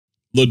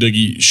Little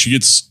Diggy, she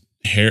gets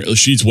hair.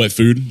 She eats wet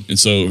food, and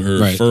so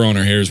her fur on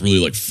her hair is really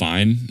like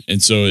fine,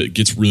 and so it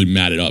gets really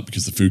matted up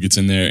because the food gets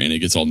in there and it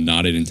gets all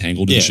knotted and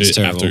tangled and shit.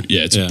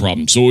 It's a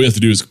problem. So what we have to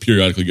do is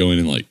periodically go in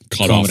and like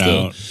comb it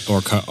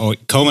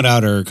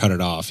out or cut it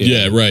off.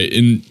 Yeah, right.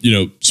 And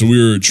so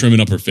we were trimming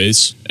up her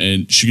face,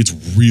 and she gets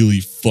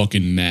really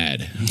fucking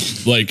mad.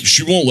 Like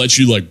she won't let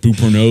you like boop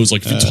her nose.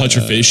 Like if you touch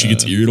her face, she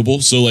gets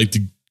irritable. So like to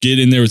get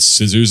in there with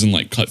scissors and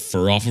like cut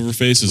fur off of her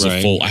face is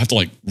a full. I have to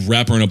like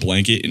wrap her in a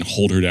blanket and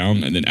hold her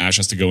down, and then Ash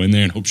has to go in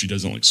there and hope she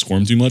doesn't like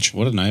squirm too much.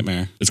 What a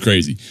nightmare! It's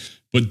crazy,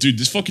 but dude,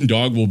 this fucking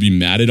dog will be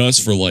mad at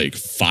us for like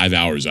 5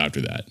 hours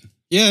after that.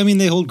 Yeah, I mean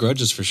they hold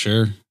grudges for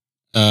sure.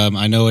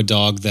 I know a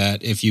dog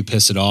that if you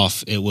piss it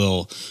off, it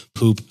will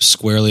poop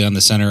squarely on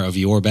the center of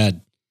your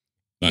bed.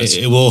 Nice.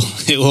 It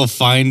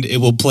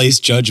will place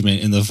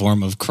judgment in the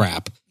form of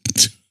crap.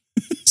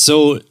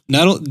 So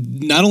not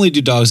only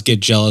do dogs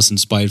get jealous and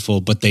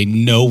spiteful, but they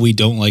know we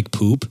don't like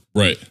poop.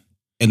 Right.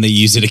 And they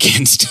use it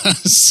against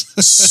us.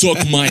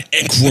 Suck my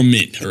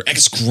excrement or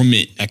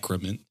excrement.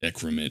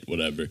 Excrement,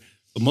 whatever.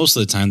 But most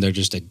of the time, they're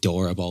just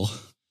adorable.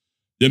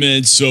 Yeah,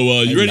 man.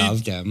 So you ready? I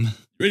love them.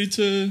 Ready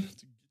to get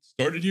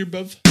started here,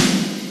 Bev?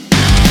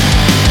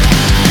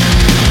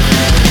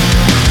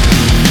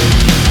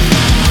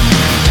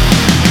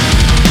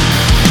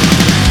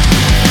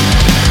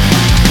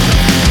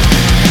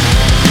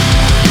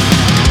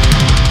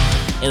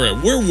 All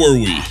right, where were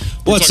we?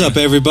 What's up,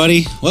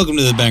 everybody? Welcome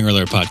to the Banger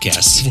Alert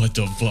Podcast. What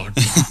the fuck?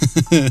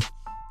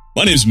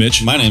 My name's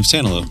Mitch. My name's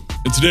Tanalo.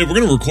 And today we're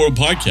going to record a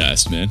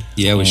podcast, man.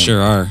 Yeah, we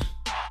sure are.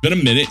 Been a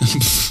minute.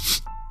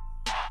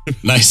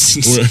 Nice.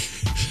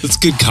 That's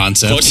good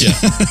concept. Fuck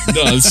yeah.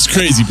 No, this is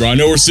crazy, bro. I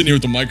know we're sitting here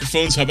with the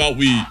microphones. How about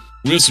we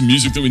have some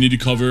music that we need to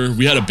cover.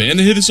 We had a band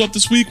that hit us up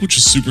this week, which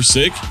is super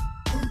sick.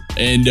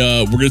 And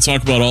we're going to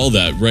talk about all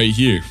that right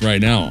here, right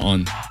now,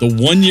 on the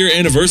 1-year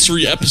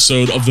anniversary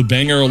episode of the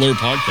Banger Alert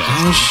Podcast.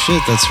 Oh,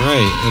 shit, that's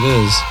right. It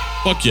is.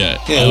 Fuck yeah.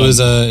 Yeah,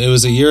 it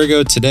was a year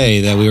ago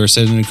today that we were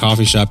sitting in a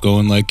coffee shop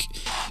going like,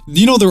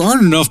 there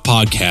aren't enough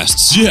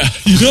podcasts. Yeah,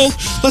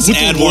 let's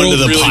add one to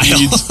the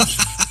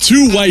pile.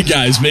 2 white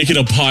guys making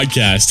a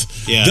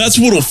podcast. Yeah. That's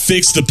what'll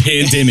fix the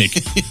pandemic.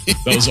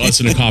 That was us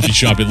in a coffee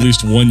shop at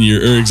least 1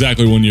 year, or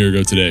exactly 1 year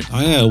ago today. Oh,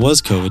 yeah, it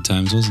was COVID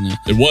times, wasn't it?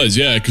 It was,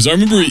 yeah, because I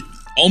remember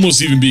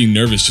almost even being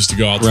nervous just to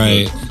go out to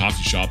the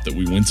coffee shop that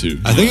we went to.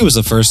 I think it was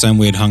the first time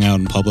we had hung out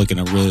in public in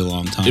a really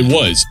long time. It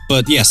was.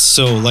 But yes,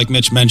 so like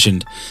Mitch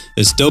mentioned,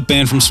 this dope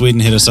band from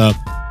Sweden hit us up.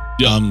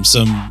 Yeah. And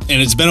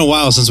it's been a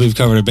while since we've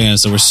covered a band,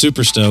 so we're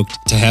super stoked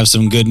to have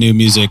some good new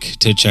music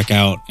to check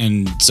out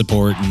and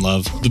support and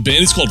love. The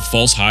band is called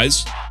False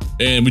Highs,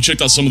 and we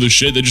checked out some of their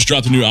shit. They just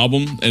dropped a new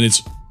album, and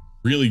it's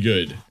really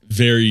good.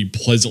 Very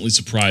pleasantly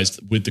surprised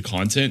with the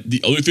content.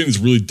 The other thing that's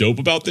really dope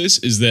about this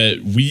is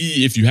that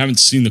we, if you haven't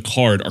seen the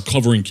card, are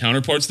covering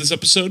Counterparts this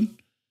episode.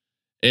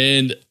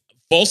 And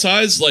False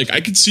Highs, like, I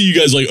could see you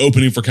guys like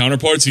opening for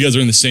Counterparts. You guys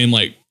are in the same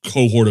like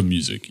cohort of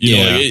music. You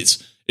know, like,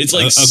 it's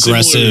like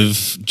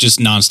aggressive, just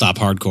nonstop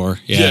hardcore.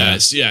 Yeah.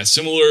 Yes, yeah,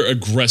 similar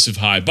aggressive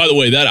high. By the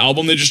way, that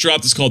album they just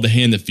dropped is called The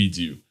Hand That Feeds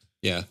You.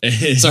 Yeah.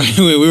 Sorry,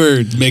 we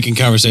were making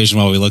conversation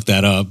while we looked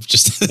that up.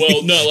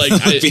 Well, no, like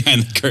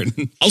behind the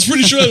curtain. I was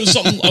pretty sure it was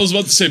something. I was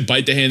about to say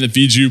 "Bite the Hand That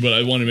Feeds You," but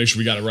I wanted to make sure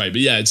we got it right.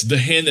 But yeah, it's "The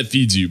Hand That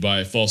Feeds You"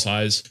 by False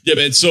Highs. Yeah,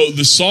 man. So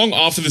the song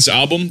off of this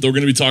album that we're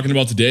going to be talking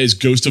about today is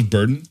 "Ghost of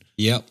Burden."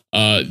 Yep.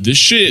 This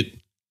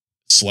shit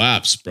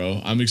slaps,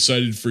 bro. I'm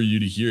excited for you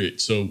to hear it.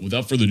 So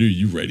without further ado,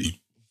 you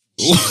ready?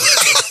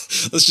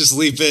 Let's just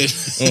leap in.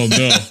 Oh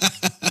no!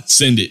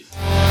 Send it.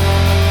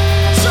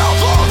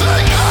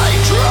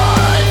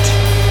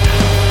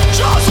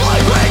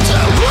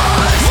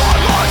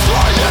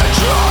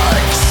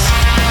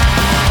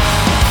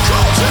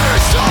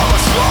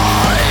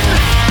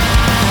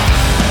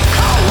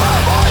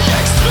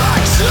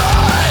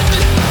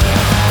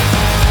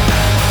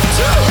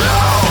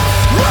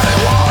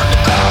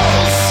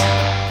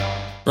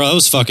 Bro, that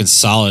was fucking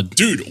solid.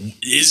 Dude,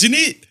 isn't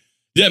it?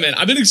 Yeah, man,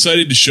 I've been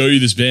excited to show you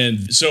this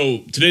band. So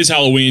today's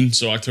Halloween,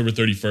 so October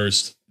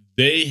 31st.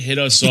 They hit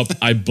us up,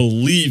 I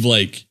believe,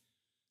 like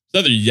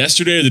either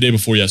yesterday or the day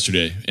before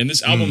yesterday. And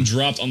this album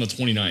dropped on the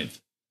 29th.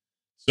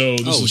 So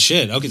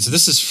shit. Okay, so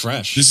this is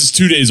fresh. This is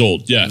 2 days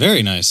old. Yeah.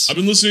 Very nice. I've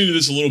been listening to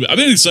this a little bit. I've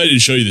been excited to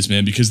show you this,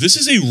 man, because this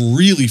is a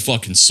really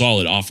fucking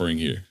solid offering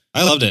here.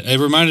 I loved it. It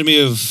reminded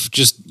me of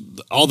just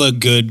all the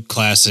good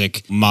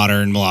classic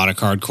modern melodic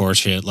hardcore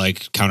shit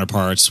like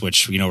Counterparts,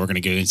 which we're going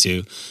to get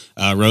into.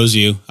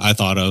 Roseview, I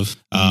thought of.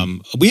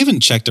 We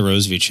haven't checked the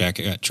Roseview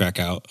track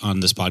out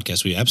on this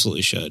podcast. We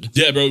absolutely should.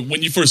 Yeah, bro.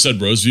 When you first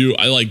said Roseview,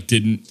 I like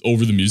didn't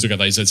over the music. I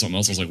thought you said something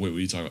else. I was like, wait, what are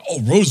you talking about? Oh,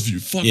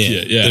 Roseview. Fuck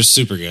yeah. They're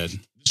super good.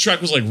 This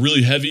track was like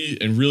really heavy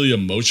and really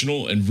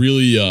emotional and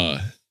really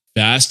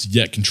fast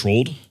yet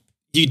controlled.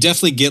 You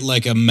definitely get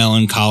like a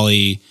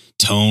melancholy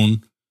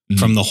tone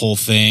from the whole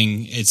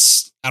thing.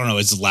 It's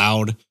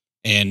loud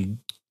and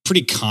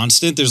pretty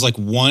constant. There's like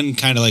one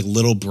kind of like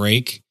little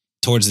break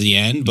towards the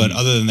end, but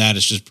other than that,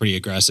 it's just pretty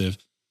aggressive.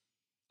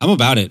 I'm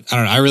about it. I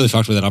don't know. I really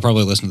fucked with it. I'll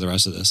probably listen to the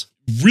rest of this.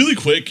 really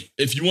quick,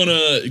 if you want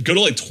to go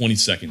to like 20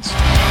 seconds.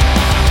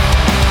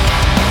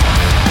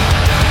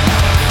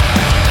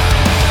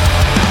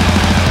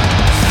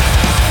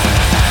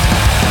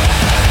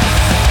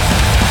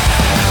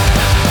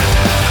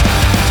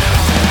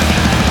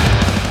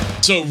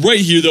 So right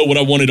here, though, what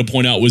I wanted to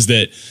point out was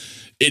that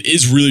it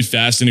is really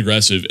fast and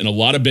aggressive. And a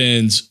lot of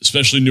bands,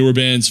 especially newer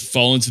bands,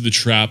 fall into the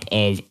trap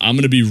of, I'm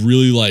going to be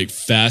really like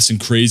fast and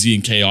crazy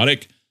and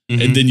chaotic.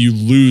 Mm-hmm. And then you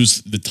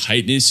lose the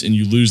tightness and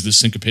you lose the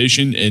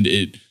syncopation and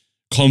it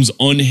comes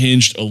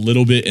unhinged a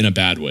little bit in a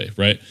bad way,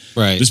 right?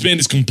 Right. This band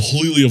has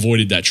completely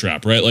avoided that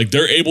trap, right? Like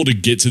they're able to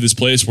get to this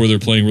place where they're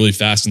playing really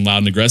fast and loud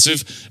and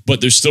aggressive,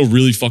 but they're still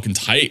really fucking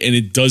tight and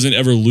it doesn't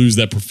ever lose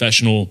that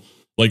professional,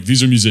 like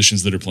these are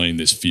musicians that are playing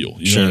this feel.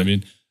 You know what I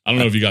mean? I don't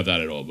know if you got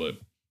that at all, but.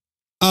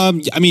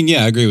 I mean,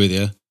 yeah, I agree with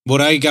you. What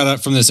I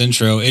got from this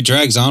intro, it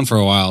drags on for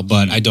a while,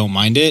 but I don't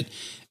mind it.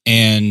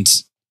 And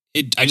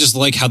I just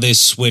like how they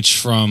switch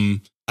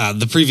from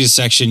the previous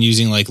section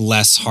using like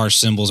less harsh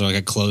cymbals or like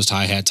a closed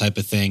hi-hat type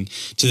of thing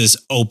to this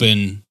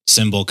open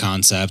cymbal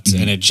concept.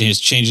 Mm-hmm. And it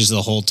just changes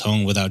the whole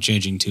tone without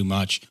changing too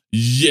much.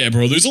 Yeah,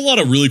 bro. There's a lot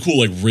of really cool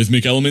like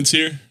rhythmic elements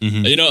here.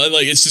 Mm-hmm. You know, and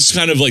like it's just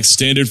kind of like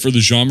standard for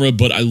the genre,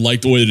 but I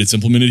like the way that it's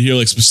implemented here,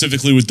 like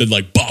specifically with the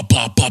like bop,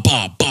 bop, bop,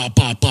 bop, bop,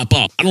 bop, bop,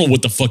 bop. I don't know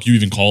what the fuck you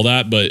even call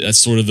that, but that's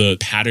sort of the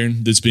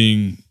pattern that's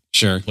being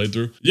played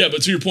through. Yeah,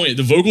 but to your point,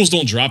 the vocals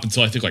don't drop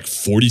until I think like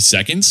 40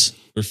 seconds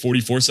or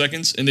 44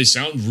 seconds, and they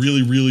sound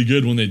really, really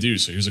good when they do.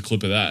 So here's a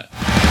clip of that.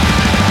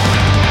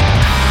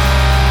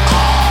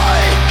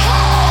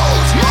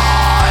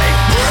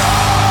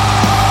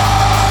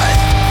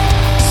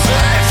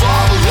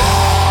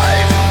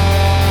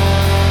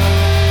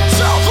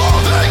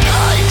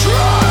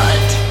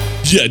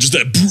 Yeah, just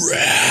that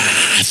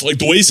breath. Like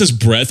the way he says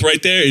breath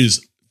right there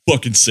is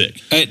fucking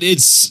sick.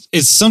 It's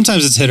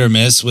sometimes it's hit or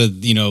miss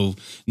with, you know,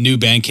 new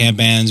Bandcamp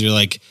bands. You're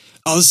like,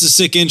 oh, this is a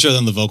sick intro,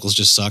 then the vocals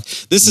just suck.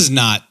 This is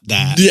not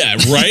that. Yeah,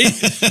 right?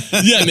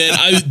 Yeah, man.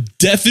 I've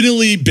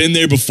definitely been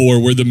there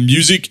before where the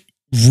music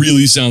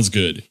really sounds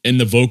good and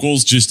the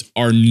vocals just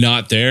are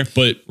not there,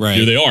 but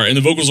here they are. And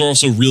the vocals are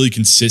also really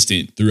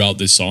consistent throughout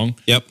this song.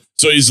 Yep.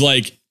 So he's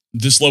like,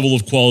 this level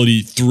of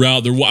quality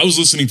throughout there. I was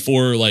listening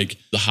for like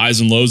the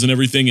highs and lows and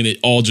everything, and it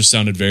all just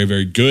sounded very,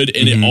 very good.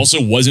 And it also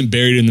wasn't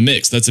buried in the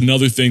mix. That's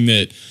another thing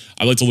that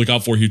I like to look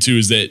out for here too,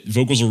 is that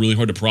vocals are really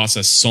hard to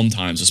process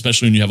sometimes,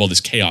 especially when you have all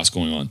this chaos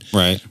going on.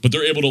 Right. But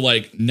they're able to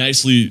like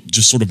nicely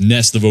just sort of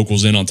nest the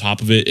vocals in on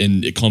top of it,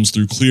 and it comes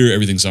through clear.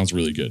 Everything sounds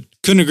really good.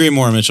 Couldn't agree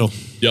more, Mitchell.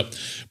 Yep.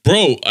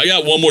 Bro, I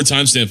got one more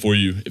timestamp for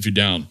you if you're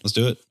down. Let's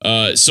do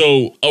it.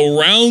 So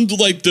around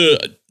like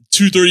the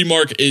 2:30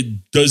 mark,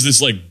 it does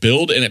this like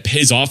build and it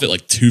pays off at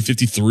like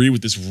 2:53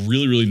 with this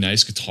really, really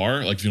nice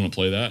guitar. Like if you want to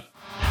play that.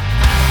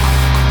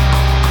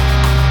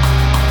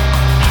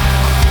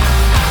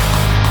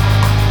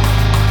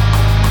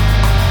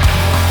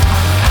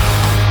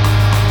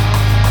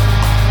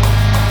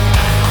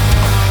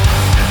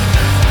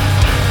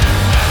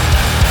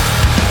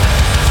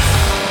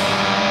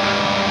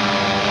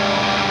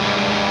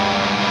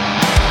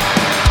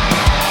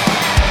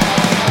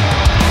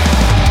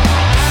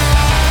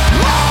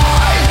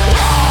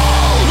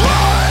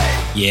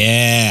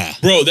 Yeah.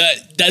 Bro,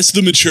 that's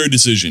the mature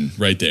decision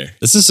right there.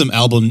 This is some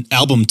album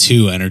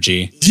 2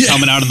 energy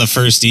coming out in the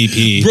first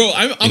EP. Bro,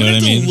 I'm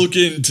going to look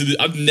into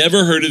I've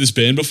never heard of this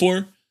band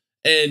before.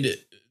 And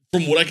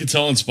from what I could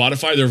tell on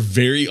Spotify, they're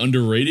very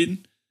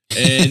underrated.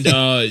 And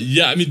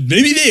yeah, I mean,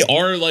 maybe they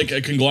are like a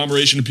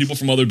conglomeration of people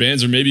from other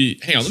bands, or maybe,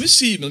 hang on, let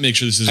me make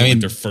sure this isn't like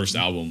their first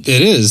album.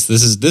 It is.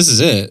 This is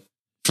it.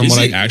 From is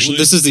what it actually?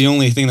 This is the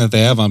only thing that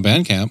they have on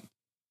Bandcamp.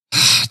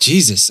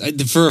 Jesus,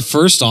 for a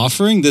first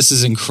offering, this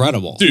is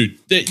incredible. Dude,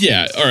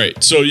 yeah, all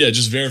right. So yeah,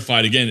 just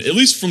verified again. At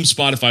least from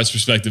Spotify's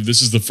perspective,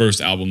 this is the first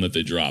album that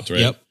they dropped,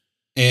 right? Yep.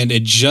 And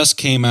it just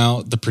came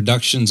out. The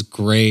production's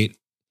great.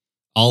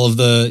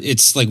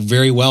 It's like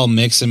very well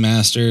mixed and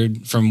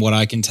mastered from what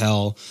I can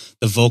tell.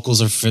 The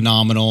vocals are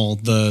phenomenal.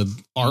 The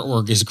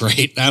artwork is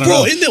great. I don't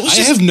know. I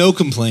have no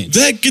complaints.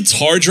 That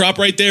guitar drop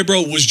right there,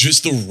 bro, was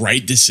just the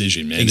right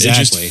decision, man.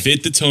 Exactly. It just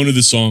fit the tone of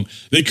the song.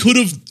 They could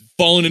have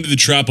fallen into the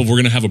trap of we're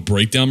going to have a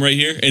breakdown right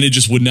here, and it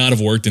just would not have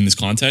worked in this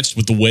context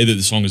with the way that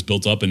the song is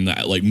built up and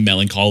that like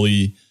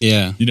melancholy.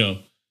 Yeah. You know.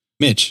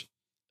 Mitch,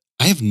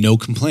 I have no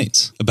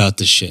complaints about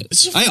this shit.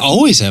 I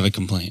always have a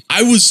complaint.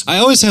 I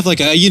always have like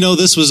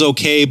this was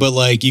okay, but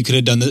like you could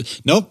have done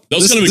this. Nope. That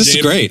was this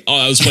is great.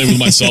 I was playing with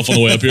myself on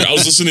the way up here. I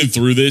was listening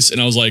through this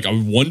and I was like, I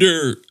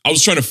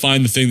was trying to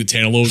find the thing that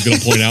Tanalo was going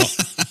to point out.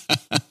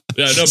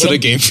 Yeah, no, is it a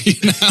game for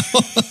you now?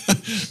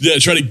 Yeah,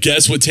 try to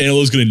guess what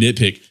Tanalo is going to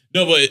nitpick.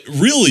 No, but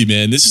really,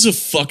 man, this is a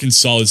fucking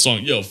solid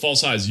song. Yo,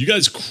 False Highs, you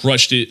guys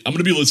crushed it. I'm going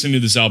to be listening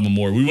to this album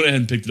more. We went ahead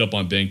and picked it up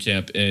on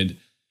Bandcamp, and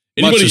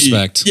much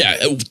respect. Yeah,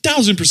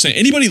 1,000%.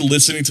 Anybody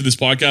listening to this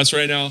podcast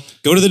right now,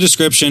 go to the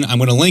description. I'm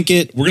going to link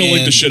it. We're going to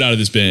link the shit out of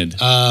this band.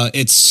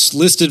 It's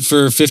listed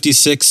for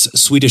 56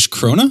 Swedish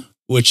krona,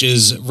 which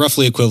is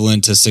roughly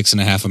equivalent to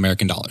 $6.50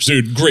 American.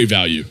 Dude, great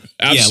value.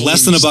 Absolutely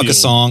less than $1 a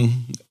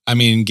song. I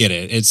mean, get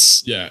it.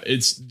 It's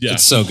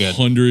so good.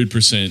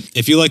 100%.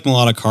 If you like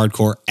melodic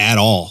hardcore at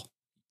all,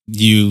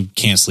 you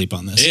can't sleep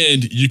on this.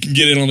 And you can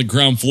get in on the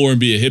ground floor and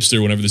be a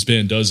hipster whenever this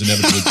band does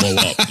inevitably blow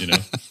up, you know?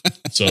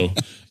 So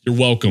you're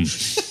welcome.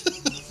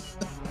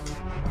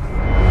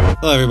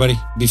 Hello, everybody.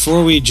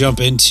 Before we jump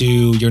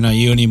into You're Not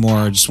You Anymore,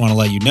 I just want to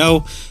let you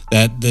know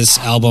that this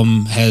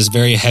album has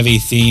very heavy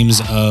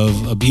themes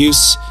of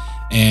abuse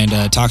and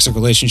toxic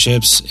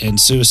relationships and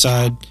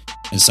suicide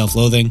and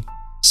self-loathing.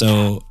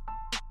 So,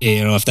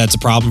 you know, if that's a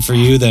problem for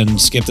you, then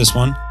skip this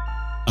one.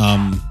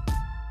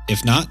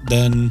 If not,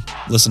 then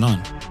listen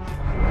on.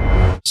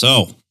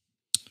 So,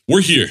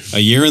 we're here. A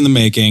year in the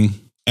making.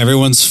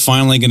 Everyone's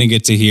finally going to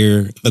get to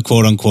hear the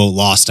quote-unquote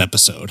lost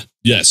episode.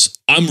 Yes,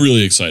 I'm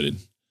really excited.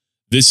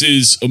 This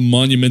is a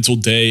monumental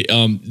day.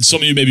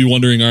 Some of you may be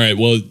wondering, all right,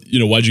 well, you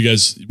know,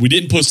 we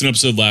didn't post an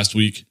episode last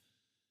week.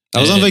 I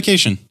was on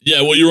vacation.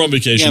 Yeah, well, you were on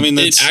vacation. Yeah, I mean,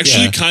 it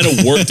actually kind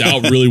of worked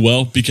out really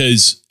well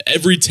because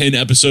every 10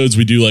 episodes,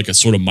 we do like a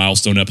sort of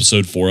milestone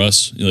episode for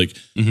us. Like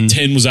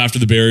 10 was After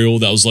the Burial.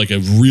 That was like a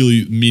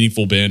really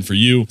meaningful band for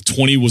you.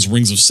 20 was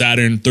Rings of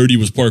Saturn. 30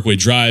 was Parkway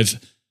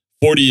Drive.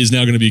 40 is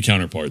now going to be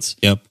Counterparts.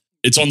 Yep.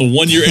 It's on the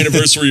 1 year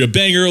anniversary of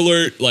Banger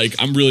Alert. Like,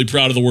 I'm really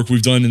proud of the work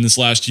we've done in this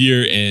last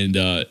year. And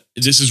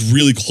this is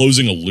really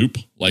closing a loop.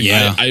 Like,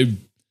 yeah. I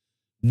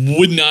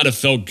would not have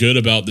felt good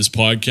about this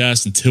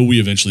podcast until we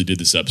eventually did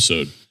this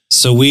episode.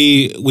 So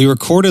we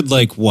recorded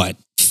like what,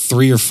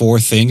 3 or 4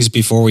 things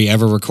before we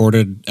ever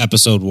recorded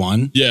episode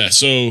 1. Yeah.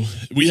 So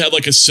we had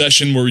like a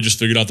session where we just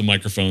figured out the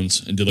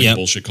microphones and did like a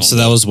bullshit combo. So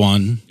that was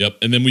 1. Yep.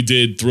 And then we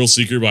did Thrill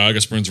Seeker by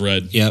August Burns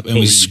Red. Yep. And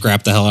we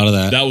scrapped the hell out of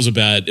that. That was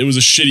it was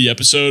a shitty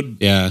episode.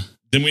 Yeah.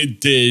 Then we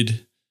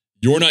did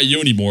You're Not You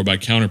Anymore by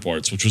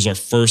Counterparts, which was our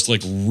first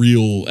like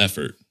real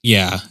effort.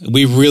 Yeah,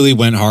 we really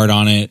went hard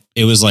on it.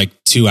 It was like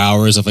 2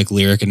 hours of like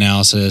lyric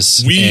analysis.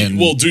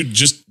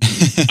 Just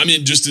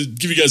to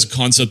give you guys a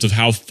concept of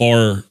how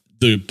far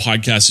the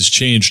podcast has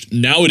changed.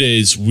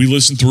 Nowadays, we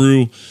listen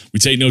through, we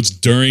take notes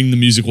during the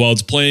music while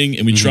it's playing,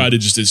 and we try to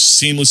just as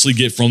seamlessly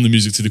get from the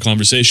music to the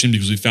conversation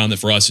because we found that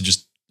for us, it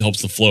just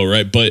helps the flow,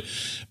 right? But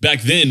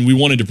back then, we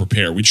wanted to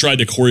prepare. We tried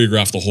to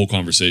choreograph the whole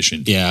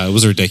conversation. Yeah, it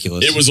was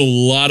ridiculous. It was a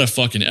lot of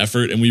fucking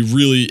effort, and we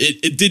really,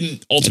 it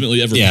didn't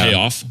ultimately ever pay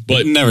off.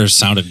 But it never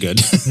sounded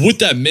good. What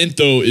that meant,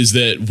 though, is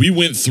that we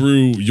went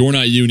through You're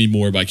Not You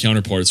Anymore by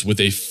Counterparts with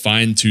a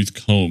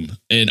fine-tooth comb,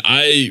 and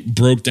I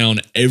broke down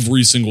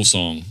every single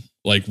song.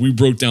 Like, we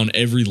broke down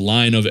every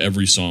line of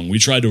every song. We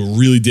tried to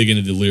really dig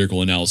into the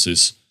lyrical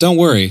analysis. Don't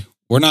worry.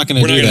 We're not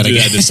going to do that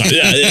again. This time.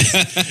 Yeah,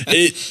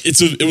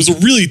 it was a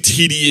really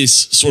tedious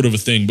sort of a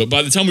thing, but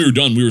by the time we were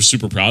done, we were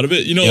super proud of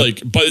it. You know, like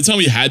by the time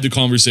we had the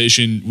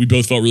conversation, we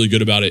both felt really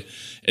good about it,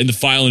 and the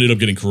file ended up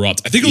getting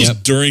corrupt. I think it was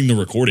during the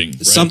recording.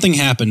 Right? Something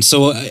happened.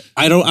 So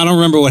I don't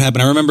remember what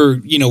happened. I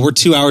remember, you know, we're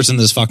 2 hours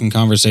into this fucking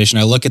conversation.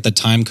 I look at the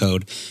time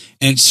code,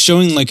 and it's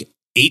showing like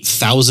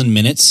 8,000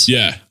 minutes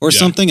or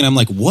something. And I'm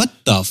like, what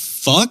the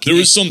fuck? There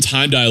was some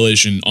time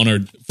dilation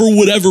on for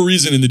whatever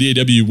reason in the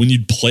DAW, when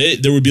you'd play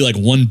it, there would be like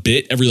 1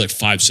 bit every like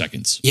 5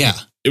 seconds. Yeah.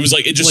 It was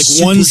like, it just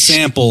like one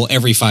sample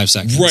every 5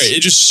 seconds. Right.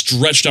 It just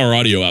stretched our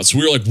audio out. So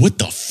we were like, what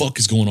the fuck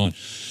is going on?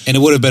 And it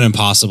would have been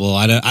impossible.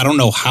 I don't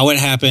know how it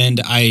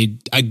happened. I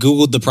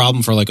Googled the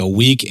problem for like a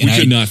week, and we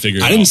could not figure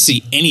it out. I didn't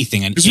see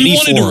anything on any forum.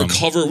 Because we wanted to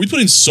recover. We put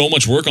in so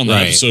much work on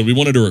that episode. We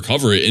wanted to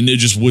recover it, and it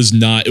just was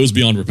not. It was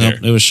beyond repair.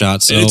 Nope, it was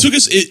shot. So and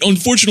it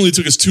unfortunately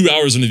took us 2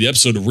 hours into the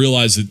episode to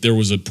realize that there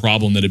was a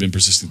problem that had been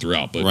persisting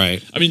throughout. But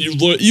I mean,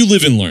 you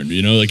live and learn.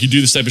 You know, like you do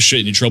this type of shit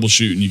and you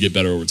troubleshoot and you get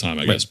better over time,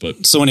 I guess.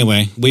 But so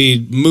anyway,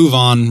 we move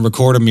on,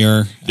 record a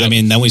mirror. I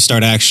mean, then we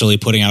start actually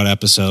putting out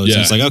episodes. Yeah.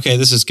 And it's like, okay,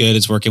 this is good.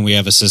 It's working. We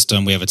have a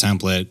system. We have a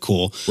template.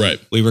 Cool. Right.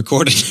 We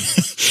record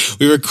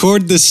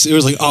this. It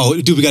was like, oh,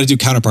 dude, we got to do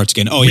Counterparts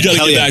again. Oh, we got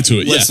to get back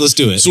to it. Let's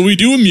do it. So we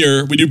do a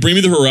mirror. We do Bring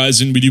Me the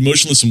Horizon. We do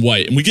Motionless in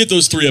White. And we get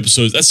those 3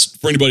 episodes. That's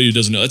for anybody who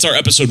doesn't know. That's our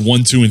episode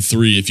 1, 2, and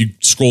 3. If you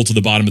scroll to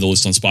the bottom of the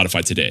list on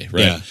Spotify today,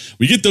 right? Yeah.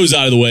 We get those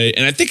out of the way.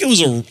 And I think it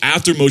was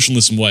after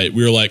Motionless in White,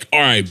 we were like, all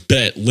right,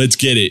 bet, let's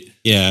get it.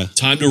 Yeah.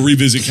 Time to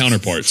revisit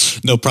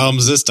Counterparts. No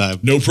problems this time.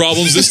 No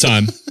problems this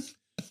time.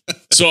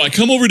 So I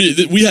come over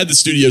we had the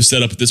studio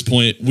set up at this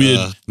point. We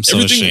had I'm so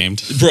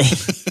ashamed. Bro.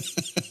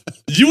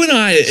 You and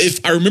I,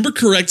 if I remember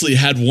correctly,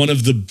 had one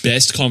of the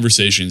best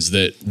conversations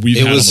that we've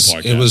had on the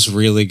podcast. It was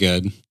really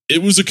good.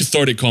 It was a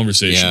cathartic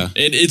conversation.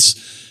 Yeah.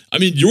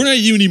 And You're Not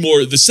You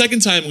Anymore. The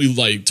second time we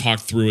like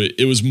talked through it,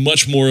 it was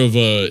much more of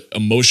a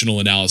emotional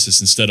analysis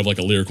instead of like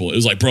a lyrical. It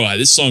was like, bro,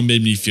 this song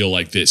made me feel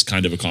like this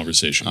kind of a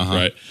conversation,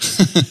 right?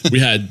 We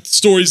had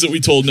stories that we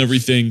told and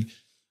everything.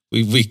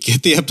 We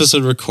get the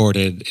episode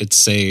recorded, it's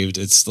saved,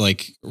 it's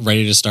like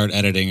ready to start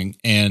editing,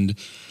 and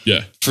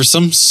for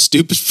some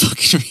stupid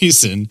fucking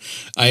reason,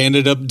 I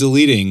ended up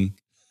deleting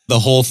the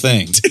whole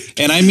thing.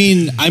 And I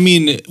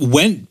mean,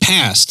 went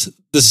past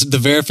the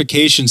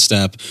verification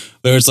step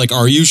where it's like,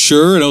 are you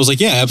sure? And I was like,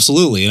 yeah,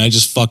 absolutely. And I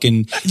just I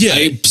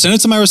sent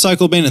it to my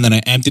recycle bin, and then I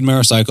emptied my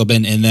recycle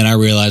bin, and then I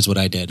realized what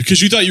I did.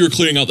 Because you thought you were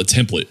clearing out the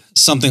template.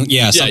 Something like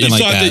that. You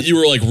thought that you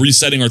were like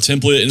resetting our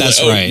template. And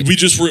that's right. We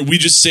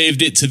just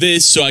saved it to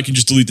this, so I can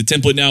just delete the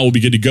template now. We'll be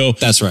good to go.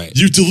 That's right.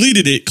 You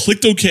deleted it,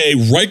 clicked OK,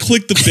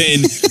 right-clicked the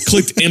bin,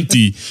 clicked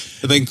empty.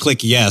 And then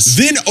click yes.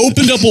 Then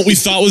opened up what we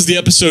thought was the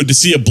episode to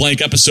see a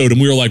blank episode,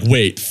 and we were like,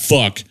 wait,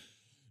 fuck.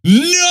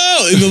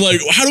 No! And then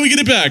like, how do we get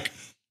it back?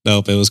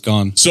 Nope, it was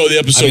gone. So the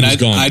episode was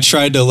gone. I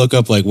tried to look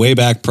up like way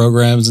back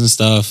programs and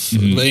stuff,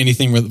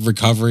 anything with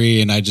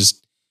recovery, and I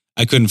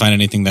couldn't find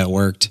anything that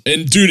worked.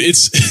 And dude,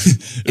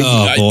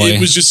 boy. It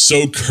was just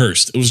so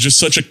cursed. It was just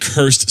such a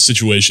cursed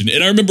situation.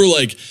 And I remember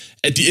like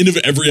at the end of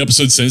every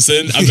episode since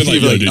then, I've been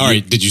like, all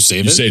right, did you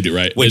save it? You saved it,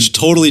 right? Which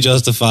totally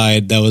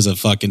justified. That was I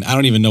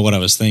don't even know what I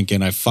was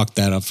thinking. I fucked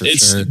that up for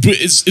sure. But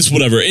it's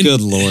whatever. And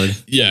good Lord.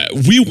 Yeah.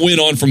 We went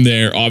on from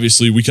there.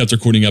 Obviously, we kept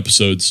recording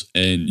episodes,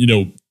 and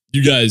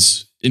you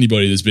guys,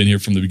 anybody that's been here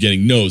from the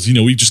beginning knows,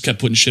 we just kept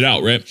putting shit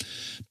out, right?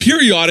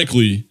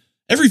 Periodically,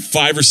 every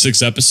 5 or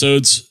 6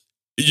 episodes,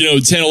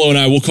 Tanelo and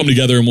I will come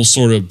together and we'll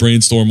sort of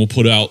brainstorm. We'll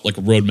put out like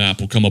a roadmap.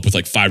 We'll come up with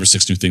like 5 or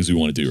 6 new things we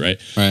want to do,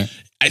 right? Right.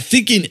 I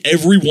think in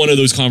every one of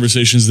those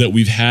conversations that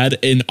we've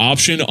had, an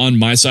option on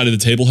my side of the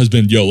table has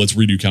been, yo, let's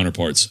redo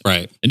Counterparts.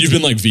 Right. And you've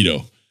been like,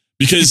 veto.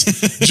 Because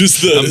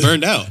just I'm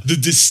burned out. The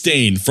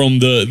disdain from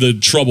the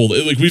trouble.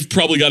 Like we've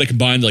probably got to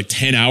combine like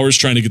 10 hours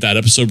trying to get that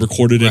episode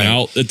recorded and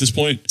out at this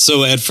point.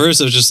 So at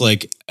first I was just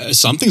like,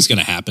 something's going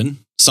to happen.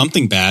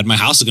 Something bad. My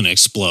house is going to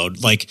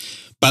explode. Like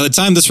by the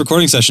time this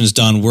recording session is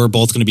done, we're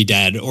both going to be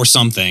dead or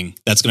something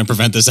that's going to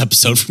prevent this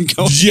episode from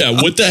going. Yeah.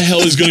 What the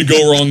hell is going to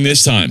go wrong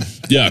this time?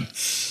 Yeah.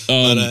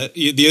 But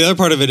the other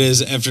part of it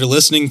is after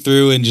listening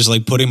through and just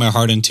like putting my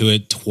heart into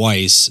it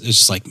twice, it's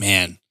just like,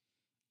 man,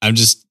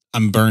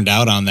 I'm burned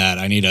out on that.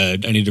 I need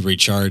to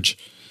recharge.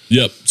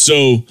 Yep.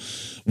 So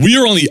we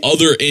are on the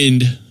other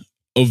end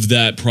of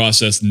that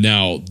process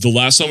now. The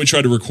last time we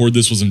tried to record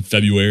this was in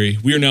February.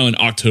 We are now in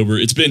October.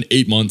 It's been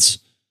 8 months,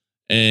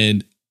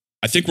 and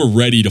I think we're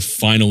ready to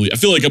finally. I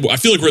feel like we're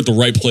at the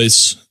right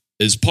place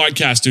as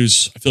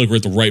podcasters. I feel like we're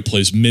at the right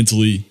place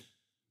mentally.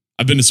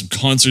 I've been to some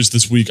concerts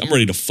this week. I'm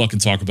ready to fucking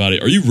talk about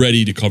it. Are you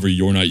ready to cover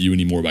You're Not You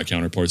Anymore by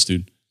Counterparts,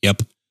 dude?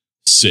 Yep.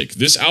 Sick.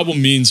 This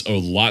album means a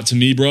lot to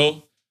me,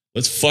 bro.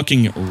 Let's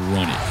fucking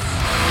run it.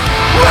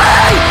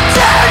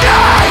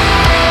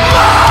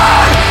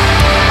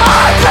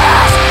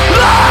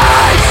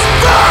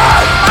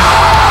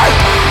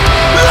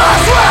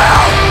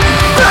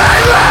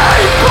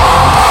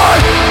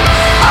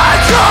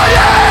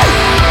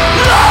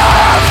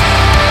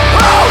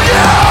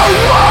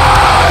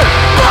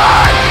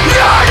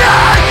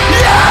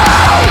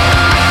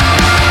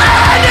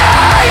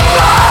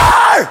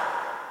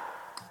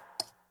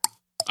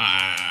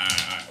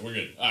 We're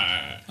good.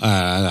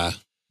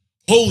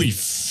 Holy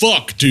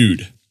fuck,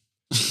 dude.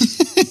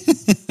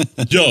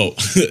 Yo,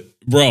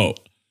 bro.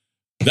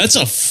 That's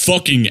a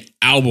fucking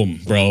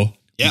album, bro.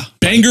 Yeah.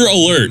 Banger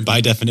alert.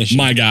 By definition.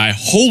 My guy.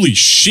 Holy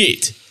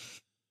shit.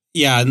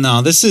 Yeah,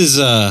 no, this is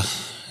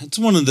it's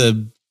one of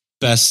the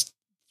best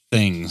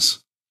things.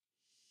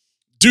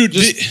 Dude,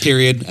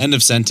 period. End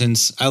of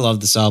sentence. I love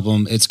this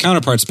album. It's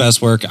Counterparts'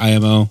 best work,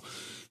 IMO.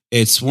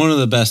 It's one of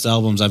the best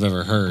albums I've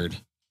ever heard.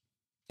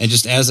 And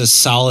just as a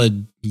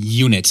solid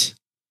unit.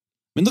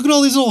 I mean, look at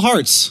all these little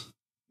hearts.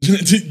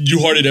 You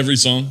hearted every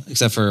song?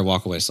 Except for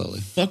Walk Away Slowly.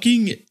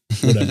 Fucking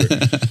whatever.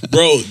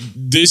 Bro,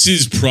 this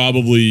is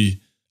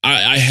probably,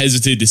 I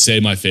hesitate to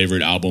say my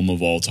favorite album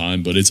of all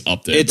time, but it's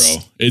up there, bro.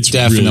 It's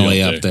definitely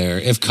really up there.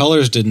 If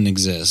Colors didn't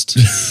exist,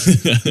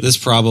 this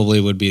probably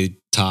would be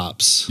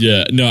tops.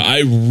 Yeah, no,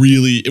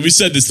 we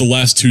said this the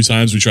last 2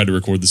 times we tried to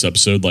record this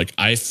episode. Like,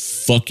 I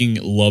fucking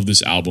love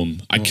this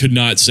album. I could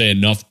not say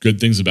enough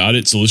good things about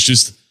it. So let's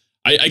just,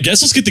 I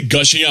guess let's get the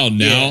gushing out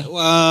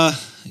now.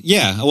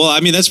 Yeah. Well,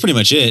 I mean, that's pretty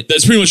much it.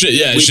 That's pretty much it.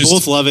 Yeah. We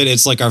both love it.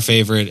 It's like our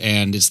favorite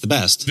and it's the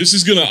best. This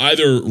is going to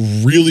either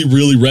really,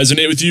 really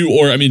resonate with you,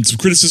 or, I mean, some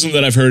criticism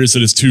that I've heard is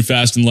that it's too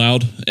fast and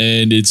loud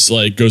and it's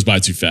like goes by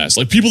too fast.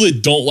 Like people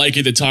that don't like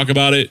it, that talk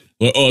about it,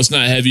 like, oh, it's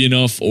not heavy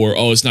enough, or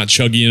oh, it's not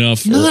chuggy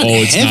enough, or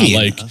oh, it's not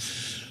like enough.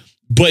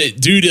 But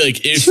dude,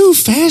 like if too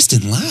fast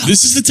and loud.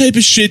 This is the type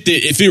of shit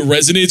that if it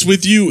resonates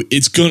with you,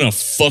 it's gonna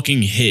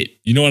fucking hit.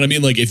 You know what I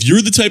mean? Like if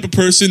you're the type of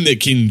person that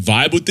can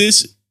vibe with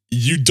this,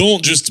 you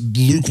don't just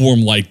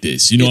lukewarm like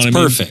this. You know what I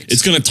mean? Perfect.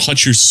 It's gonna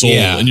touch your soul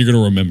and you're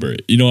gonna remember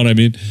it. You know what I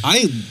mean?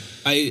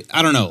 I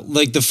don't know.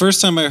 Like the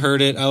first time I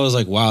heard it, I was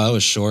like, wow, that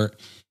was short.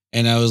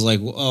 And I was like,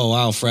 oh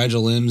wow,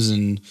 Fragile Limbs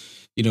and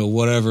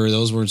whatever,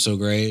 those weren't so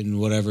great and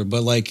whatever.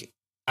 But like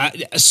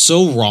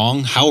so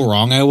wrong, how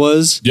wrong I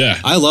was. Yeah.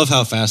 I love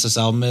how fast this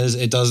album is.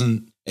 It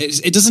doesn't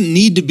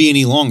need to be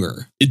any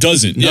longer. It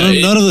doesn't.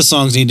 None of the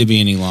songs need to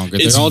be any longer.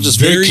 They're all just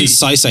very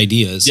concise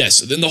ideas. Yes.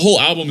 Then the whole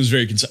album is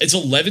very concise. It's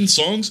 11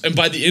 songs. And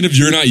by the end of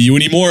You're Not You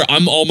Anymore,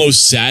 I'm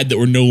almost sad that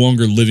we're no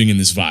longer living in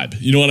this vibe.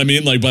 You know what I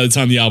mean? Like by the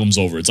time the album's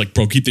over, it's like,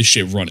 bro, keep this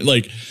shit running.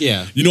 Like,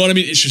 yeah. You know what I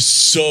mean? It's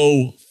just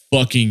so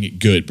fucking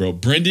good, bro.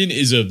 Brendan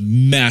is a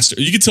master.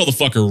 You can tell the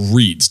fucker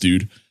reads,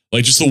 dude.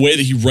 Like just the way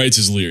that he writes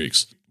his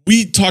lyrics.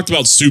 We talked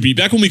about Soupy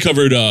back when we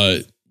covered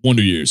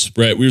Wonder Years,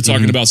 right? We were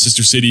talking about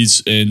Sister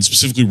Cities and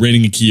specifically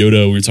Raining in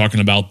Kyoto. We were talking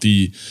about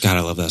God, I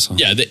love that song.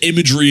 Yeah, the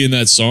imagery in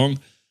that song.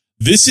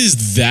 This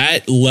is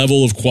that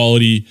level of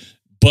quality,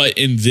 but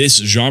in this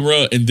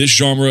genre, and this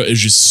genre is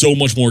just so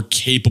much more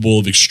capable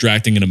of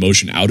extracting an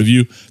emotion out of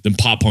you than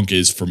pop punk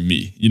is for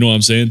me. You know what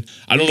I'm saying?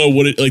 I don't know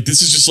what it like.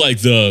 This is just like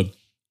the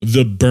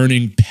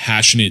burning,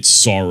 passionate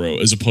sorrow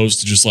as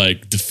opposed to just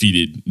like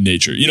defeated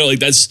nature. You know, like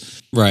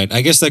that's right. I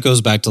guess that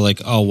goes back to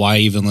like, oh, why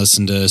even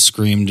listen to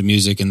screamed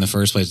music in the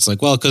first place? It's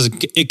like, well, because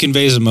it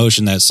conveys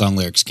emotion that song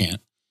lyrics can't.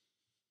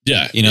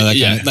 Yeah. You know,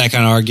 that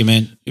kind of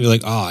argument. You'd be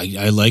like, oh,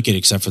 I like it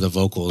except for the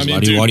vocals. I mean,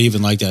 why do you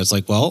even like that? It's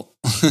like, well,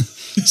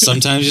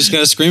 sometimes you just got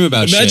to scream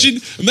about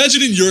shit.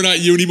 Imagine in You're Not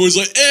You anymore. It's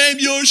like, aim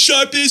your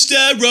sharpest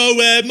arrow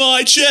at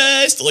my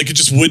chest. Like it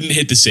just wouldn't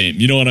hit the same.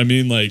 You know what I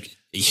mean? Like,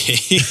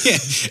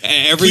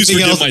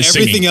 everything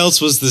else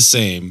was the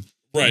same.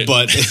 Right.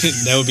 But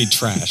that would be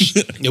trash.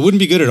 It wouldn't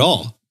be good at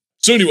all.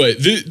 So anyway,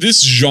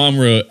 this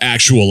genre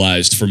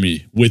actualized for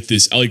me with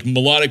this, like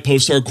melodic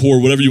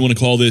post-hardcore, whatever you want to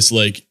call this,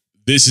 like,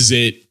 this is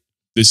it.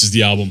 This is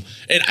the album.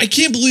 And I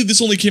can't believe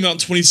this only came out in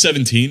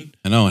 2017.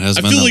 I know, it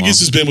hasn't been I feel like long. this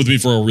has been with me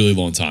for a really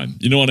long time.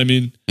 You know what I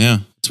mean? Yeah,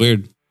 it's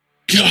weird.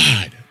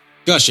 God.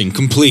 Gushing,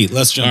 complete.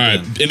 Let's jump in. All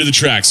right, into the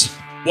tracks.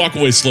 Walk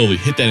away slowly.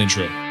 Hit that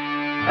intro.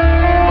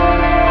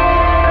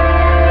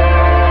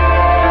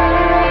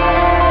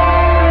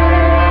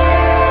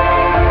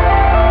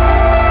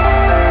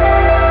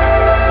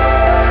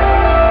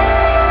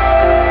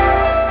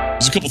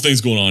 There's a couple things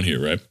going on here,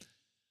 right?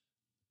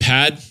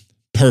 Pad,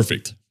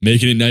 perfect.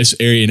 Making it nice,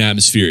 airy, and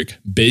atmospheric.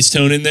 Bass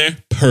tone in there,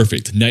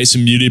 perfect. Nice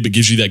and muted, but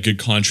gives you that good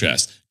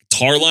contrast.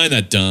 Guitar line,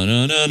 that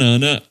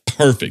da-na-na-na-na,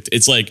 perfect.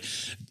 It's like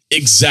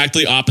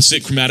exactly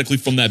opposite chromatically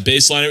from that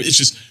bass line. It's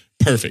just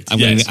perfect. I'm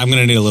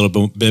gonna need a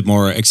little bit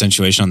more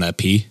accentuation on that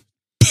P.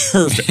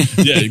 Perfect.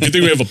 Yeah, good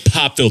thing we have a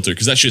pop filter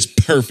because that's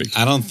just perfect.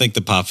 I don't think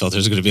the pop filter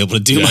is going to be able to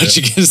do much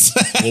against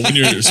that. Well, when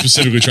you're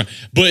specifically trying.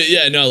 But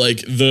yeah, no,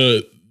 like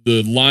the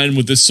line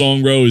with this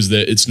song, bro, is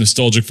that it's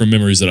nostalgic for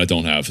memories that I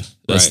don't have.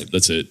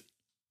 That's it.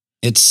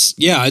 It's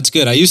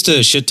good. I used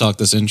to shit talk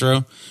this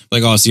intro.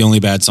 Like, oh, it's the only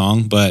bad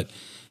song, but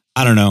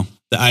I don't know.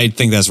 I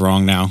think that's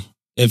wrong now.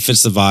 It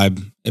fits the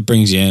vibe. It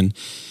brings you in.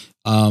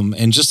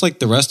 And just like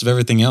the rest of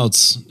everything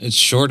else, it's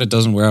short. It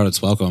doesn't wear out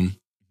its welcome.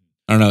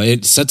 I don't know.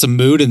 It sets a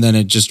mood and then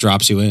it just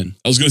drops you in.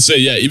 I was going to say,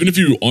 yeah, even if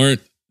you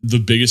aren't the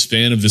biggest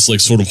fan of this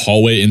like sort of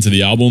hallway into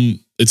the album,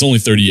 it's only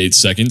 38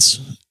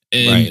 seconds.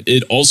 And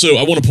it also,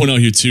 I want to point out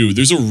here too,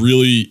 there's a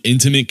really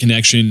intimate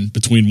connection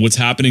between what's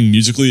happening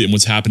musically and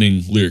what's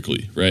happening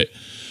lyrically, right?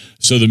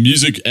 So the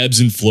music ebbs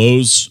and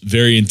flows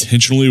very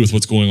intentionally with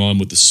what's going on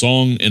with the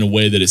song in a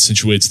way that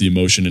accentuates the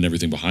emotion and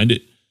everything behind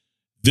it.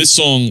 This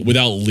song,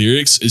 without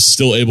lyrics, is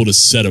still able to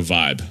set a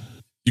vibe.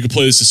 You can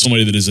play this to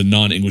somebody that is a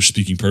non-English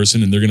speaking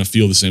person and they're going to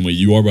feel the same way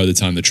you are by the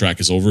time the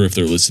track is over if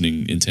they're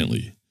listening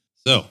intently.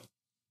 So,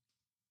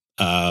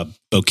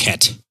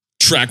 Bouquet.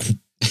 Track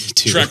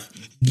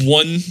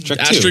 1 track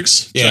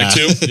asterisk. Yeah. Track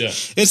 2. Yeah.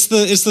 It's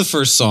the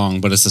first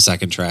song, but it's the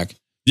second track.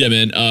 Yeah,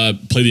 man.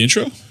 Play the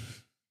intro.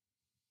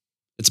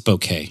 It's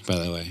Bouquet, by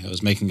the way. I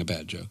was making a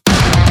bad joke.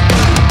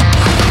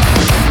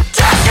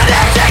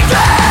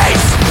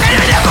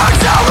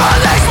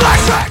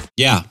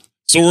 Yeah.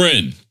 So we're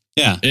in.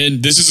 Yeah.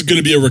 And this is going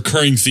to be a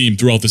recurring theme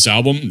throughout this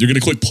album. You're going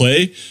to click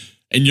play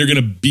and you're going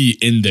to be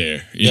in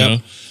there, you know?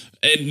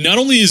 And not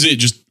only is it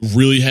just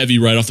really heavy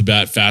right off the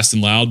bat, fast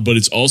and loud, but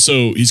it's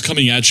also, he's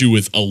coming at you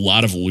with a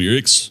lot of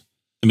lyrics.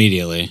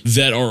 Immediately.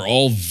 That are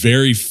all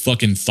very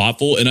fucking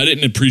thoughtful. And I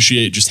didn't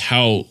appreciate just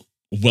how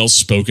well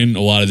spoken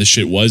a lot of this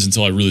shit was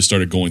until I really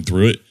started going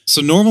through it.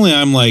 So normally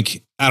I'm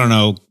like, I don't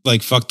know,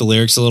 like fuck the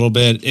lyrics a little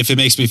bit. If it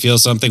makes me feel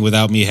something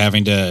without me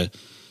having to,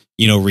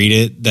 read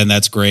it, then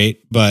that's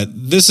great. But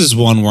this is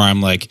one where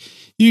I'm like,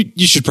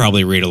 you should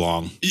probably read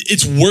along.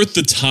 It's worth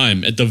the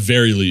time at the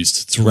very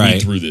least to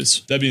read through this.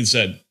 That being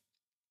said,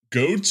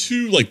 go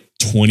to like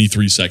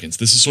 23 seconds.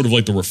 This is sort of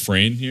like the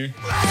refrain here.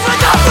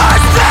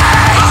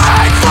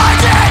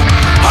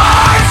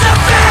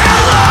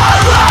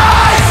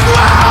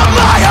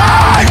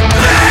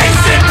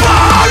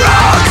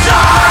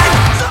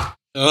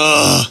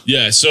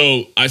 Yeah,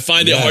 so I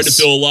find it hard to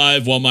feel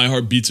alive while my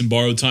heart beats in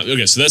borrowed time.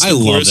 Okay, so that's the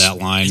chorus. Love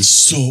that line. It's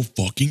so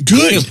fucking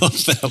good. I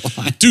love that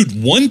line.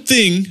 Dude, one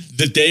thing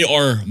that they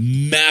are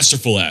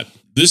masterful at,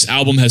 this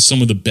album has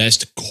some of the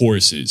best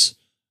choruses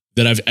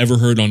that I've ever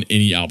heard on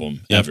any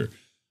album, ever.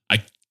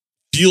 I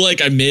feel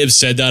like I may have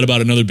said that about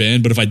another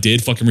band, but if I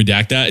did, fucking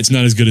redact that. It's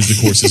not as good as the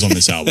choruses on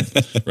this album,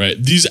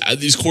 right?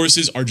 These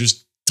choruses are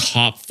just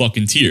top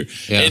fucking tier.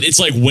 Yeah. And it's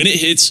like when it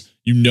hits,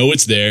 you know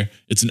it's there.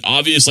 It's an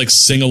obvious like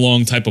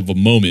sing-along type of a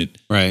moment.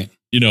 Right.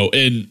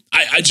 And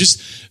I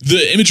just,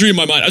 the imagery in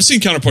my mind, I've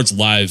seen Counterparts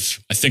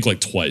live, I think like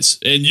twice.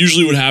 And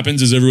usually what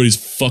happens is everybody's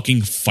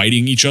fucking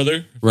fighting each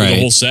other for the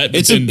whole set.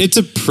 It's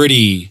a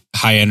pretty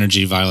high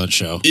energy violent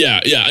show. Yeah.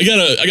 I got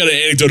an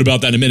anecdote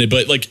about that in a minute,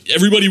 but like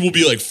everybody will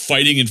be like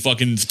fighting and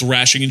fucking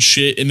thrashing and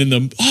shit, and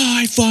then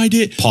I find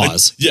it.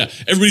 Pause.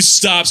 Everybody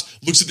stops,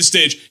 looks at the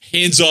stage,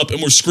 hands up,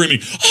 and we're screaming,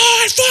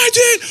 I find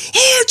it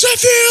hard to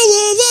feel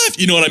alive.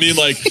 You know what I mean?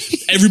 Like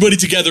everybody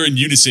together in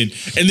unison,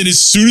 and then as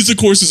soon as the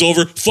course is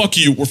over, fuck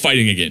you, we're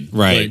fighting again.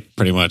 Right, like,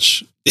 pretty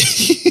much.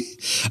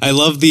 I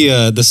love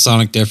the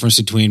sonic difference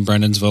between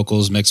Brendan's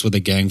vocals mixed with the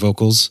gang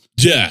vocals.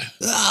 Yeah.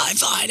 I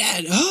find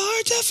it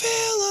hard to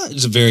feel.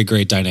 It's a very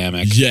great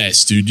dynamic.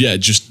 Yes, dude. Yeah,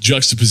 just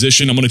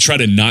juxtaposition. I'm going to try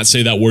to not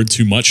say that word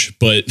too much,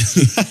 but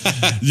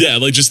yeah,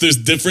 like just there's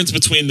difference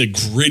between the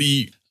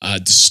gritty,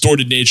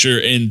 distorted nature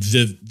and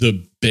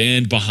the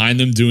band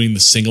behind them doing the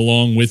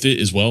sing-along with it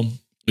as well.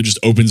 It just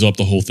opens up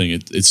the whole thing.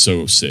 It's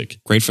so sick.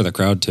 Great for the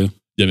crowd, too.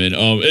 Yeah, man.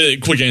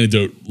 Quick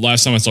anecdote.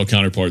 Last time I saw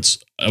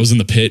Counterparts, I was in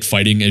the pit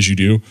fighting as you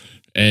do.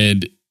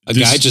 And a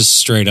guy just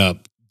straight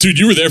up. Dude,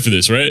 you were there for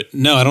this, right?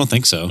 No, I don't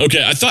think so.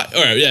 Okay, I thought,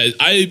 all right, yeah.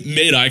 I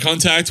made eye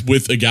contact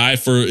with a guy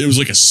it was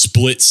like a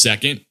split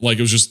second. Like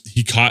it was just,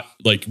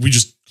 we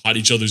just caught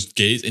each other's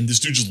gaze. And this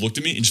dude just looked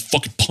at me and just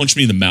fucking punched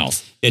me in the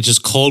mouth. It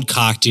just cold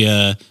cocked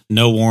you,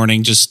 no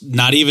warning, just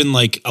not even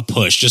like a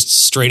push, just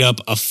straight up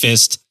a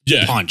fist.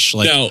 Yeah. Punch,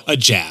 like now, a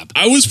jab.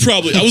 I was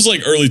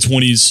like early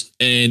 20s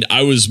and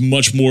I was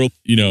much more,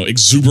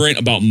 exuberant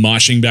about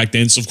moshing back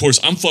then. So of course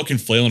I'm fucking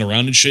flailing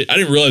around and shit. I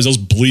didn't realize I was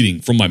bleeding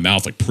from my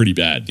mouth like pretty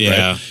bad.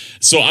 Yeah. Right?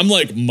 So I'm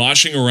like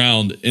moshing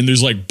around and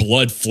there's like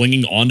blood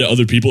flinging onto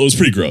other people. It was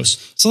pretty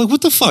gross. So like,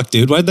 what the fuck,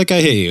 dude? Why'd that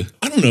guy hit you?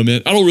 I don't know,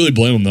 man. I don't really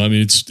blame him though. I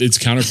mean, it's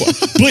counterpart.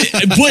 but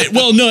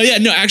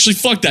actually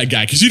fuck that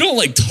guy. Cause you don't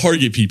like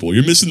target people.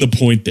 You're missing the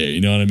point there.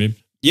 You know what I mean?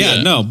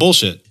 Yeah, no,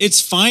 bullshit. It's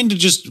fine to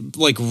just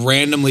like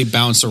randomly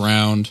bounce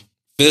around.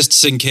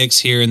 Fists and kicks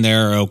here and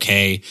there are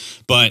okay.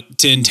 But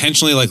to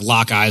intentionally like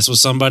lock eyes with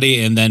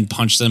somebody and then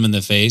punch them in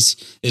the face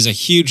is a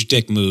huge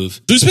dick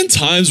move. There's been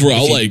times where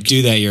I'll like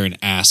do that, you're an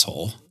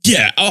asshole.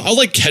 Yeah, I'll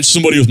like catch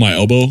somebody with my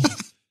elbow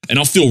and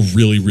I'll feel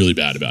really, really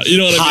bad about it. You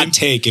know what I mean? Hot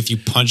take, if you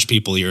punch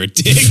people, you're a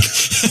dick.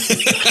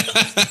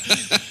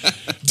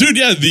 Dude,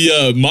 yeah,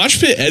 the mosh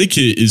pit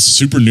etiquette is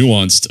super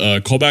nuanced.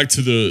 Call back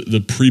to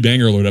the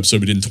pre-Banger Alert episode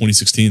we did in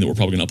 2016 that we're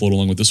probably going to upload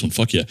along with this one.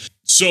 Fuck yeah.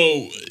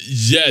 So,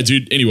 yeah,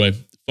 dude, anyway,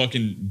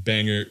 fucking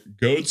banger.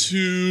 Go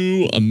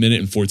to 1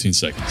 minute and 14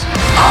 seconds. A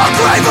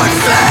grave of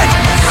sin,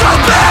 so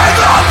big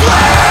a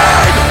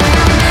bleed.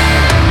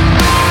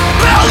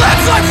 Real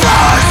lips like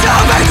flowers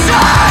of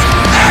inside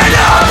in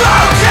a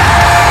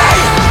bouquet.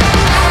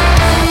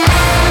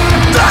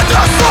 That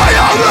the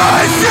soil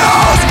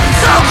refuse,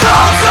 so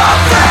cold to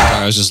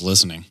I was just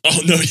listening. Oh,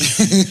 no.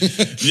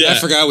 Yeah. I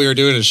forgot we were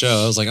doing a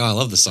show. I was like, oh, I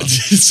love this song.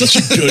 It's such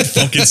a good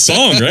fucking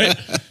song, right?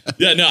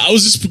 Yeah, no, I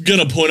was just going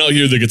to point out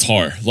here the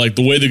guitar. Like,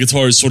 the way the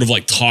guitar is sort of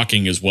like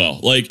talking as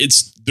well. Like,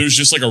 there's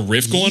just like a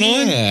riff going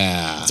on.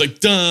 Yeah. It's like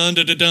dun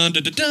dun dun dun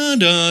dun dun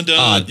dun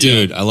dun. Oh,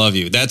 dude, I love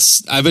you.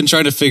 I've been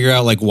trying to figure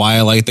out like why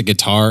I like the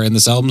guitar in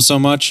this album so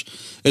much.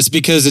 It's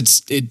because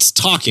it's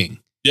talking.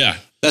 Yeah.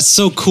 That's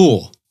so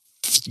cool.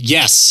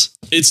 Yes.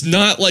 It's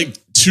not like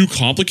too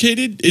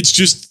complicated. It's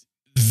just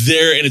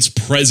there and it's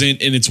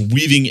present and it's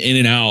weaving in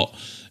and out.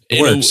 It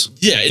works.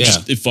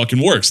 It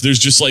fucking works. There's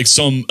just like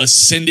some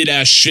ascended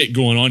ass shit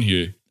going on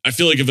here. I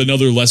feel like if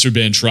another lesser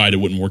band tried, it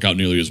wouldn't work out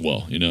nearly as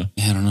well, Yeah,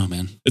 I don't know,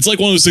 man. It's like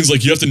one of those things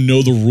like you have to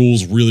know the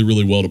rules really,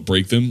 really well to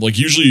break them. Like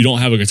usually you don't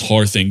have a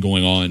guitar thing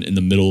going on in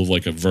the middle of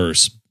like a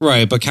verse.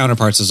 Right, but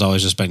Counterparts has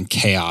always just been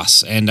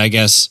chaos. And I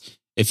guess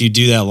if you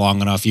do that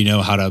long enough, you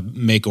know how to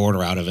make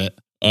order out of it.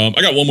 I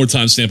got one more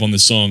timestamp on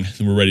this song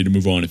and we're ready to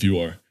move on if you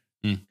are.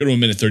 Go to 1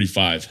 minute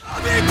 35.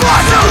 I'll be born to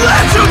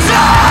live to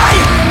die,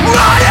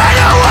 running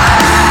away.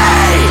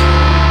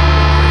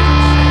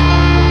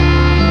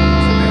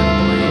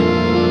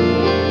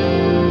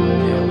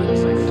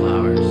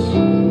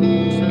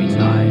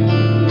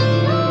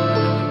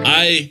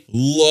 I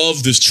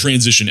love this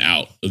transition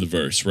out of the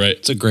verse, right?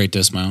 It's a great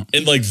dismount.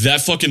 And like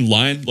that fucking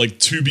line, like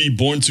to be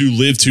born to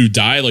live to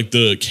die, like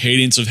the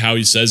cadence of how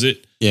he says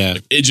it. Yeah.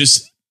 It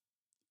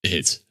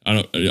hits.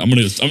 I'm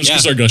just gonna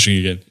start gushing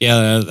again.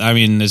 Yeah, I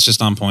mean, it's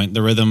just on point.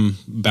 The rhythm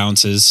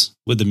bounces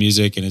with the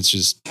music, and it's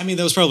just, I mean,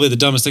 that was probably the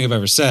dumbest thing I've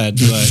ever said.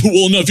 But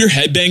well, no, if you're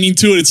headbanging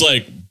to it, it's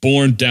like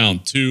born down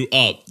to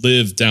up,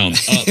 live down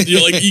up.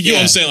 You're like, you know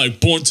what I'm saying?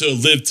 Like born to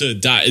live to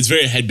die. It's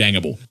very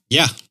headbangable.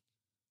 Yeah.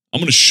 I'm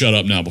gonna shut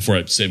up now before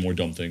I say more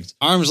dumb things.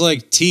 Arms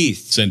like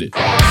teeth. Send it.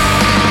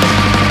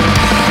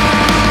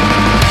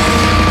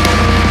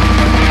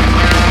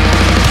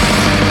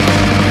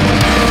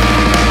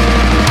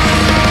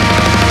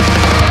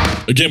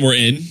 Again, we're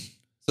in.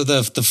 So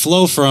the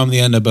flow from the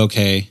end of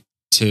Bouquet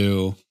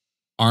to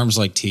Arms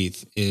Like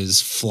Teeth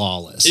is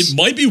flawless. It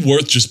might be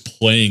worth just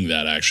playing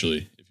that,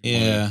 actually.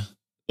 Yeah.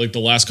 Like the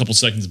last couple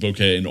seconds of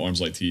Bouquet into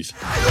Arms Like Teeth.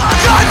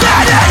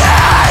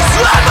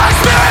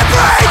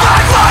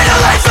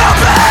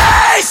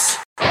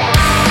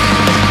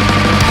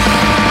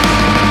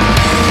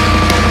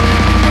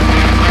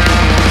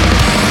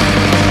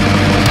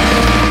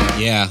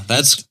 Yeah,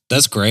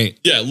 that's great.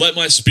 Yeah, let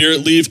my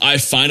spirit leave. I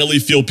finally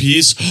feel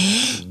peace.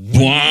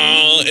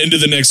 into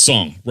the next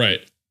song. Right.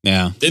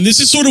 Yeah. And this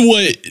is sort of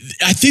what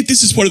I think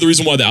this is part of the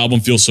reason why the album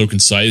feels so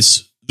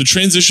concise. The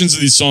transitions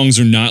of these songs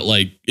are not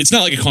like, it's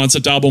not like a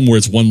concept album where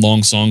it's one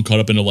long song cut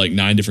up into like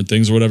 9 different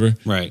things or whatever.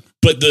 Right.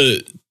 But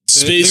the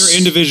space. They're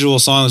individual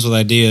songs with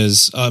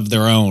ideas of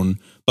their own,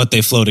 but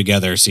they flow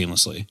together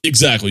seamlessly.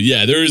 Exactly.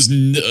 Yeah. There's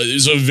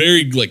a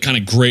very like kind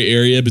of gray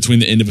area between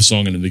the end of a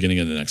song and the beginning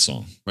of the next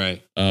song.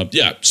 Right.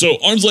 Yeah. So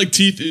Arms Like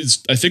Teeth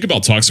is, I think,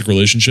 about toxic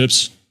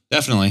relationships.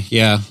 Definitely.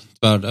 Yeah.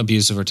 About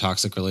abusive or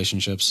toxic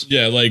relationships.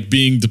 Yeah. Like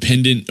being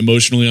dependent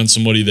emotionally on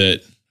somebody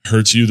that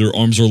hurts you. Their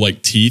arms are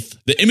like teeth.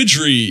 The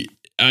imagery,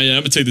 I'm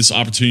going to take this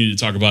opportunity to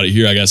talk about it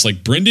here, I guess.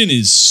 Like Brendan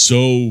is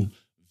so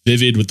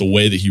vivid with the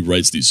way that he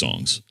writes these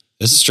songs.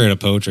 This is straight up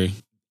poetry.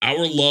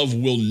 Our love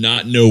will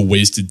not know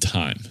wasted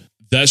time.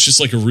 That's just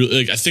like a real,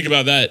 like I think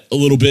about that a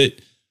little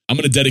bit. I'm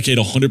going to dedicate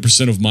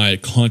 100% of my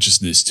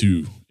consciousness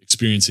to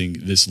experiencing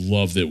this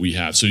love that we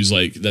have. So he's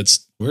like,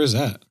 where is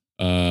that?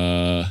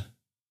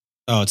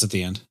 Oh, it's at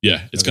the end.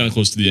 Yeah, it's kind of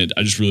close to the end.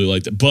 I just really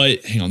liked it.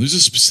 But hang on, there's a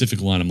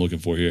specific line I'm looking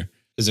for here.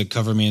 Is it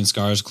cover me in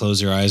scars,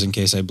 close your eyes in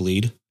case I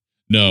bleed?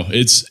 No,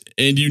 it's,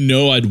 and you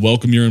know I'd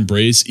welcome your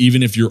embrace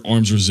even if your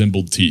arms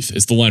resembled teeth.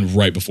 It's the line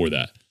right before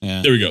that.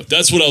 Yeah. There we go.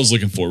 That's what I was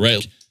looking for,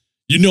 right?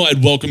 You know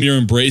I'd welcome your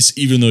embrace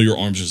even though your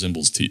arms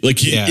resembles teeth.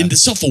 Like in the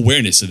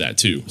self-awareness of that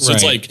too. So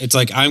it's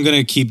like I'm going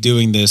to keep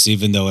doing this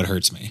even though it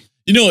hurts me.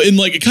 You know, and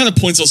like it kind of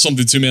points out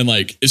something too, man.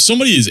 Like if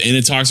somebody is in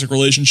a toxic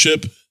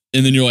relationship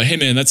and then you're like, hey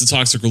man, that's a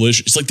toxic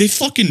relationship. It's like they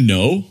fucking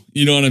know.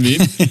 You know what I mean?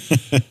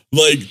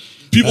 Like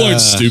people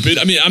aren't stupid.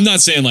 I mean, I'm not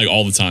saying like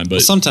all the time,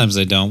 but sometimes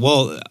they don't.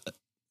 Well,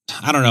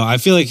 I don't know. I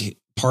feel like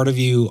part of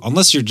you,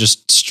 unless you're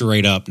just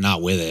straight up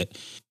not with it,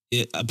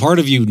 a part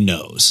of you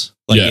knows.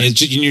 Like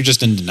you're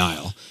just in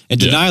denial. And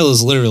denial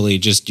is literally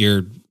just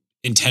you're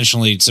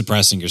intentionally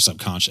suppressing your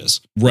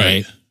subconscious.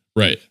 Right.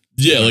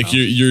 Yeah, like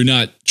you're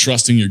not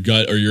trusting your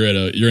gut, or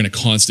you're in a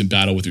constant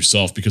battle with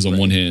yourself because on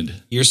one hand,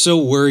 you're so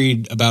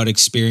worried about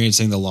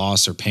experiencing the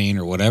loss or pain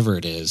or whatever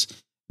it is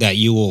that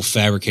you will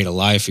fabricate a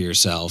lie for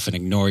yourself and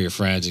ignore your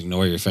friends,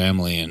 ignore your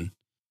family, and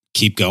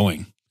keep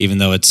going, even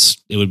though it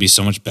would be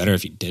so much better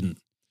if you didn't.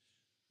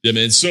 Yeah,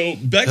 man. So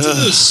back to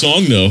the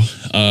song though.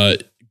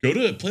 Go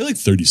to play like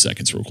 30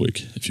 seconds real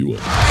quick, if you would.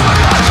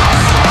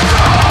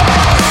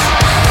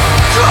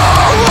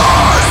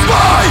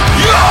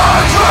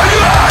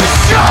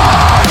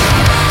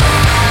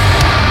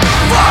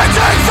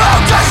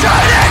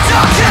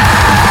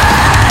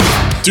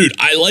 Dude,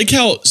 I like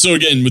how, so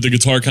again, with the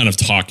guitar kind of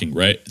talking,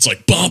 right? It's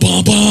like, bum,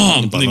 bum,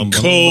 bum, and then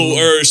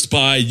coerced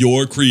by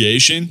your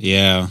creation.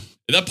 Yeah.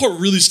 And that part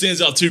really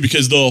stands out too,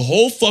 because the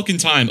whole fucking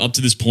time up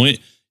to this point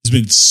has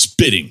been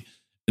spitting.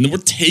 And then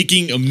we're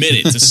taking a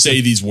minute to say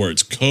these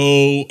words.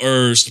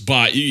 Coerced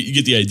by. You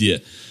get the idea.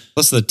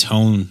 Plus the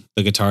tone,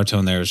 the guitar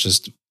tone there is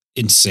just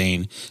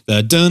insane.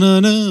 The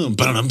dun-dun-dun,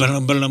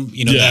 ba-dum-ba-dum-ba-dum,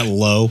 that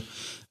low.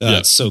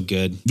 It's so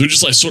good. They're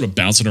just like sort of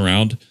bouncing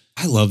around.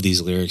 I love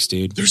these lyrics,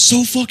 dude. They're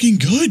so fucking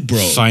good, bro.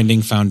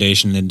 Finding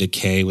foundation in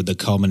decay with the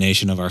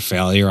culmination of our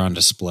failure on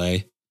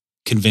display.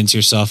 Convince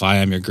yourself I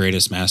am your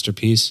greatest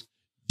masterpiece.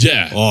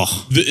 Yeah.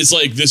 Oh. It's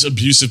like this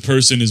abusive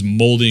person is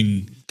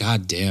molding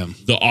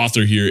the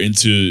author here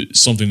into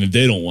something that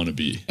they don't want to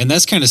be. And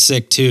that's kind of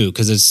sick too,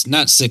 because it's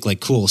not sick like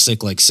cool,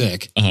 sick like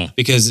sick.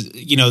 Because,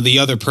 the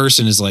other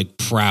person is like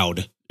proud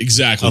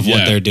of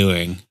what they're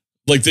doing.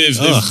 Like they've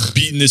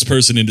beaten this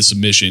person into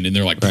submission and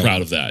they're like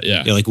proud of that.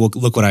 Yeah. Yeah, like,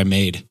 look what I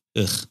made.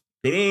 Ugh.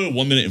 Go to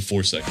 1 minute and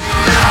 4 seconds.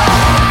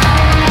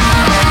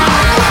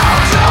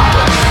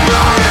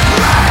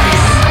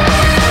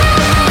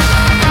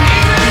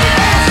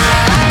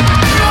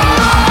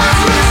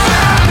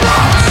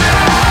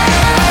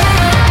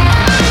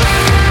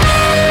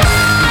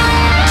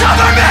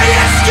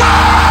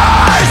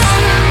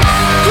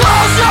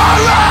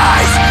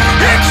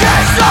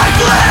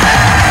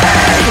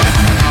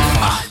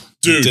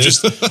 Dude,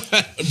 just,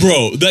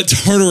 bro, that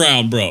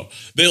turnaround, bro.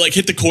 They like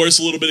hit the chorus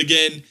a little bit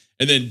again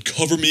and then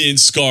cover me in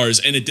scars.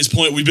 And at this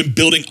point, we've been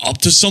building up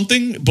to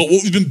something, but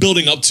what we've been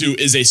building up to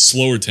is a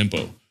slower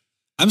tempo.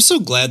 I'm so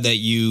glad that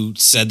you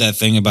said that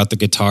thing about the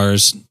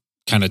guitars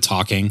kind of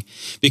talking,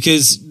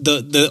 because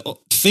the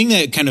thing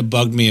that kind of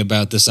bugged me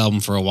about this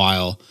album for a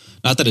while,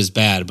 not that it's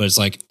bad, but it's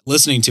like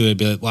listening to it,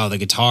 be like, wow, the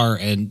guitar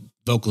and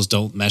vocals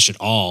don't mesh at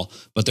all,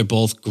 but they're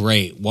both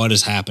great. What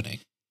is happening?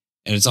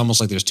 And it's almost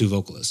like there's two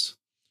vocalists.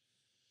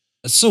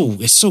 It's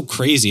so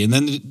crazy. And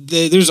then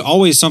there's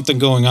always something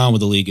going on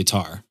with the lead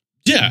guitar.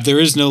 Yeah. There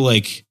is no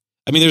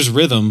there's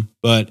rhythm,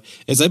 but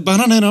it's like,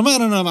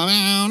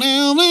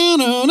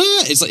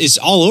 it's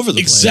all over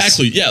the place.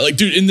 Exactly. Yeah. Like,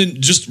 dude, and then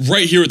just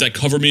right here with that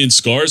cover me in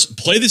scars,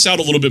 play this out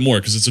a little bit more,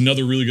 because it's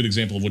another really good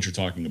example of what you're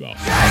talking about.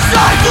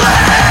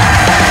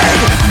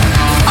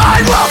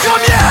 I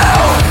welcome you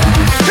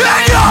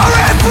in your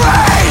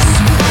embrace.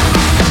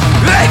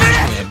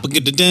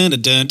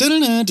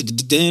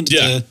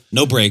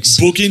 No breaks.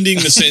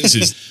 Bookending the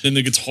sentences. And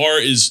the guitar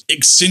is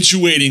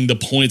accentuating the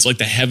points, like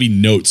the heavy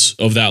notes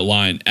of that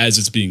line as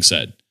it's being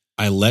said.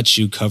 I let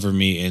you cover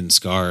me in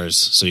scars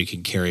so you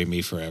can carry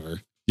me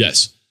forever.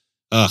 Yes.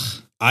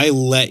 I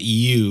let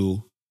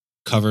you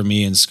cover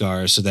me in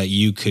scars so that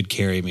you could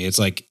carry me. It's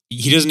like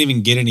he doesn't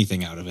even get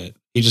anything out of it.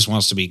 He just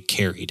wants to be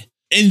carried.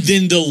 And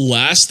then the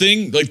last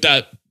thing, like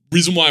that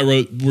reason why I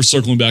wrote, we're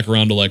circling back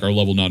around to like our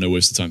love will not know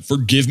wasted time.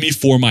 Forgive me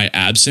for my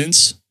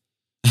absence.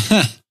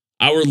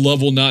 Our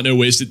love will not know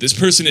wasted. This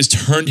person has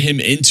turned him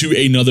into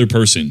another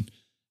person,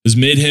 has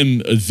made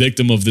him a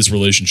victim of this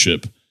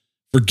relationship.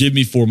 Forgive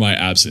me for my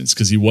absence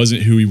because he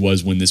wasn't who he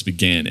was when this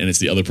began, and it's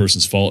the other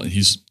person's fault, and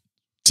he's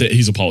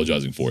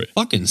apologizing for it.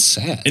 Fucking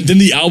sad. And then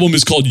the album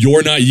is called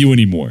 "You're Not You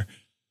Anymore,"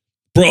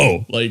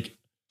 bro. Like,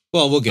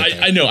 well, we'll get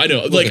there. I know.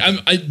 We'll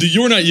the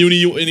 "You're Not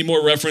You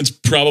Anymore" reference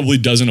probably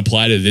doesn't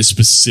apply to this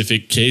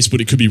specific case, but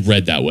it could be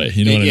read that way.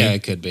 You know what I mean? Yeah,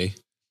 it could be.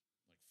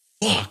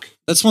 Fuck.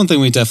 That's one thing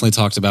we definitely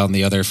talked about in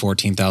the other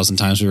 14,000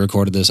 times we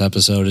recorded this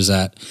episode is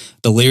that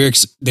the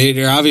lyrics,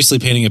 they're obviously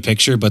painting a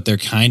picture, but they're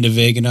kind of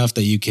vague enough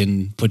that you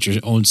can put your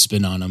own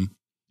spin on them.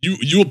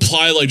 You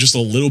apply like just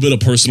a little bit of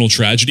personal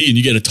tragedy and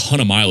you get a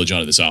ton of mileage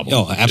out of this album.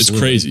 Oh, absolutely. It's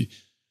crazy.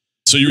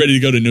 So you ready to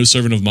go to No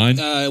Servant of Mine?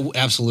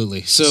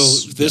 Absolutely. So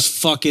this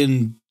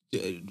fucking,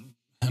 I'm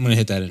going to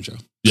hit that intro.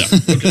 Yeah.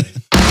 Okay.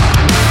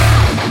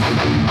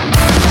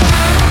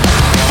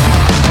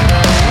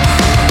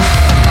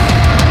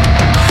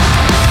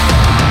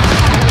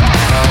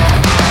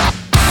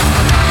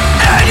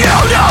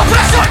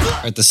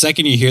 All right, the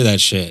second you hear that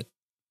shit,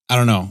 I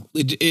don't know.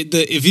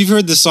 If you've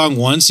heard this song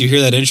once, you hear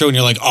that intro and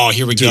you're like, oh,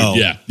 here we go.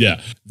 Yeah.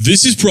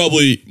 This is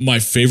probably my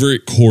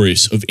favorite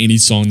chorus of any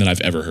song that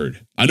I've ever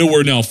heard. I know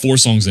we're now 4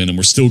 songs in and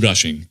we're still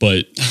gushing,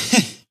 but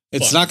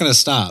it's not going to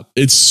stop.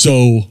 It's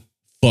so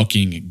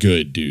fucking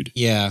good, dude.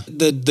 Yeah.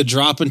 The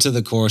drop into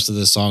the chorus of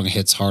the song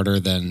hits harder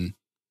than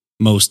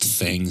most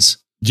things.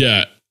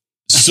 Yeah.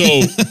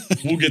 So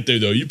we'll get there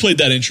though. You played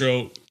that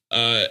intro.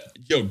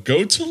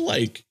 Go to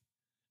like,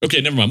 okay,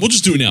 never mind. We'll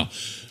just do it now.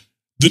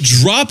 The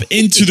drop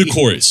into the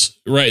chorus,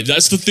 right?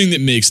 That's the thing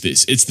that makes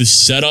this. It's the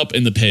setup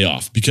and the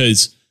payoff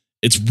because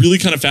it's really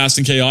kind of fast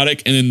and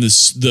chaotic. And then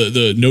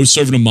the No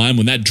Servant of Mine,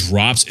 when that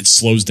drops, it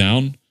slows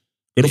down.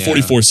 Go to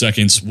 44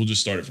 seconds. We'll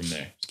just start it from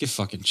there. Let's get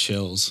fucking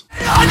chills.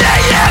 On the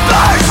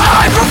embers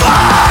I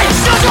provide,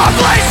 such a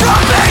place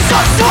from piece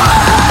of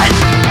sweat.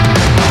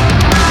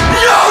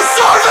 No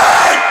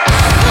servant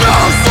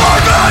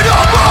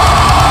of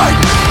mine.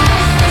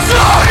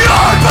 Turn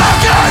your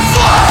back and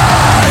flee.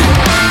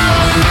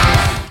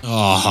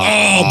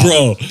 Oh,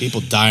 bro.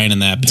 People dying in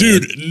that pit.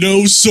 Dude,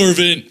 No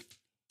Servant.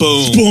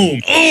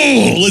 Boom.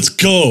 Oh, let's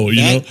go.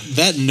 You know?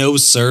 That No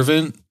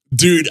Servant.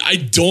 Dude, I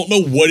don't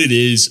know what it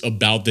is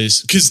about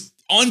this. Because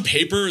on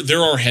paper,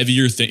 there are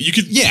heavier things. You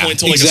could point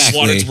to like a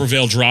Slaughter to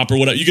Prevail drop or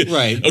whatever. You could,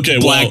 right. Okay,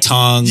 Black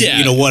Tongue,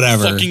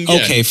 whatever.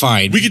 Okay,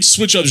 fine. We could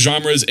switch up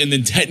genres and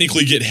then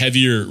technically get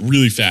heavier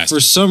really fast. For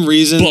some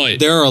reason,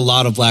 there are a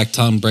lot of Black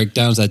Tongue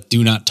breakdowns that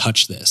do not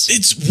touch this.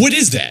 What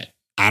is that?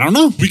 I don't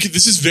know.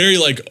 This is very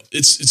like,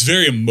 it's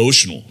very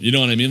emotional. You know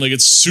what I mean? Like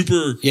it's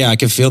super. Yeah, I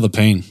can feel the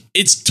pain.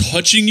 It's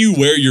touching you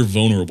where you're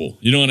vulnerable.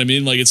 You know what I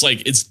mean? Like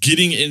it's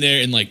getting in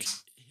there and like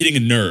hitting a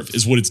nerve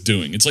is what it's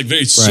doing. It's like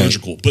very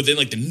surgical, but then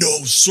like the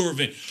No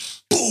Servant,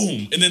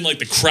 boom. And then like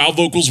the crowd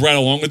vocals right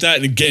along with that.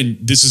 And again,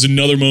 this is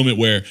another moment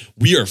where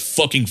we are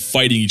fucking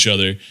fighting each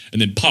other and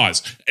then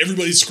pause.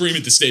 Everybody scream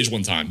at the stage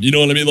one time. You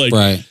know what I mean? Like,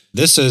 right.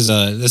 This is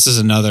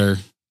another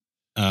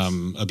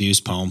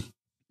abuse poem.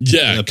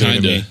 Yeah,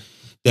 kind of.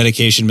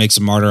 Dedication makes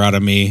a martyr out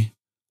of me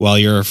while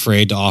you're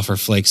afraid to offer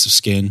flakes of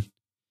skin.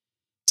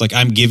 It's like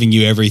I'm giving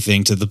you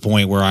everything to the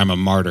point where I'm a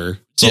martyr.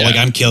 So like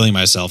I'm killing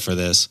myself for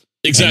this.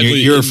 Exactly.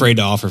 You're afraid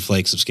to offer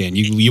flakes of skin.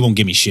 You won't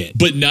give me shit.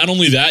 But not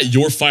only that,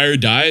 your fire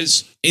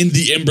dies in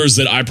the embers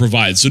that I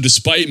provide. So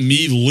despite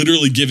me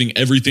literally giving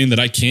everything that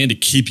I can to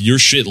keep your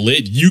shit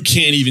lit, you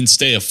can't even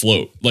stay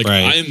afloat. Like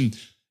I'm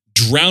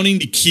drowning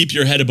to keep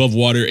your head above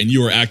water and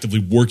you are actively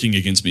working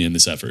against me in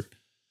this effort.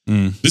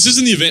 This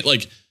isn't the event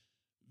like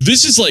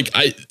this is like,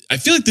 I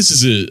feel like this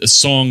is a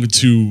song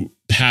to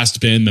past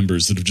band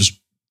members that have just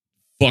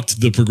fucked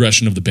the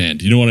progression of the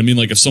band. You know what I mean?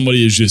 Like if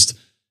somebody is just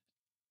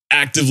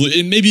actively,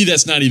 and maybe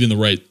that's not even the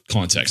right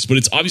context, but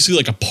it's obviously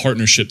like a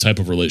partnership type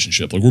of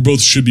relationship. Like we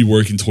both should be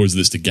working towards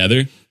this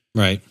together.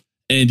 Right.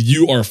 And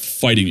you are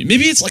fighting me.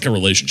 Maybe it's like a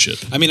relationship.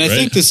 I mean, I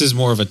think this is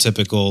more of a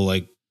typical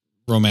like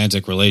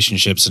romantic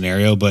relationship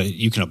scenario, but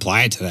you can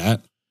apply it to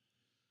that.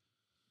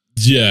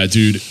 Yeah,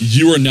 dude,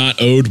 you are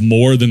not owed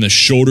more than the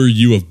shoulder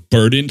you have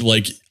burdened.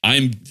 Like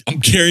I'm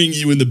carrying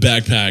you in the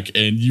backpack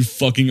and you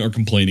fucking are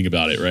complaining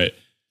about it, right?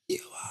 You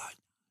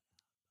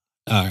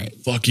are. All right.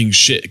 Fucking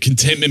shit.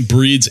 Contentment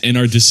breeds in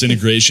our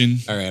disintegration.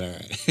 All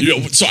right. You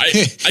know, so I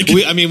could,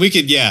 we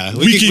could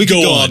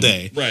go all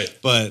day. Right.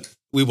 But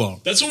we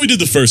won't. That's what we did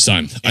the first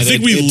time. I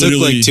think it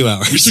took like 2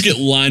 hours. We took it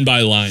line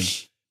by line.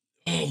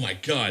 Oh my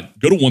God.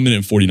 Go to 1 minute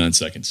and 49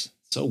 seconds.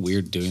 So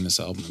weird doing this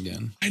album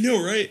again. I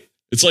know, right?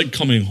 It's like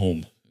coming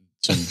home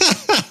in some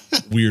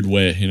weird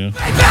way, you know?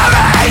 Buried in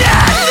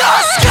the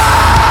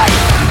sky,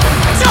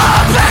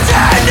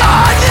 depending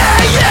on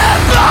the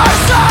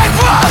embers I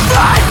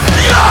provide,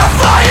 your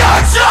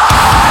fire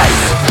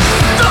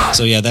dies.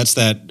 So yeah, that's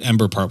that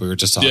Ember part we were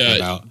just talking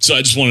about. So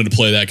I just wanted to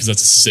play that because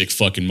that's a sick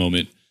fucking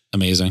moment.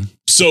 Amazing.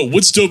 So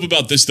what's dope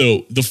about this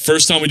though, the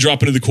first time we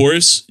drop into the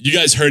chorus, you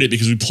guys heard it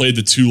because we played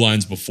the 2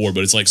 lines before,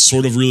 but it's like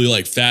sort of really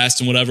like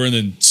fast and whatever, and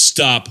then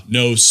stop,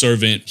 no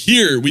servant.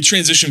 Here we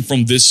transition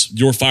from this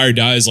Your Fire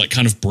Dies like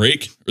kind of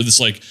break, or this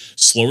like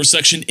slower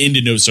section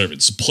into no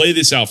servant. So play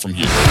this out from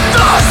here.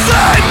 The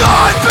same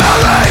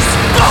unbelief,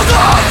 both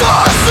of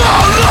us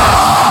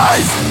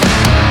alive.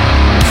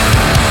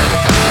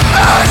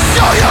 And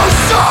so you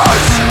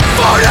search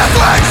for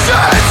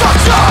afflictions of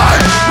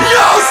time.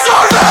 No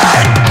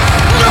servant,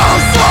 no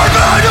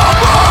servant of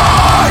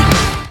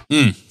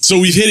mine. So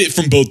we've hit it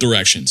from both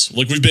directions.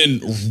 Like we've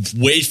been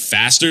way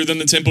faster than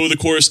the tempo of the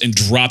chorus and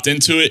dropped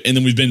into it, and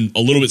then we've been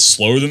a little bit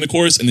slower than the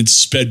chorus and then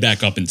sped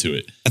back up into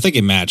it. I think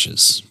it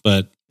matches,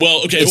 but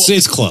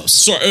it's close.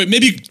 Sorry,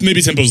 maybe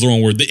tempo is the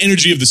wrong word. The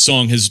energy of the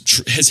song has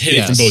hit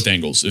it from both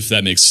angles, if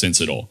that makes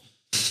sense at all.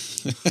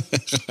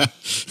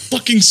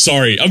 Fucking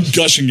sorry, I'm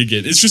gushing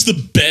again. It's just the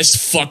best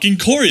fucking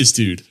chorus,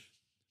 dude.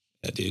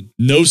 Yeah, dude.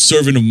 No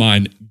servant of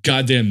mine,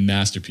 goddamn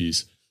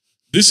masterpiece.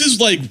 This was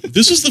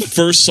the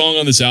first song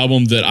on this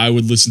album that I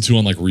would listen to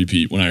on like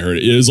repeat when I heard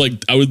it. It was like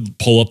I would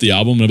pull up the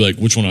album and I'd be like,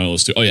 which one do I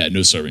listen to? Oh yeah,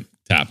 No Servant.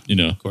 Tap,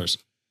 Of course.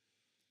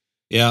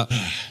 Yeah.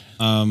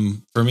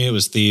 For me it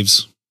was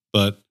Thieves,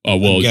 but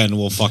again,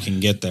 we'll fucking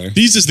get there.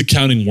 These is the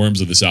counting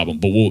worms of this album,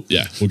 but we'll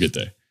get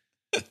there.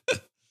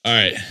 All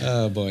right.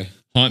 Oh boy.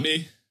 Haunt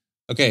Me?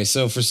 Okay,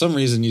 so for some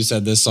reason you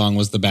said this song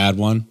was the bad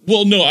one.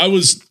 Well, no,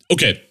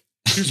 okay.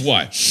 Here's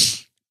why.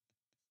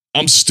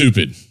 I'm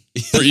stupid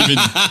for even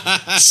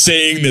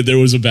saying that there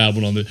was a bad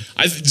one on this.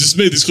 I just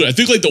made this clear. I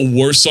think like the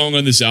worst song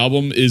on this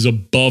album is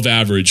above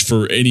average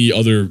for any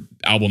other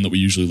album that we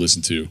usually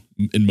listen to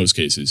in most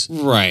cases.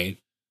 Right.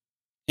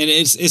 And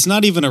it's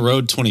not even a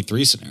Road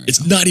 23 scenario.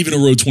 It's not even a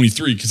Road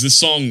 23 because this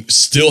song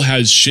still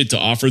has shit to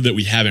offer that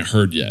we haven't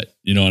heard yet.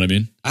 You know what I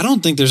mean? I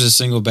don't think there's a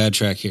single bad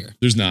track here.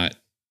 There's not.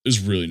 There's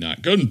really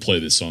not. Go ahead and play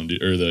this song,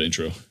 dude, or the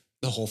intro.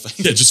 The whole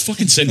thing. Yeah, just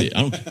fucking send it.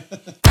 I don't care.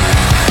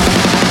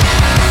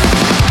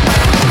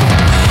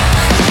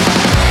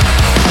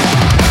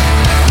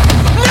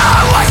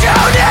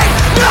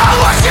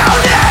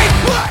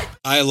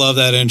 I love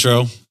that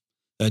intro.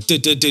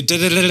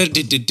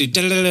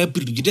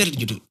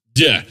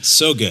 Yeah.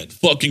 So good.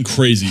 Fucking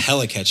crazy.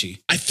 Hella catchy.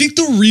 I think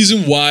the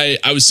reason why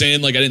I was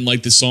saying like I didn't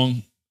like this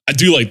song, I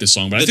do like this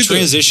song, but I think the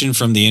transition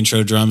from the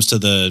intro drums to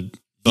the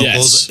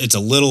vocals, it's a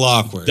little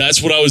awkward.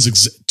 That's what I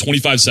was,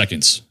 25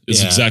 seconds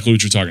is exactly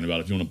what you're talking about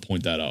if you want to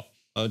point that out.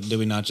 Oh, did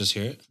we not just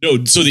hear it?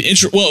 No, so the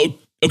intro,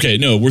 okay,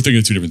 no, we're thinking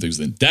of 2 different things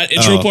then. That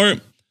intro part,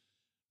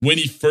 when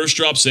he first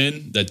drops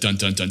in, that dun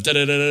dun dun da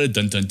da da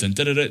dun dun dun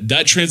da da da,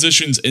 that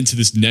transitions into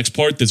this next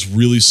part that's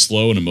really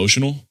slow and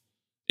emotional.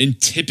 And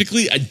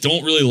typically, I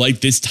don't really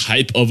like this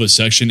type of a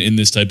section in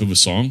this type of a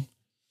song.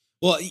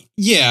 Well,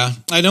 yeah,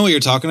 I know what you're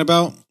talking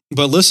about,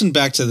 but listen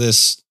back to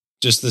this,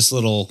 just this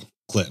little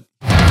clip.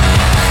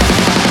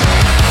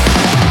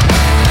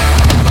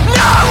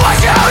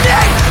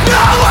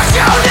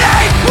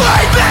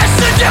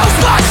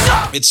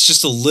 It's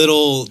just a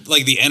little,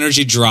 like the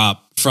energy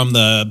drop from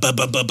the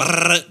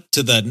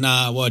to the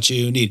not what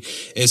you need.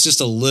 It's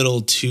just a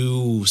little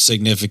too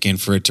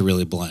significant for it to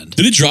really blend.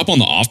 Did it drop on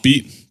the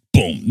offbeat?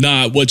 Boom,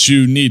 not what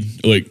you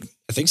need. Like,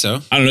 I think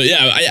so. I don't know.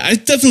 Yeah, I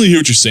definitely hear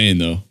what you're saying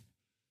though.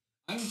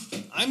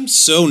 I'm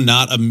so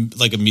not a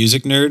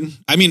music nerd.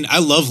 I mean, I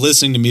love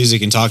listening to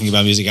music and talking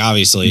about music,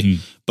 obviously,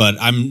 but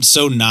I'm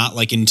so not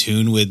like in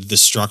tune with the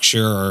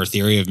structure or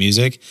theory of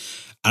music.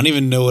 I don't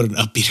even know what an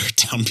upbeat or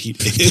downbeat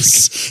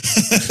is.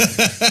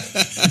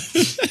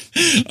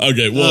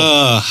 Okay,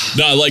 well,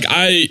 no, like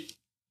I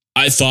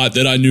thought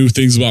that I knew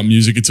things about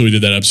music until we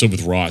did that episode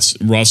with Ross.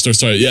 And Ross starts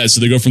talking, so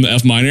they go from the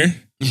F minor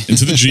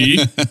into the G,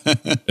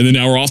 and then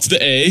now we're off to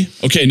the A.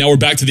 Okay, now we're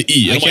back to the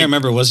E. And I can't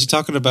remember. Was he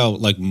talking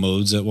about like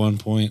modes at one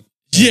point?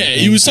 Yeah,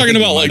 he was talking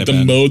about like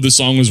the mode the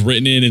song was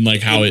written in and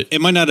like how it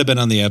might not have been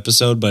on the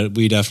episode, but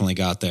we definitely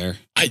got there.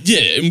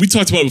 And we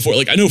talked about it before.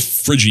 Like I know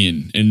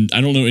Phrygian, and I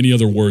don't know any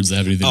other words that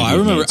have anything to do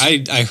with remember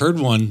I heard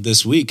one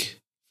this week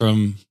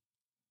from,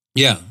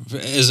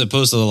 as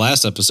opposed to the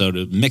last episode,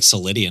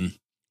 Mixolydian.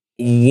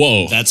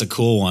 Whoa. That's a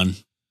cool one.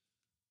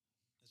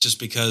 Just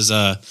because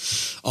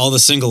all the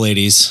single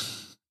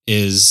ladies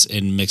is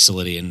in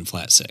Mixolydian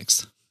flat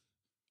sixth.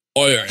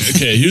 Oh,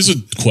 okay, here's a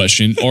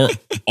question. Are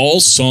all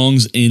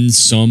songs in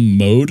some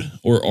mode,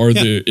 or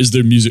is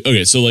there music?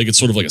 Okay, so like it's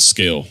sort of like a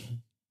scale.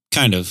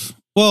 Kind of.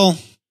 Well,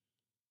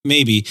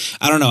 maybe.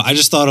 I don't know. I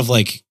just thought of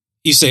like,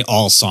 you say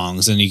all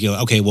songs and you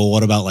go, okay, well,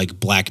 what about like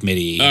Black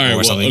MIDI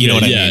or something? Okay, you know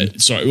what I mean?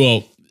 Sorry.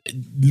 Well,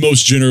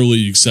 most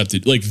generally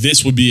accepted. Like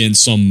this would be in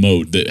some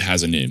mode that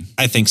has a name.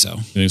 I think so.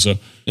 You think so?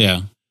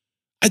 Yeah.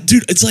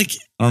 Dude, it's like,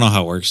 I don't know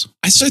how it works.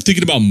 I started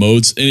thinking about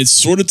modes, and it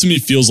sort of to me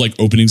feels like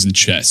openings in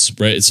chess,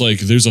 right? It's like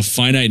there's a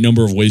finite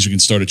number of ways you can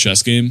start a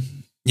chess game.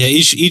 Yeah,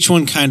 each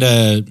one kind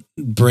of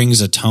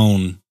brings a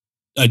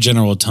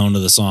general tone to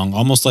the song,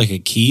 almost like a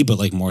key, but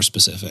like more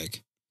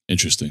specific.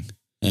 Interesting.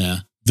 Yeah.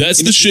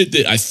 That's the shit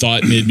that I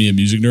thought made me a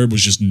music nerd,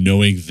 was just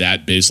knowing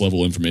that base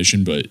level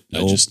information, but I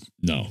just,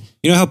 no.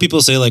 You know how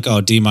people say like,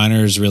 oh, D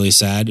minor is really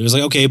sad? It was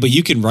like, okay, but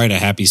you can write a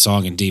happy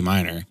song in D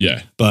minor.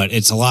 Yeah. But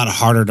it's a lot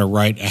harder to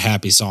write a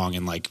happy song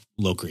in like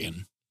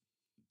Locrian,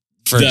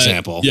 for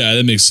example. Yeah,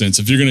 that makes sense.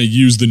 If you're going to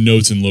use the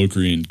notes in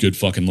Locrian, good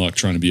fucking luck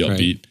trying to be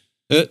upbeat.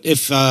 Right.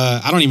 If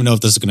I don't even know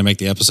if this is going to make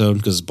the episode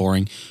because it's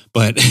boring,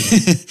 but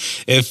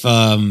if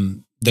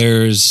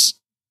there's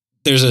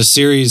a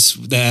series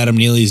that Adam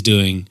Neely's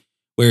doing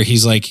where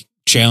he's like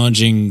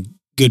challenging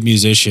good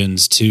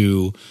musicians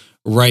to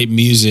write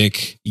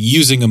music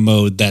using a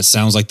mode that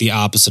sounds like the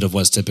opposite of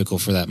what's typical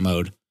for that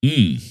mode.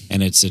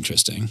 And it's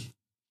interesting.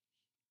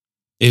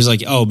 He's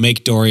like, oh,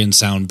 make Dorian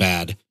sound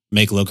bad,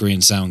 make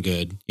Locrian sound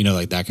good. You know,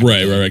 like that kind of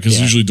thing. Right.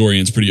 Because usually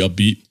Dorian's pretty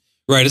upbeat.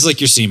 Right. It's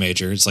like your C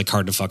major. It's like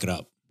hard to fuck it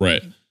up.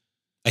 Right.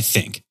 I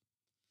think.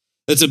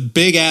 It's a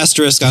big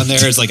asterisk on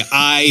there. It's like,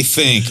 I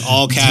think,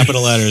 all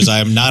capital letters. I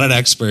am not an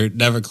expert,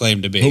 never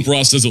claimed to be. Hope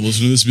Ross doesn't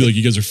listen to this and be like,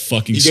 you guys are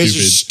fucking stupid. You guys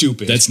are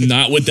stupid. That's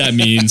not what that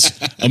means.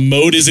 A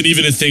mode isn't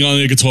even a thing on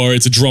the guitar.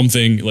 It's a drum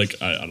thing.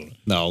 Like, I don't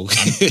know. No.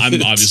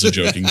 I'm obviously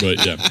joking,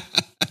 but yeah.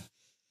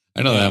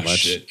 I know that much.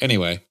 Shit.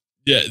 Anyway.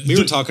 Yeah. We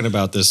were talking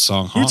about this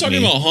song, Haunt Me. We were talking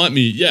about Haunt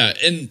Me. Yeah.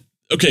 And,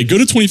 okay, go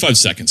to 25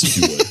 seconds if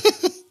you would.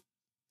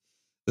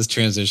 This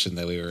transition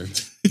that we were,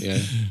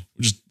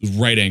 just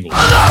right angle.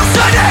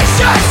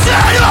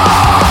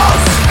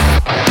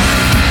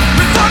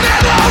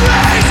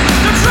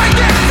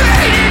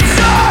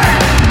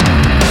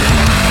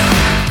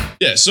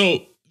 Yeah,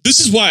 so this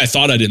is why I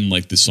thought I didn't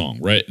like this song,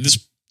 right?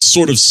 This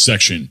sort of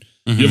section.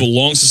 You have a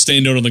long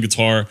sustained note on the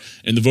guitar,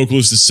 and the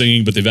vocalist is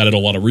singing, but they've added a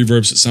lot of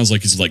reverbs. It sounds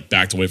like he's like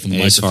backed away from the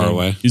microphone. He's far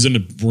away. He's in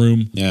a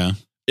room. Yeah.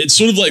 It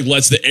sort of like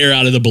lets the air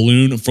out of the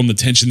balloon from the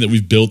tension that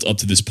we've built up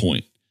to this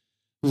point.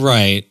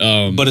 Right.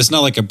 But it's not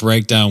like a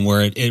breakdown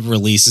where it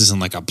releases in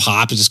like a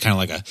pop. It's just kind of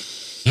like a...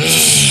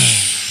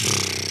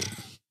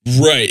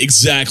 Right.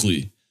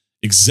 Exactly.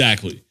 It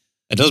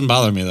doesn't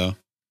bother me though.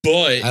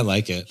 But I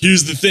like it.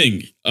 Here's the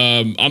thing.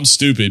 I'm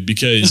stupid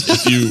because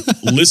if you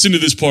listen to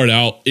this part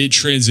out, it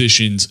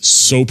transitions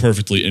so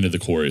perfectly into the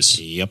chorus.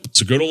 Yep.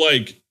 So go to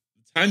like...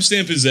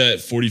 Timestamp is at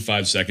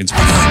 45 seconds.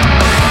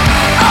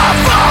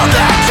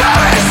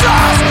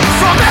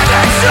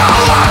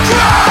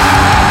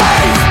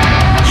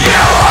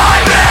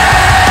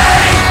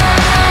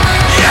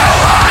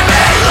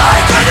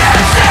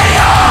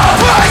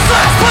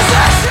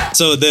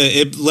 So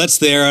it lets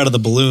the air out of the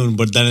balloon,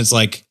 but then it's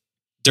like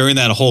during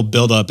that whole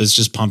buildup, it's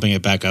just pumping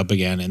it back up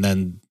again, and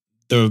then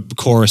the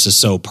chorus is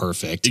so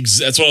perfect.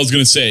 That's what I was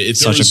going to say. If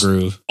such a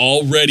groove.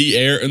 Already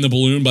air in the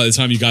balloon by the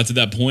time you got to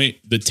that point,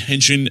 the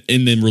tension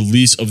and then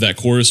release of that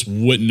chorus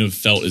wouldn't have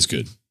felt as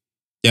good.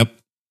 Yep.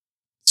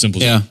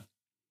 Simple. Yeah.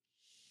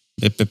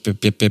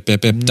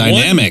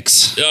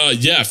 Dynamics.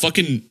 Yeah,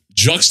 fucking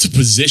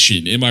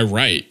juxtaposition. Am I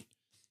right?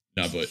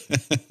 No,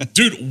 but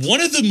dude,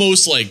 one of the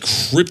most like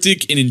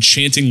cryptic and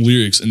enchanting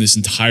lyrics in this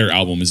entire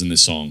album is in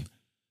this song.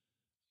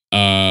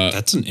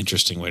 That's an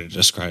interesting way to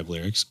describe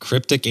lyrics.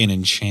 Cryptic and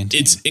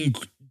enchanting.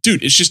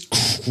 Dude, it's just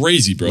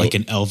crazy, bro. Like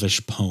an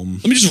elvish poem.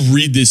 Let me just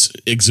read this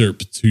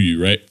excerpt to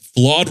you, right?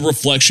 Flawed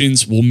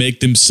reflections will make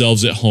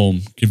themselves at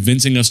home,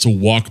 convincing us to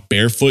walk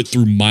barefoot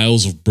through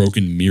miles of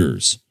broken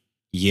mirrors.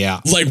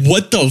 Yeah. Like,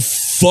 what the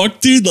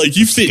fuck, dude? Like,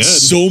 you fit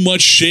so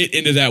much shit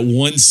into that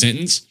one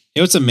sentence.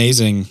 You know what's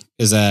amazing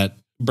is that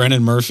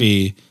Brendan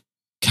Murphy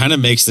kind of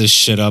makes this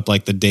shit up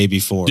like the day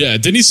before. Yeah,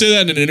 didn't he say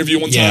that in an interview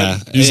one time?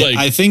 He's like,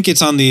 I think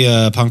it's on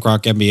the Punk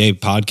Rock MBA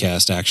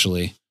podcast,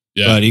 actually.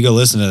 Yeah. But you go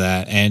listen to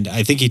that. And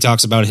I think he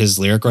talks about his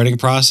lyric writing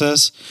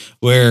process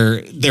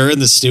where they're in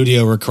the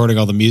studio recording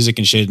all the music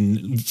and shit,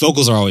 and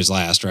vocals are always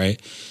last, right?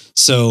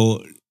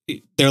 So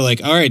they're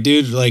like, all right,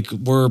 dude, like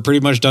we're pretty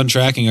much done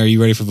tracking. Are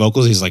you ready for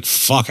vocals? He's like,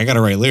 fuck, I got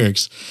to write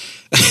lyrics.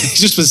 He's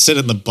just been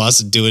sitting in the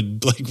bus and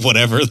doing like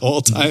whatever the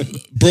whole time.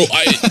 Bro,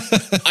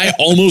 I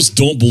almost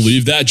don't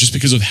believe that just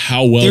because of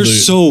how well they're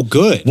so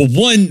good. Well,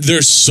 one,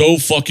 they're so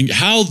fucking,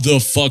 how the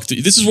fuck,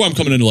 this is where I'm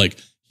coming into like,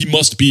 he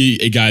must be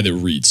a guy that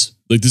reads.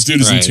 Like this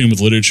dude is in tune with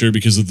literature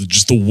because of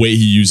just the way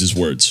he uses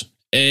words.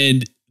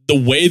 And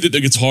the way that the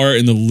guitar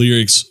and the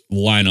lyrics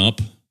line up,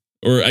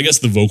 or I guess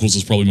the vocals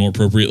is probably more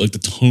appropriate, like the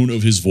tone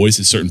of his voice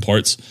at certain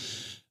parts,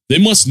 they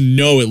must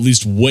know at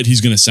least what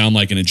he's going to sound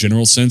like in a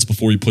general sense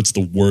before he puts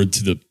the word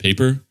to the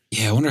paper.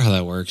 Yeah, I wonder how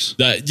that works.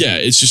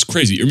 It's just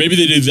crazy. Or maybe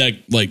they did that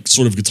like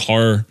sort of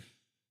guitar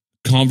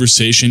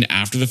conversation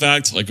after the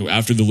fact, like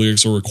after the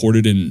lyrics are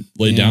recorded and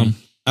laid down.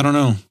 I don't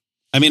know.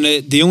 I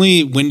mean, the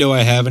only window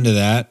I have into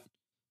that,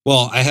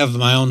 well, I have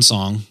my own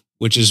song,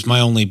 which is my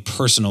only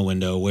personal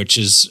window, which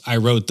is I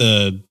wrote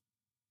the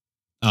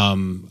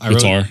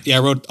guitar. I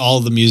wrote all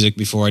the music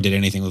before I did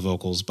anything with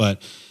vocals.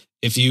 But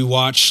if you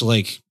watch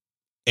like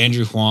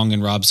Andrew Huang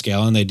and Rob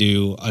Scallon, they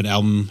do an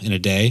album in a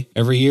day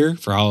every year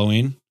for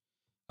Halloween.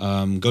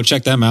 Go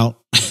check them out.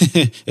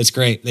 It's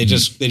great. They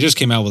just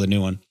came out with a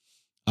new one.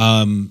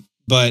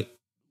 But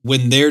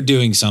when they're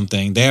doing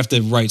something, they have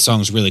to write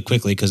songs really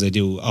quickly because they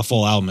do a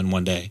full album in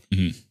one day.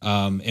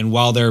 Mm-hmm. And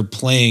while they're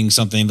playing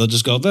something, they'll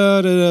just go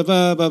ba da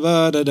da ba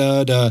ba da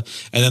da da,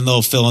 and then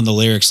they'll fill in the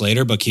lyrics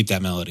later, but keep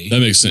that melody. That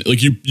makes sense.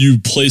 Like you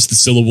place the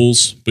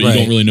syllables, but you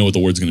don't really know what the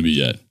word's going to be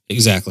yet.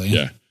 Exactly.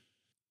 Yeah,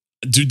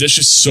 dude, that's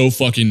just so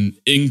fucking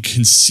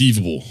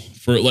inconceivable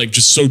for like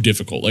just so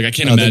difficult. Like I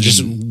can't imagine. They're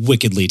just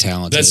wickedly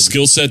talented. That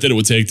skill set that it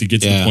would take to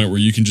get to the point where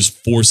you can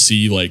just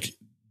foresee like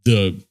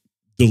the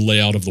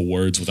layout of the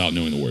words without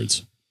knowing the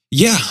words.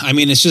 Yeah. I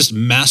mean, it's just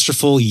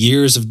masterful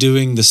years of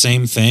doing the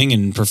same thing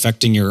and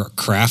perfecting your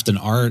craft and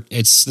art.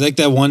 It's like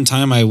that one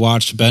time I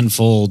watched Ben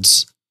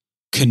Folds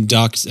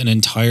conduct an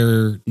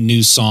entire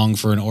new song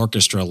for an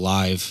orchestra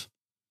live.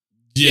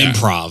 Yeah.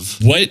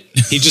 Improv. What?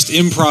 He just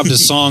improv'd a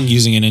song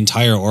using an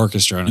entire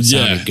orchestra and it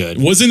sounded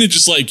good. Wasn't it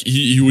just like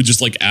he would just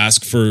like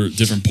ask for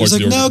different parts of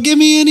the orchestra? Now give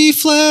me an E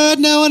flat,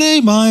 now an A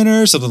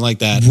minor, something like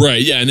that.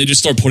 Right. Yeah. And they just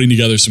start putting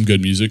together some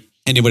good music.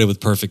 Anybody with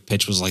perfect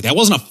pitch was like, that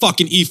wasn't a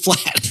fucking E flat.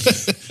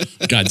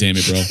 God damn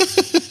it, bro.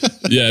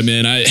 Yeah,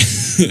 man. I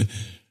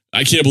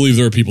can't believe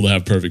there are people that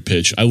have perfect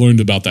pitch. I learned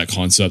about that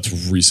concept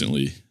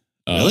recently.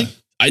 Really?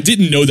 I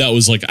didn't know that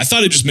was like, I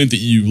thought it just meant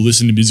that you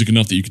listened to music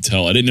enough that you could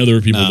tell. I didn't know there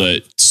were people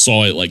that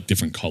saw it like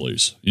different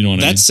colors. You know what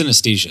I mean? That's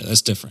synesthesia.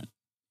 That's different.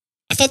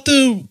 I thought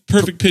the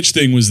perfect pitch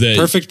thing was that.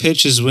 Perfect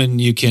pitch is when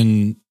you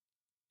can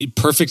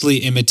perfectly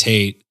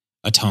imitate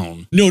a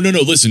tone. No.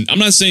 Listen, I'm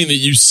not saying that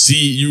you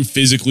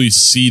physically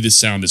see the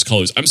sound as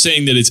colors. I'm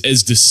saying that it's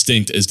as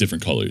distinct as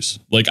different colors.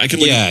 Like I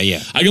can look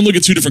I can look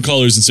at two different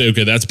colors and say,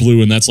 okay, that's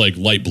blue and that's like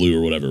light blue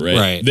or whatever, right?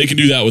 Right. They can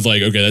do that with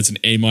like, okay, that's an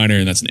A minor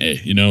and that's an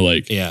A, you know,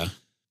 like it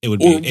would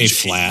be A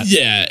flat.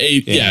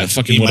 Yeah,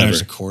 fucking A whatever.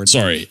 A chord.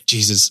 Sorry.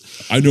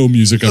 Jesus. I know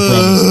music, I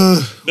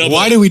promise. No,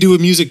 why do we do a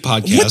music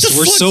podcast? What the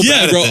We're fuck? so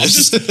bad bro. at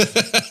this. I'm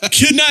just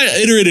could not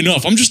iterate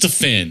enough. I'm just a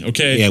fan,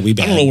 okay? Yeah, we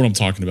bad. I don't know what I'm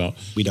talking about.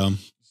 We dumb.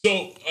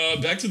 So,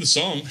 back to the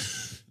song.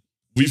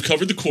 We've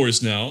covered the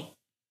chorus now.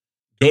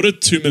 Go to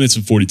 2 minutes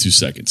and 42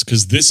 seconds,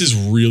 because this is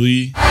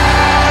really...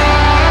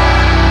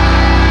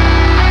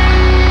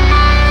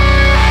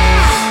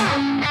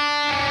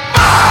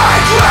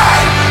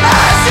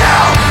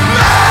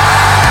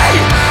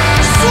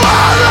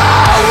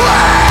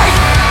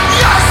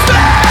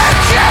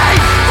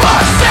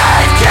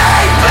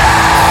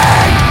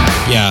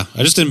 Yeah,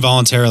 I just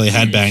involuntarily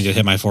headbanged and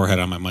hit my forehead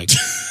on my mic.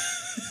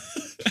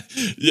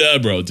 Yeah,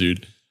 bro,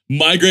 dude.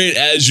 Migrate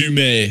as you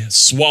may,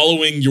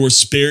 swallowing your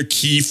spare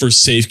key for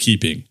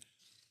safekeeping.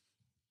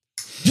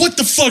 What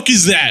the fuck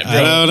is that, bro?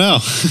 I don't know.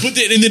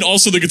 And then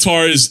also the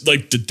guitar is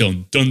like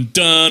dun dun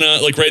dun,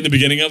 like right in the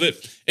beginning of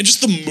it, and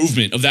just the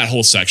movement of that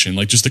whole section,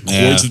 like just the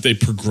chords that they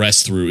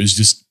progress through, is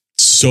just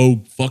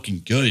so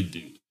fucking good,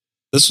 dude.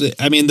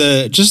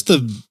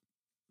 The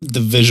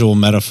visual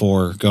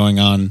metaphor going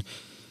on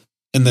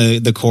in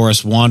the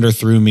chorus: wander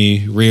through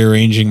me,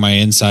 rearranging my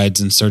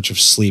insides in search of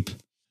sleep.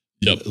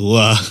 Yep.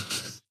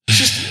 It's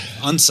just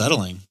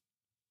unsettling.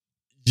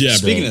 Yeah,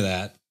 Speaking of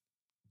that,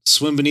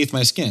 swim beneath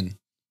my skin.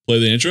 Play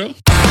the intro.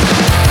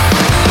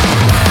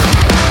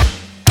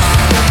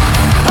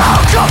 How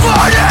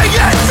comforting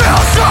it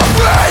feels to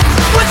breathe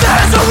with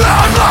hands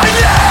around my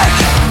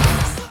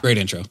neck. Great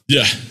intro.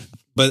 Yeah.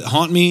 But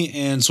Haunt Me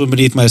and Swim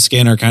Beneath My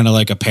Skin are kind of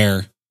like a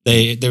pair.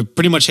 They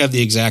pretty much have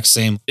the exact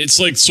same. It's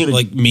like sort of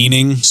like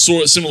meaning.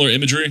 Sort of similar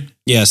imagery.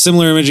 Yeah,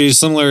 similar imagery,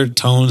 similar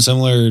tone,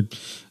 similar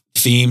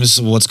themes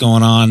of what's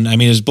going on. I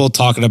mean, it's both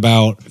talking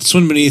about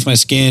Swim Beneath My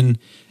Skin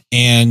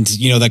and,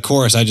 that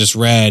chorus I just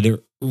read,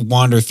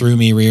 wander through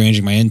me,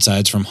 rearranging my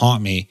insides from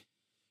Haunt Me.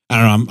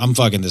 I don't know. I'm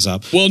fucking this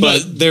up. Well,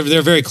 but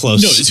they're very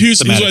close. No,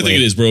 here's what I think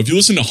it is, bro. If you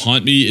listen to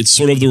Haunt Me, it's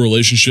sort of the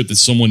relationship that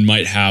someone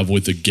might have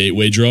with a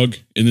gateway drug.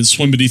 And then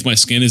Swim Beneath My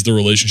Skin is the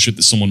relationship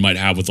that someone might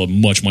have with a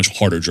much, much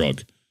harder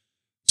drug.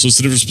 So it's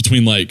the difference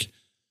between like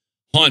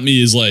Haunt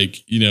Me is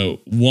like,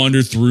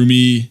 wander through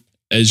me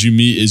as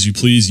you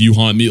please, you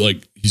haunt me,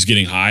 like he's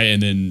getting high,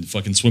 and then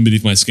fucking Swim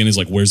Beneath My Skin is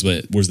like, where's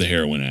the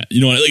heroin at?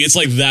 Like it's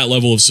like that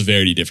level of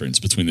severity difference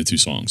between the two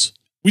songs.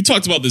 We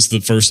talked about this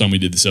the first time we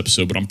did this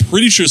episode, but I'm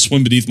pretty sure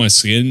Swim Beneath My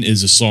Skin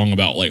is a song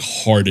about like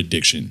hard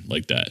addiction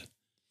like that.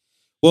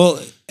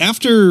 Well,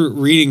 after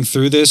reading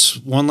through this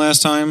one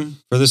last time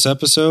for this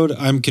episode,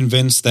 I'm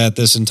convinced that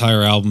this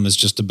entire album is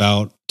just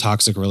about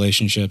toxic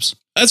relationships.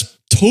 That's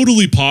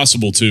totally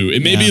possible too.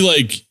 It may be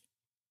like,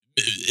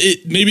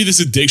 maybe this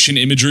addiction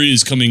imagery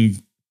is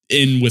coming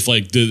in with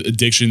like the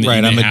addiction. That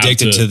right. I'm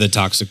addicted to the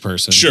toxic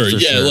person. Sure.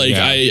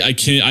 Yeah.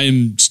 I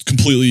am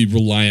completely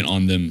reliant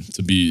on them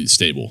to be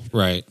stable.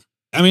 Right.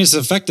 I mean, it's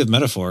an effective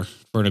metaphor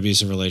for an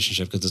abusive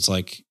relationship because it's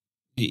like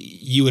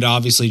you would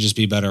obviously just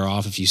be better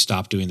off if you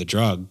stopped doing the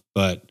drug,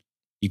 but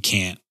you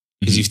can't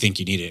because you think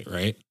you need it.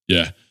 Right.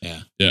 Yeah.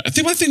 I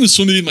think my thing with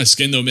Swim Beneath My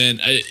Skin though, man,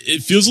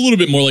 it feels a little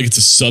bit more like it's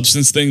a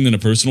substance thing than a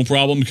personal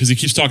problem because he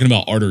keeps talking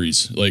about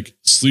arteries, like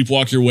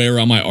sleepwalk your way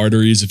around my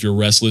arteries. If you're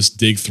restless,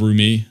 dig through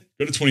me.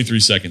 Go to 23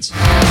 seconds. I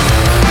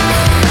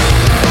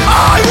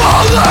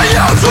will let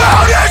you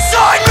drown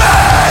inside me.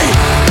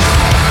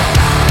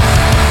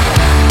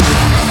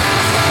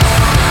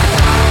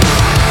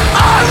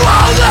 I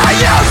will let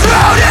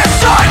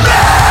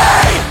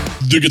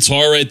The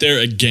guitar right there,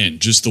 again,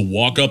 just the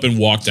walk up and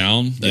walk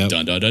down, that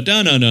dun dun dun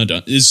dun dun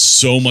dun is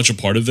so much a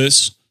part of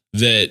this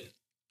that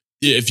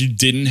if you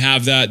didn't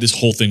have that, this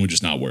whole thing would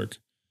just not work.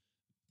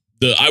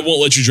 The I Won't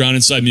Let You Drown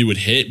Inside Me would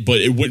hit, but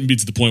it wouldn't be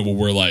to the point where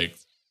we're like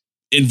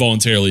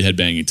involuntarily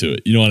headbanging to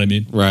it. You know what I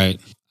mean? Right.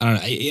 I don't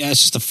know. Yeah, it's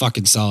just a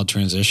fucking solid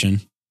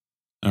transition.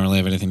 I don't really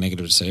have anything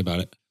negative to say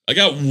about it. I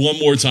got one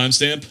more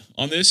timestamp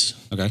on this.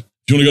 Okay. If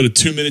you want to go to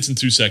 2 minutes and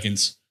 2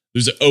 seconds,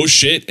 there's a oh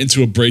shit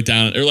into a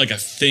breakdown or like a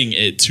thing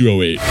at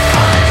 2:08.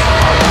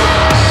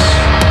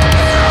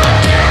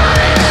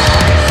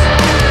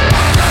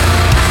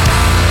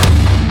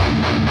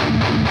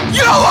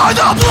 You are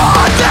the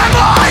blood in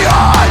my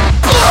heart,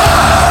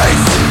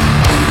 please.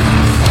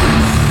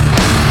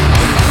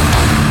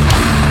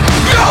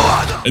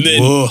 And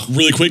then,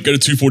 really quick, go to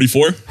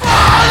 2:44.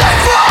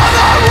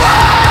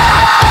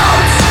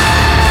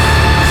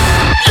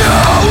 You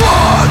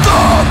are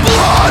the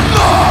blood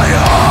my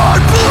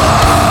heart bleeds.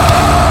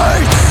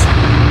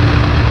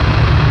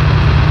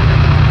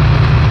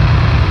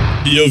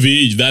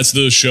 POV, that's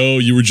the show.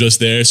 You were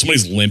just there.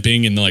 Somebody's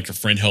limping and like a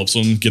friend helps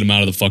them get them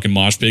out of the fucking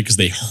mosh pit because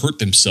they hurt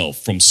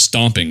themselves from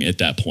stomping at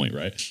that point,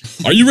 right?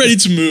 Are you ready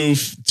to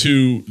move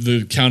to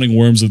the counting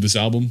worms of this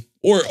album?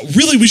 Or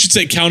really, we should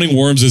say counting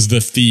worms as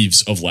the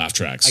thieves of laugh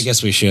tracks. I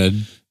guess we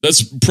should.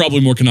 That's probably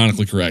more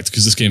canonically correct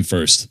because this came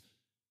first.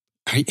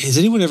 Is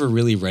anyone ever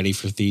really ready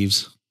for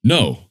Thieves?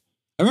 No.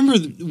 I remember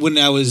when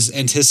I was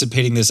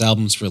anticipating this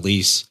album's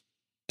release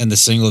and the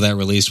single that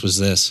released was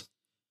this.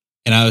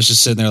 And I was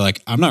just sitting there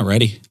like, I'm not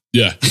ready.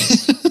 Yeah.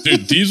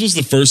 Dude, Thieves was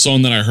the first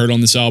song that I heard on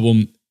this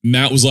album.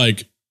 Matt was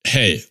like,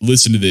 hey,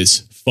 listen to this.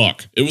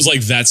 Fuck. It was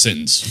like that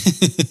sentence.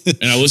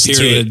 And I listened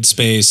to it. Period,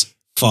 space,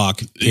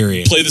 fuck,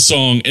 period. Play the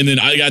song. And then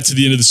I got to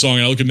the end of the song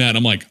and I look at Matt and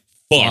I'm like,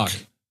 fuck.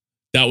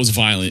 That was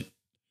violent.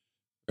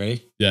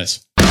 Ready?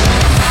 Yes.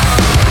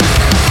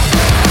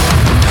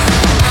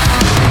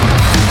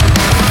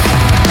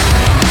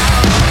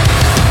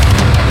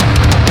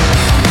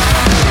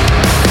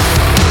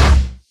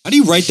 How do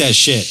you write that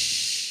shit?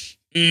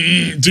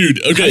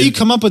 Dude, okay. How do you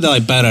come up with that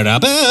like ba-da-da,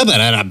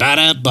 ba-da-da,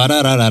 ba-da-da,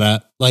 ba-da-da-da-da?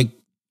 Like,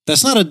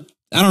 that's not a,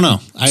 I don't know.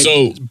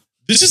 So,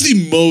 this is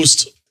the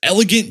most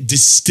elegant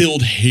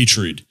distilled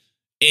hatred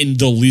in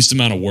the least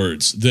amount of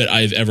words that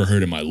I've ever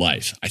heard in my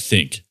life, I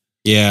think.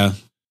 Yeah.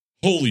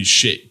 Holy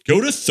shit.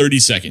 Go to 30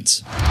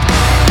 seconds.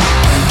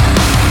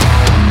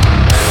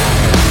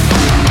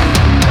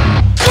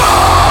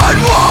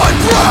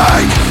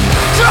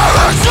 God would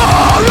break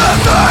territory for a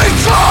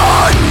chance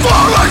to spit in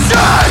your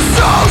face.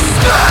 Couldn't an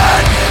angels, couldn't get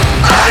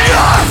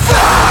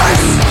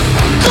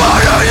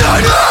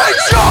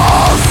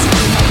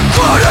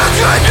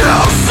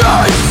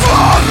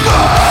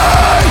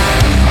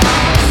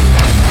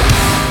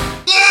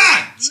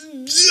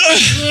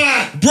safe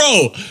from me.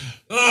 Bro,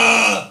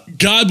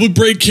 God would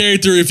break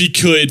character if he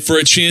could for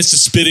a chance to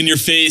spit in your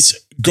face.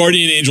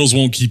 Guardian angels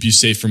won't keep you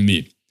safe from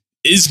me.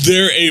 Is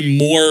there a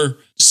more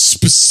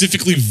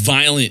specifically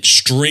violent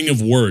string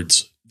of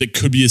words that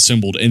could be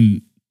assembled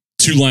in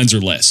 2 lines or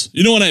less?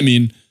 You know what I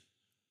mean?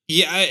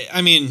 Yeah,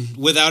 I mean,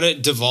 without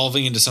it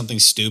devolving into something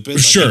stupid,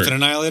 like sure. Infinite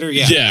Annihilator.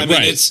 Yeah, I mean,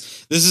 right.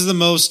 This is the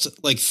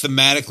most like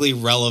thematically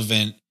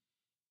relevant,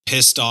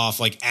 pissed off,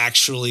 like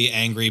actually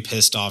angry,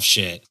 pissed off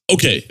shit.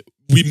 Okay.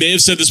 We may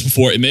have said this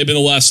before. It may have been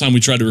the last time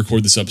we tried to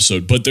record this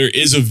episode, but there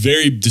is a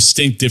very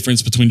distinct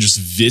difference between just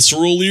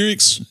visceral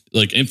lyrics,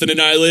 like Infinite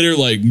Annihilator,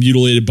 like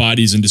mutilated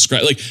bodies and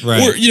describe, like,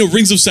 right. Or, you know,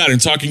 Rings of Saturn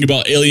talking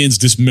about aliens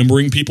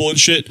dismembering people and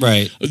shit.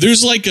 Right.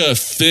 There's like a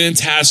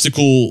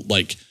fantastical,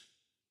 like,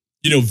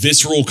 you know,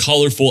 visceral,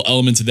 colorful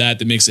element to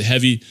that makes it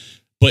heavy,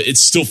 but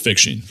it's still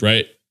fiction,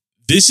 right?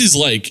 This is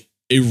like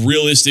a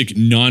realistic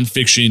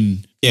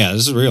nonfiction. Yeah,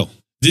 this is real.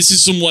 This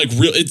is some like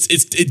real.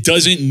 It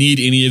doesn't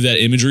need any of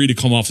that imagery to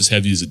come off as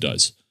heavy as it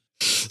does.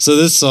 So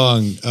this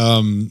song,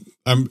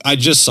 I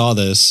just saw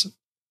this,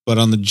 but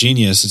on the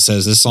Genius it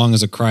says this song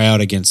is a cry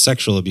out against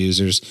sexual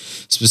abusers,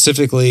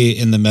 specifically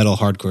in the metal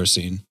hardcore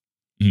scene.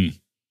 Mm.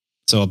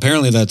 So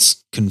apparently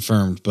that's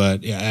confirmed.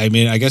 But yeah, I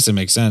mean, I guess it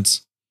makes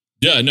sense.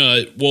 Yeah.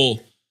 No. Well.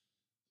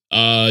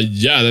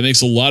 Yeah, that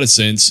makes a lot of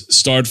sense.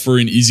 Start for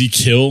an easy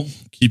kill.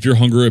 Keep your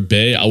hunger at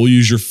bay. I will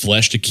use your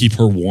flesh to keep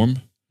her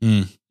warm.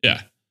 Mm.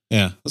 Yeah.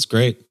 Yeah, that's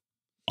great.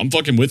 I'm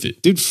fucking with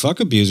it. Dude, fuck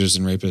abusers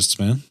and rapists,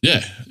 man.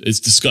 Yeah, it's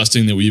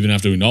disgusting that we even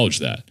have to acknowledge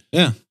that.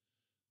 Yeah.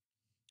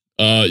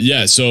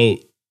 Yeah, so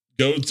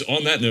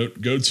on that note,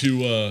 go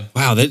to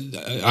wow,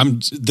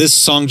 this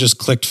song just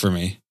clicked for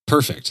me.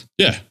 Perfect.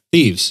 Yeah.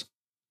 Thieves.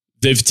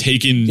 They've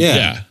taken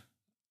yeah.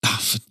 Oh,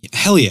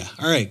 hell yeah.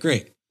 All right,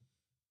 great.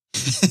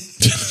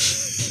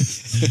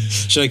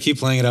 Should I keep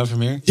playing it out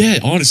from here? Yeah,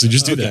 honestly,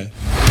 just do that. With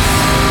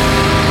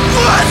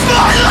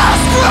my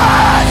last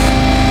breath,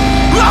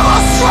 I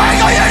will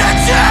strangle you to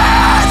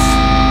death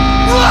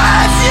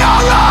with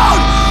your own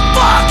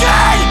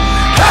fucking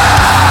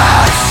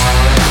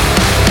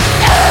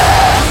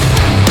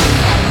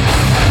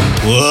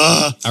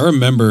hands. I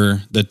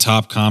remember the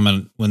top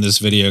comment when this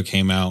video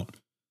came out.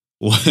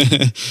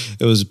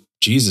 It was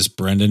Jesus,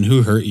 Brendan,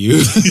 who hurt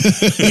you?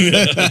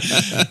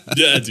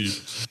 Yeah, dude.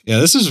 Yeah,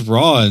 this is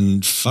raw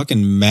and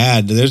fucking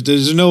mad.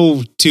 There's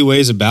no two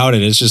ways about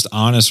it. It's just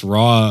honest,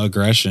 raw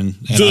aggression,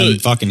 and I'm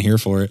fucking here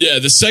for it. Yeah,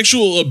 the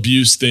sexual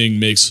abuse thing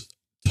makes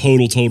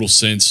total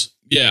sense.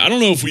 Yeah, I don't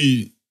know if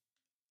we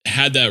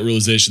had that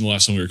realization the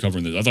last time we were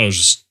covering this. I thought it was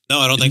just... No,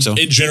 I don't think so.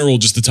 In general,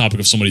 just the topic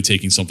of somebody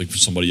taking something from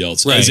somebody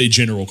else as a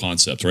general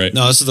concept, right?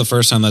 No, this is the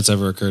first time that's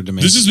ever occurred to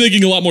me. This is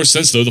making a lot more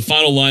sense, though. The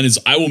final line is,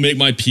 I will make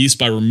my peace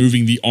by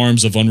removing the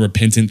arms of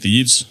unrepentant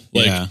thieves.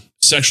 Like,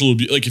 sexual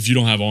abuse, like if you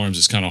don't have arms,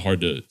 it's kind of hard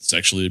to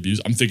sexually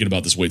abuse. I'm thinking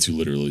about this way too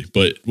literally,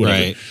 but whatever.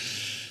 Right.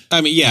 I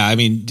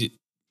mean,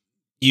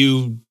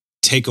 you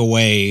take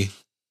away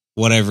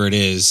whatever it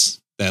is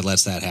that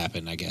lets that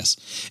happen, I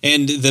guess.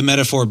 And the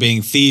metaphor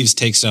being thieves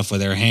take stuff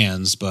with their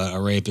hands, but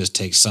a rapist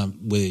takes some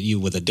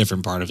with a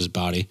different part of his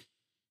body,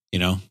 you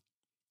know?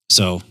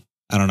 So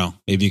I don't know.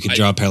 Maybe you could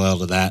draw a parallel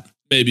to that.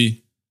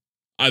 Maybe.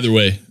 Either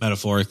way.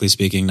 Metaphorically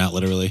speaking, not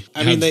literally.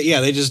 I mean,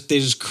 they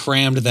just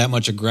crammed that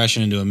much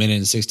aggression into a minute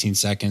and 16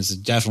 seconds. It's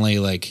definitely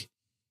like,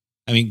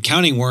 I mean,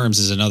 Counting Worms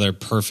is another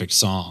perfect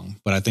song,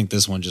 but I think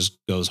this one just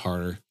goes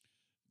harder.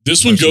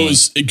 This one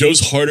goes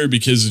harder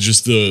because it's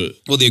just the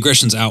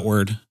aggression's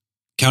outward.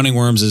 Counting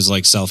Worms is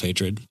like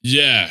self-hatred.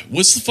 Yeah.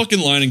 What's the fucking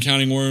line in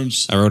Counting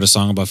Worms? I wrote a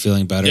song about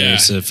feeling better. Yeah.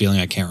 It's a feeling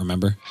I can't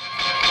remember.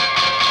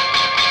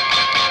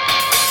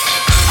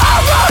 I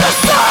wrote a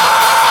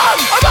song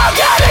about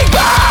getting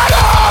better.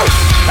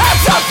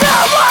 It's a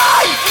feeling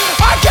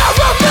I can't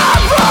remember.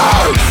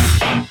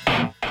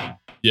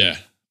 Yeah.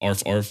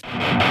 Arf, arf.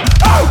 God,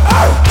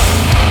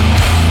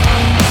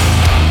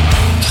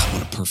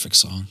 what a perfect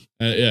song.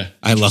 Yeah.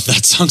 I love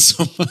that song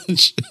so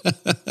much.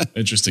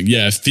 Interesting.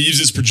 Yeah. If Thieves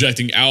is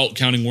projecting out,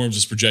 Counting Worms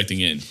is projecting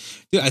in.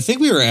 Dude, I think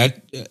we were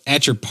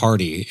at your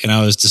party and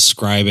I was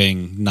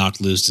describing Knocked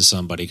Loose to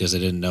somebody because I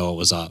didn't know what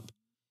was up.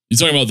 You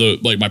talking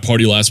about my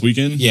party last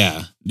weekend?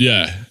 Yeah.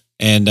 Yeah.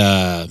 And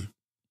I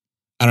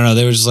don't know.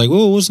 They were just like,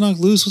 "Whoa, what's Knocked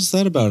Loose? What's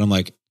that about?" I'm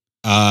like,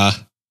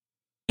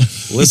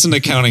 listen to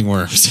Counting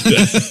Worms.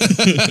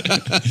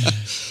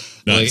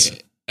 Nice.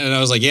 And I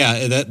was like,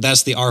 yeah,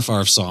 that's the Arf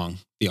Arf song.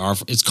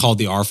 It's called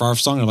the Arf Arf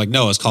song. And I'm like,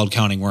 no, it's called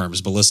Counting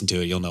Worms, but listen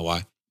to it. You'll know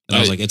why. And I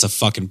was like, it's a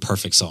fucking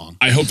perfect song.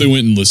 I hope they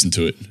went and listened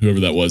to it, whoever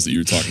that was that you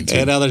were talking to.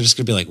 And now they're just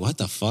going to be like, what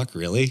the fuck,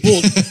 really?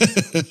 Well,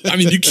 I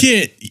mean, you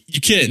can't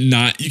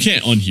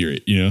unhear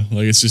it, you know?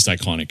 Like, it's just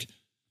iconic.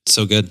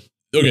 So good.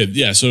 Okay,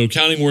 yeah, so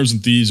Counting Worms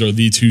and Thieves are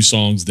the two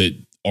songs that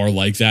are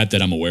like that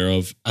I'm aware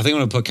of. I think I'm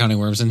going to put Counting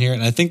Worms in here,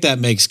 and I think that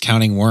makes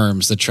Counting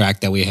Worms the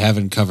track that we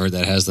haven't covered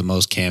that has the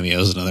most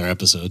cameos in other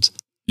episodes.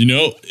 You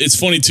know, it's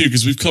funny too,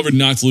 because we've covered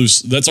Knocked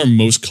Loose. That's our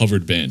most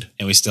covered band.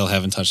 And we still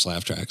haven't touched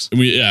Laugh Tracks. And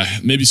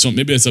maybe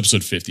that's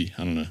episode 50.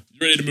 I don't know. You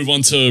ready to move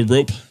on to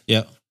Rope?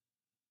 Yeah.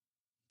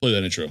 Play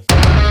that intro.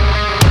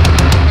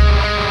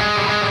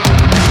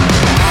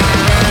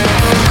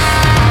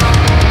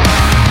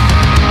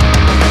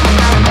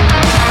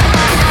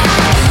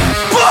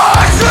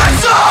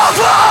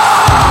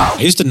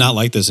 I used to not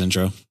like this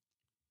intro.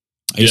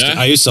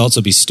 I used to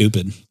also be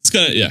stupid. It's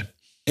kind of, yeah.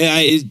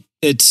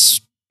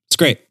 It's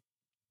great.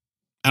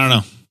 I don't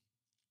know.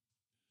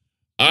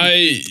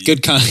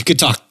 Good talk.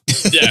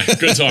 Yeah,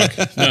 good talk.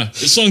 Yeah,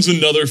 this song's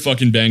another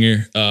fucking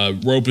banger.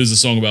 Rope is a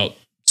song about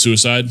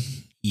suicide.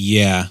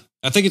 Yeah.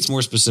 I think it's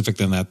more specific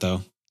than that,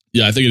 though.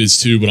 Yeah, I think it is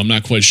too, but I'm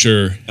not quite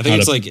sure. I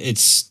think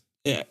it's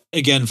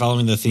again,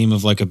 following the theme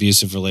of like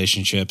abusive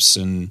relationships.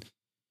 And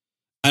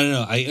I don't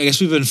know. I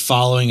guess we've been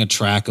following a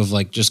track of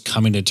like just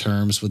coming to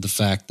terms with the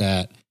fact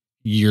that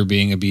you're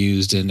being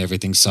abused and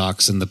everything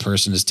sucks and the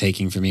person is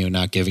taking from you and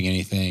not giving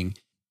anything.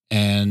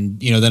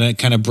 And, you know, then it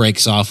kind of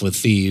breaks off with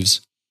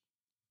Thieves.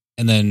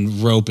 And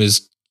then Rope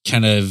is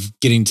kind of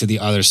getting to the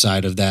other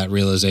side of that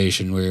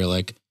realization where you're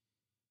like,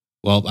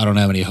 well, I don't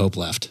have any hope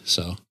left.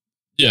 So,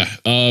 yeah,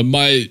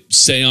 my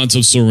seance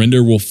of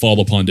surrender will fall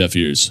upon deaf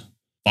ears.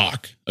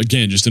 Fuck.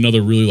 Again, just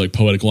another really like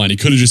poetic line. He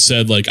could have just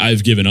said like,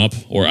 I've given up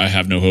or I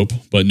have no hope.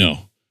 But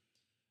no,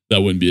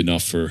 that wouldn't be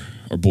enough for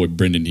our boy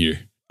Brendan here.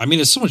 I mean,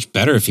 it's so much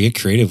better if you get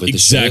creative with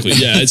this shit.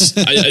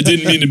 Exactly. Yeah. I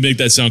didn't mean to make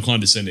that sound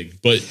condescending,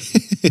 but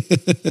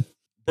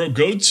bro,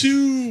 go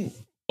to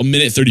a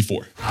minute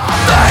 34.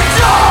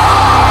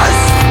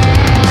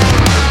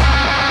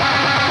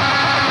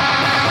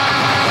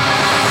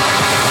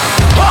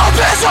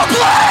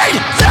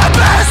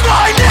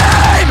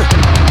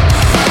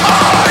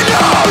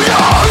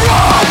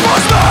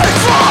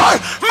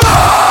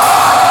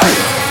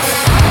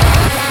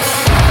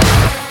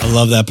 I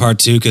love that part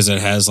too because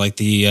it has like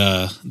the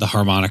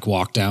harmonic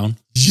walk down.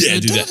 Yeah,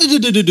 dude.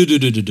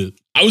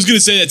 I was gonna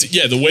say that.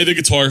 Yeah, the way the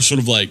guitar sort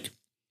of like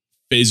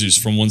phases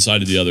from one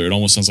side to the other, it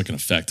almost sounds like an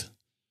effect.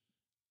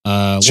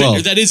 Well,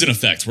 that is an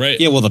effect, right?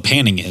 Yeah, well, the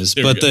panning is,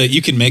 but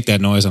you can make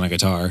that noise on a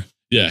guitar.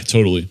 Yeah,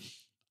 totally.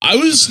 I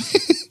was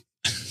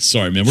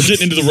sorry, man. We're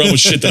getting into the realm of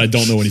shit that I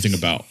don't know anything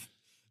about.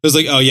 It was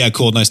like, oh yeah,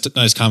 cool, nice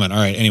comment. All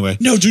right, anyway.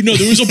 No, dude, no.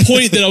 There was a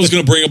point that I was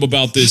going to bring up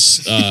about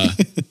this.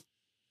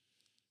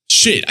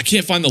 Shit, I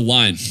can't find the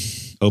line.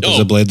 Hope is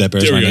a blade that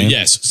bears my name.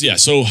 Yes. Yeah.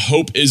 So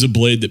hope is a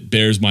blade that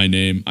bears my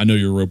name. I know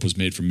your rope was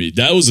made for me.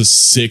 That was a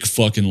sick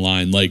fucking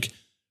line. Like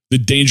the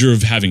danger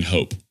of having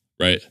hope,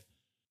 right?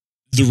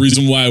 The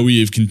reason why we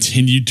have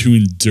continued to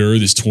endure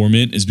this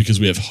torment is because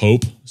we have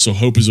hope. So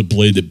hope is a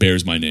blade that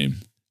bears my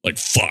name. Like,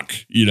 fuck,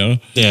 you know?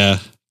 Yeah.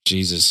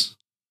 Jesus.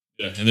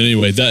 Yeah. And then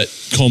anyway, that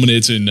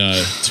culminates in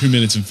 2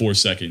 minutes and 4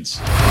 seconds.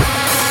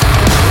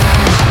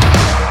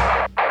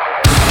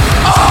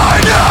 I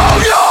know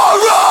your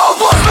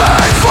rope was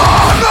made for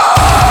me.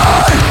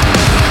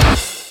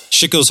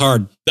 Shit goes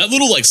hard. That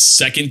little like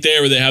second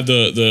there where they have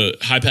the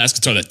high pass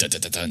guitar, that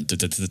and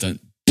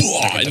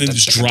then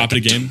just drop it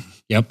again.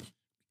 Yep.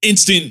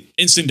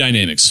 Instant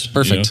dynamics.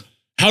 Perfect. You know?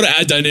 How to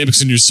add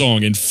dynamics in your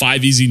song in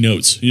 5 easy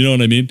notes. You know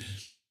what I mean?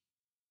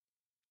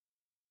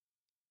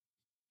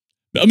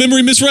 A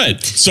memory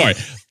misread. Sorry.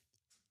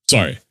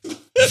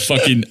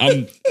 Fucking,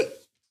 this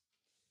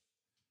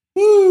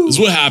is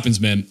what happens,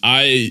 man.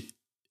 I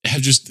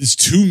have there's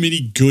too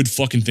many good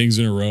fucking things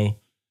in a row.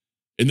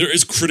 And there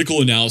is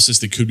critical analysis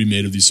that could be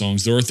made of these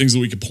songs. There are things that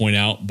we could point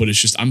out, but it's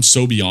just, I'm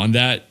so beyond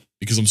that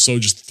because I'm so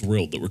just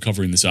thrilled that we're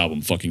covering this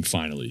album fucking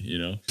finally, you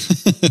know?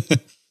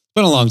 It's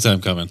been a long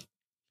time coming.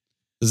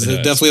 This is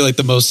definitely like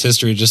the most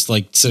history. Just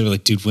like sitting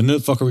like, dude, when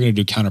the fuck are we going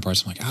to do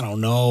Counterparts? I'm like, I don't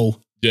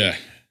know. Yeah.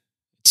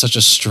 It's such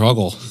a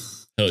struggle.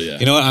 Hell yeah.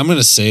 You know what? I'm going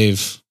to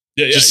save.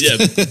 Yeah.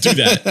 Do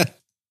that.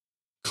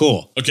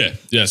 Cool. Okay.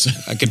 Yes.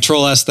 I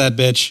Control S that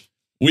bitch.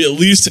 We at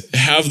least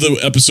have the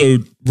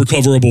episode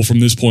recoverable from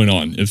this point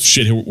on if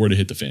shit were to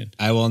hit the fan.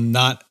 I will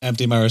not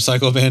empty my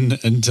recycle bin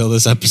until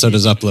this episode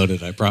is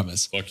uploaded. I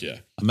promise. Fuck yeah.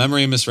 A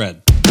memory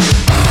misread.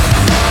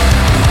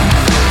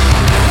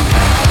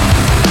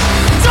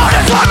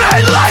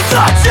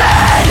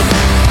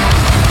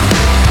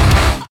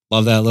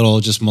 Love that little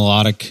just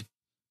melodic.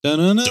 Yeah.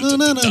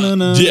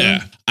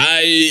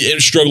 I am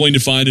struggling to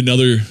find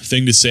another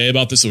thing to say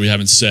about this that we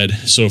haven't said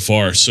so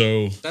far.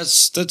 So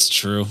that's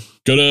true.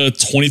 Go to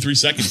 23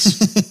 seconds.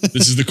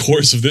 This is the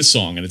chorus of this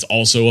song, and it's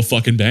also a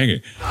fucking banger.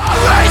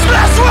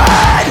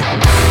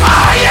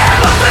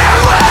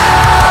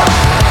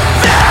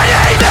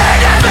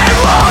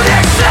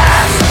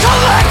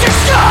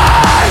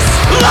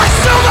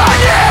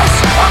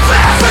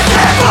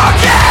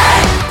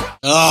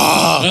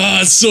 Oh,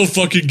 it's so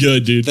fucking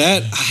good, dude.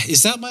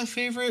 Is that my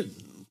favorite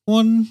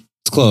one?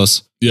 It's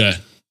close. Yeah.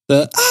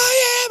 The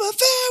I am a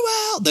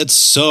farewell. That's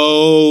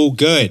so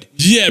good.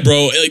 Yeah,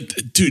 bro.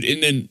 Like, dude,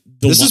 and then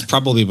this is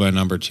probably my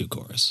number 2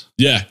 chorus.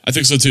 Yeah, I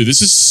think so too.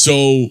 This is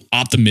so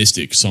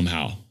optimistic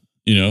somehow,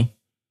 you know?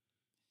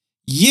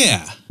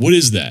 Yeah. What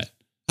is that?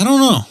 I don't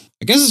know.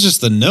 I guess it's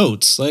just the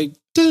notes, like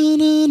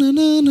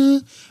da-na-na-na-na.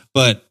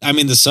 But I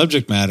mean the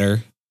subject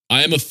matter.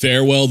 I am a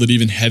farewell that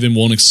even heaven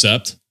won't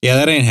accept. Yeah,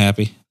 that ain't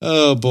happy.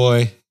 Oh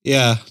boy.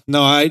 Yeah.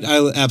 No, I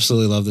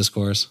absolutely love this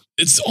chorus.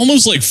 It's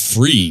almost like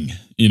freeing,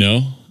 you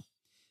know?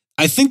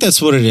 I think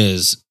that's what it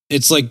is.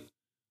 It's like,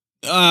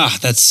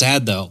 that's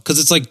sad though. Cause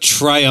it's like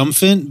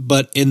triumphant,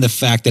 but in the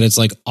fact that it's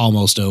like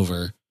almost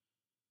over.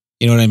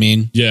 You know what I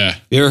mean? Yeah.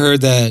 You ever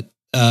heard that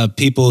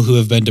people who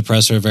have been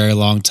depressed for a very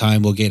long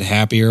time will get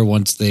happier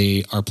once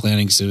they are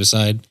planning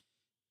suicide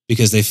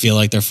because they feel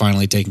like they're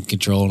finally taking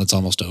control and it's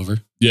almost over?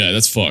 Yeah,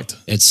 that's fucked.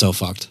 It's so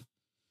fucked.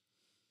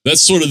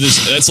 That's sort of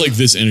this, that's like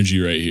this energy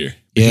right here.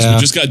 Because we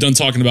just got done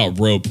talking about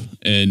rope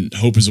and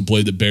hope is a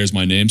blade that bears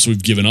my name. So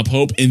we've given up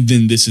hope. And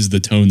then this is the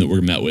tone that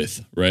we're met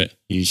with, right?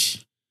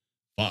 Yeesh.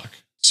 Fuck.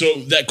 So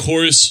that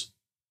chorus,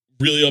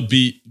 really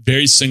upbeat,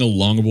 very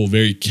sing-alongable,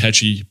 very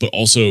catchy, but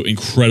also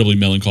incredibly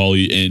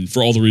melancholy. And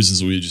for all the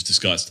reasons that we just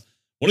discussed.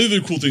 One of the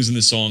cool things in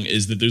this song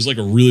is that there's like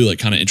a really like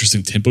kind of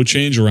interesting tempo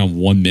change around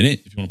 1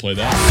 minute. If you want to play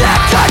that.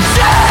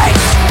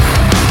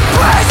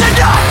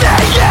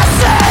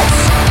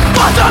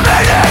 But the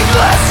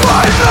meaningless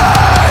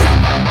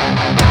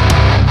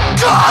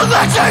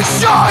collecting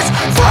shots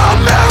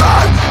from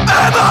mirror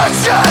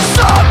images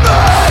of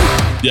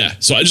me. Yeah,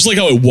 so I just like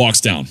how it walks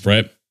down,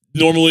 right?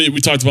 Normally, we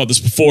talked about this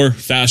before.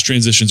 Fast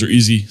transitions are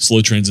easy.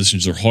 Slow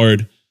transitions are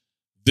hard.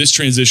 This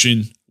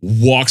transition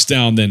walks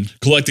down then,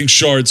 collecting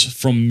shards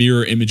from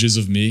mirror images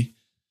of me.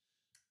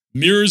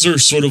 Mirrors are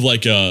sort of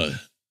like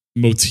a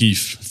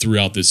motif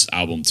throughout this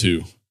album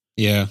too.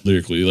 Yeah.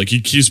 Lyrically. Like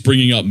he keeps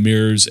bringing up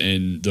mirrors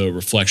and the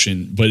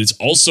reflection, but it's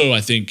also,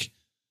 I think,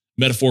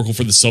 metaphorical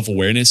for the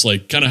self-awareness,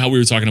 like kind of how we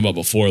were talking about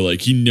before.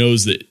 Like he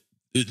knows that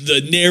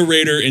the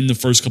narrator in the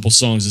first couple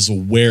songs is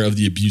aware of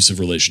the abusive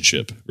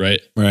relationship, right?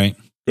 Right.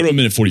 Go to a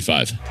minute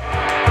 45.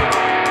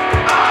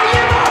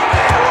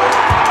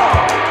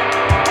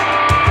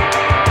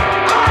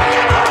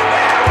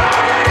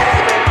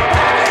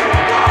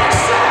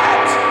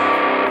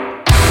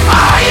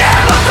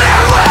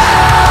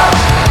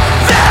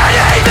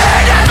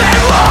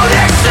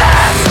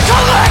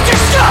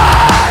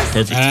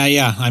 Perfect.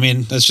 Yeah, I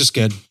mean, that's just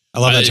good. I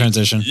love that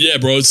transition. Yeah,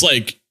 bro. It's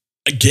like,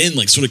 again,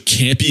 like sort of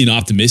campy and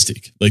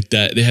optimistic. Like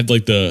that. They had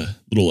like the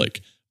little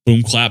like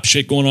boom clap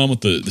shit going on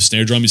with the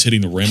snare drum. He's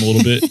hitting the rim a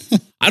little bit.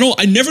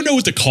 I never know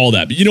what to call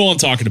that, but you know what I'm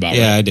talking about,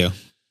 Yeah, right? I do.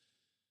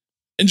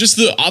 And just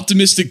the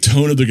optimistic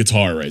tone of the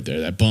guitar right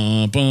there, that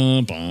bum,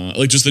 bum, bum.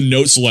 Like just the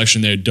note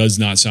selection there does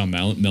not sound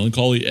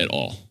melancholy at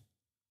all.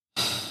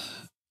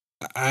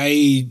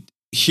 I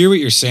hear what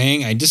you're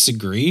saying. I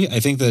disagree. I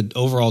think the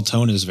overall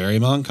tone is very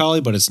melancholy,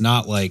 but it's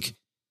not like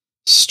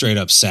straight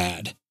up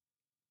sad.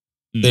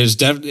 There's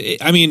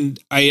definitely, I mean,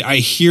 I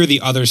hear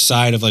the other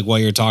side of like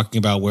what you're talking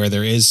about where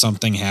there is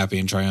something happy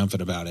and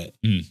triumphant about it.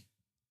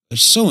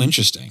 It's so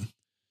interesting.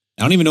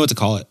 I don't even know what to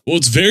call it. Well,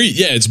 it's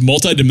it's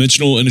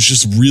multidimensional and it's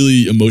just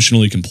really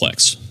emotionally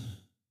complex.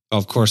 Oh,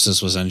 of course,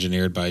 this was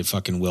engineered by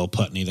fucking Will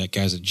Putney. That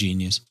guy's a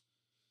genius.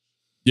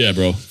 Yeah,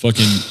 bro.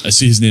 Fucking, I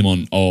see his name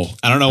on all.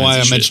 I don't know why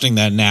I'm mentioning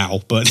that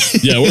now, but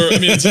yeah,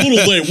 it's a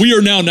little late. We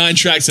are now 9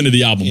 tracks into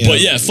the album, but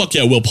yeah, fuck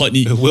yeah, Will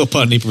Putney. Will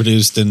Putney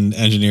produced and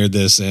engineered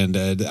this, and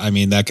I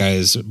mean that guy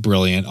is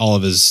brilliant. All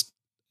of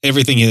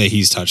everything that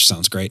he's touched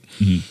sounds great.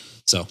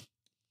 So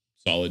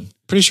solid.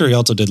 Pretty sure he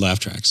also did laugh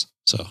tracks.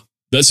 So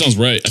that sounds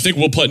right. I think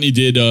Will Putney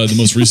did the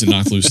most recent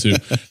Knocked Loose too.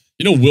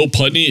 You know, Will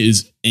Putney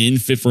is in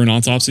Fit for an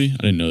Autopsy.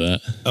 I didn't know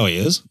that. Oh, he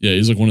is? Yeah,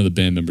 he's like one of the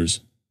band members.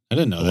 I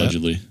didn't know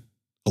allegedly. That.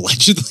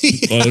 Allegedly?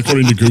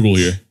 According to Google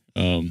here.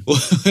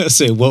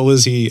 What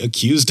was he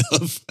accused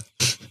of?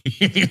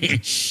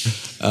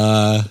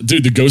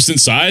 Dude, The Ghost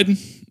Inside.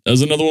 That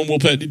was another one Will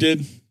Putney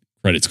did.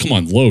 Credits. Come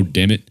on, load,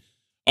 damn it.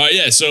 All right,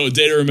 yeah, so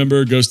Day to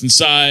Remember, Ghost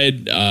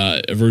Inside,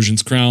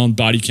 Aversion's Crown,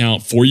 Body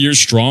Count, 4 Years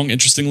Strong,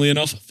 interestingly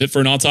enough, Fit for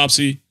an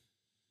Autopsy,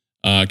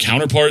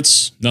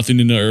 Counterparts, Nothing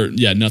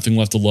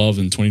Left to Love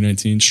in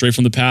 2019, Straight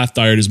from the Path,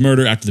 Died as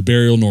Murder, After the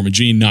Burial, Norma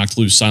Jean, Knocked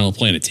Loose, Silent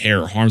Planet,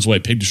 Terror, Harm's Way,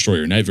 Pig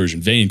Destroyer, Night Version,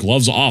 Vain,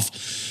 Gloves Off.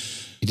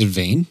 He did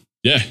Vain?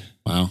 Yeah.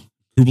 Wow.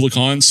 Kubla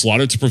Khan,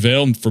 Slaughter to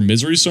Prevail for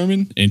Misery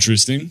Sermon,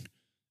 interesting.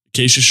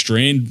 Acacia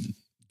Strain,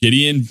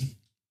 Gideon.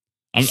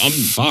 I'm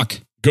fuck.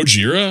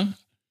 Gojira.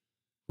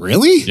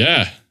 Really?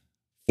 Yeah.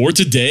 For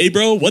Today,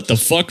 bro. What the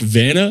fuck?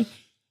 Vanna.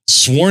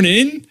 Sworn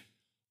In.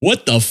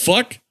 What the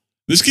fuck?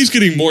 This keeps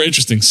getting more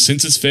interesting.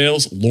 Census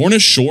Fails. Lorna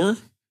Shore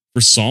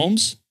for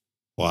Psalms.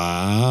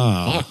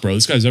 Wow. Fuck, bro.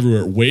 This guy's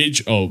everywhere.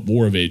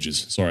 War of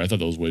Ages. Sorry, I thought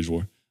that was Wage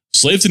War.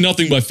 Slave to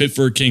Nothing by Fit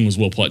for a King was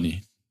Will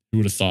Putney. Who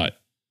would have thought?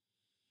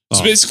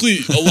 So basically,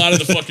 a lot of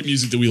the fucking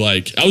music that we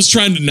like. I was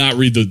trying to not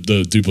read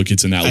the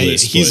duplicates in that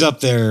list. He's up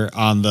there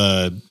on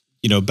the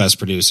best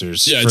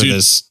producers for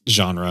this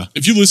genre.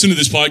 If you listen to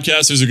this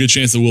podcast, there's a good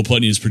chance that Will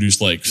Putney has produced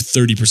like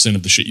 30%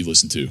 of the shit you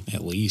listen to.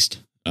 At least.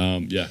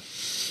 Yeah.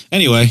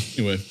 Anyway,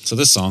 so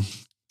this song,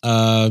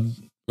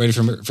 ready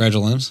for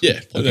Fragile Limbs? Yeah,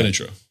 play that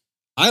intro.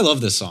 I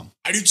love this song.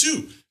 I do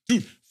too.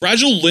 Dude,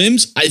 Fragile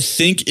Limbs, I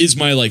think is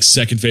my like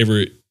second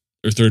favorite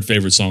or third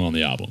favorite song on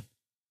the album.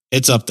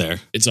 It's up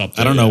there.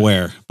 I don't know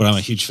where, but I'm a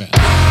huge fan.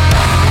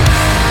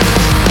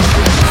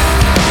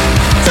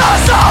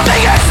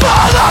 Dissolving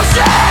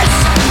explosions,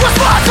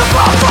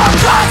 responsible for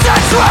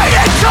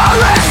concentrated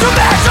currents to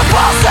match the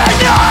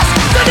pulsing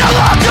that no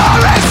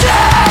longer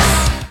exists.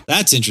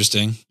 That's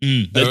interesting.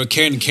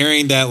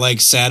 Carrying that like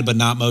sad but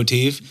not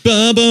motif.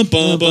 Yeah,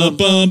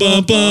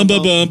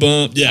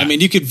 I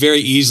mean, you could very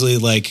easily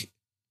like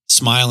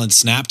smile and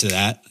snap to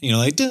that.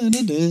 Like bro.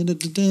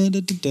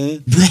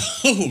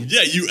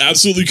 Yeah, you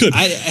absolutely could.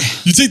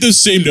 You take those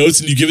same notes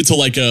and you give it to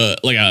like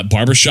a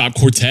barbershop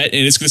quartet,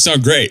 and it's gonna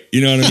sound great.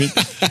 You know what I mean?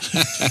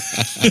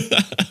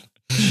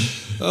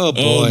 Oh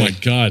boy! Oh my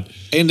god!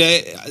 And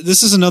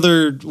this is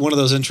another one of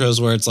those intros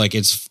where it's like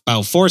it's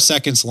about 4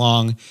 seconds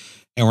long.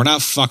 And we're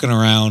not fucking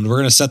around. We're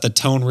going to set the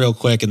tone real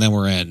quick and then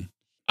we're in.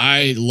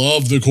 I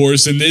love the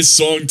chorus in this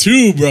song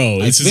too, bro.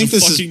 I think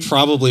this is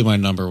probably my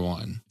number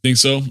one. Think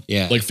so?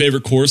 Yeah. Like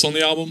favorite chorus on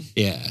the album?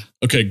 Yeah.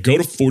 Okay, go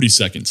to 40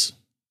 seconds.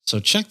 So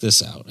check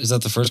this out. Is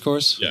that the first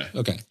chorus? Yeah.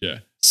 Okay. Yeah.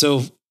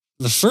 So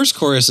the first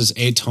chorus is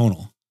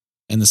atonal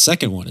and the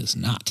second one is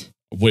not.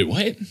 Wait,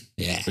 what?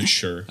 Yeah. Are you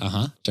sure?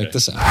 Uh-huh. Check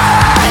this out.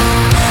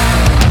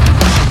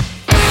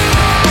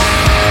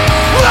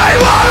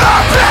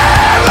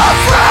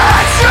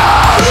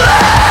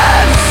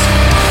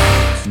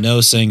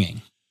 No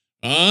singing.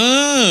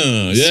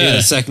 Yeah. See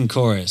the second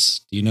chorus.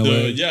 Do you know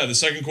where? Yeah, the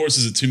second chorus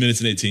is at 2 minutes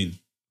and 18.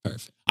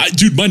 Perfect.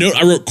 Dude, my note,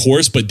 I wrote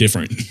chorus, but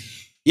different.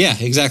 Yeah,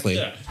 exactly.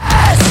 Yeah.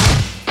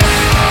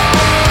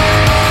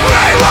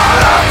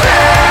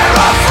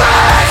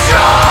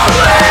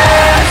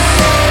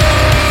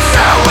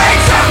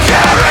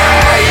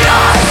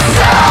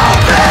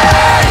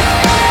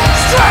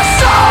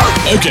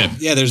 Okay.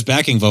 Yeah, there's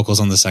backing vocals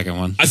on the second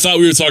one. I thought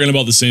we were talking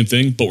about the same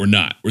thing, but we're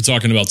not. We're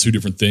talking about two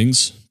different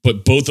things,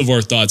 but both of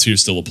our thoughts here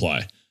still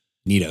apply.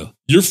 Neato.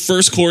 Your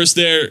first chorus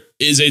there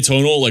is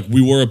atonal, like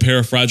we were a pair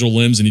of fragile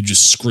limbs, and he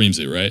just screams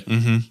it, right?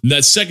 Mm-hmm. And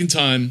that second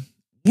time,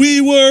 we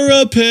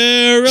were a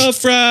pair of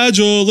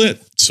fragile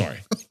limbs. Sorry.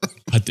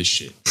 Cut this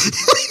shit.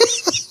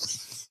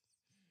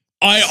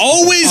 I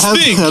always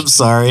think. I'm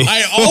sorry.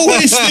 I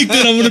always think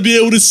that I'm going to be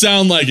able to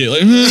sound like it.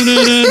 Like,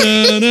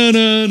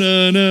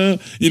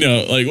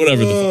 like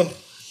whatever the fuck.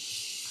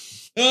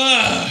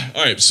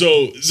 All right,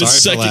 so the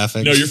Sorry for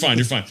laughing. No, you're fine.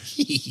 You're fine.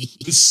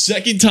 The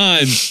second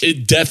time,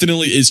 it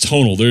definitely is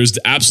tonal. There's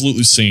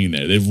absolutely singing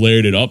there. They've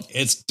layered it up.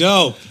 It's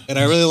dope, and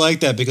I really like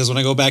that because when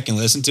I go back and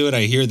listen to it,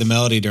 I hear the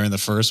melody during the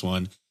first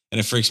one, and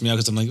it freaks me out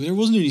because I'm like, there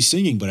wasn't any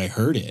singing, but I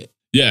heard it.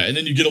 Yeah, and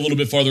then you get a little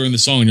bit farther in the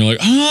song, and you're like,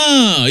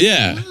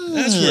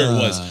 that's where it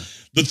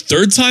was. The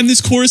third time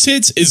this chorus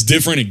hits is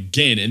different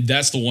again, and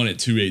that's the one at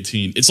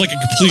 2:18. It's like a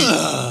complete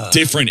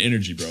different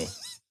energy, bro.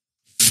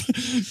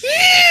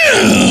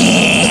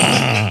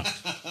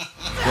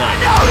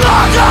 No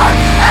longer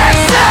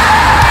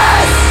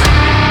exist.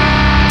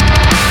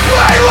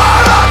 We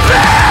wanna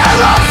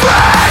feel a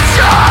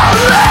fragile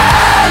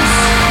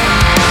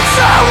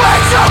so we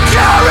don't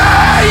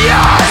carry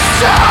us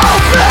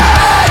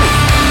stupid.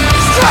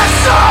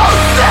 Stressful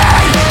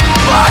thing,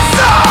 but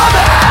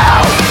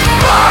somehow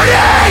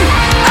burning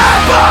at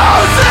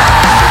both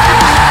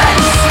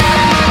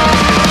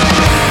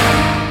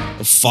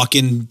ends.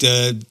 Fucking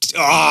the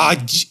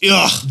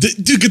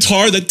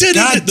guitar that did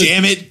God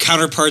damn it,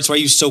 Counterparts, why are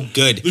you so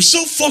good? They're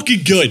so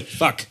fucking good.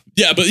 Fuck.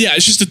 Yeah, but yeah,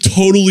 it's just a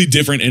totally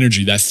different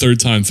energy that third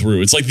time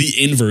through. It's like the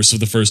inverse of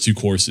the first two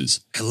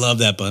courses. I love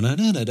that.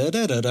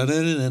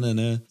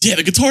 Yeah,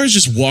 the guitar is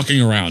just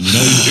walking around, you know?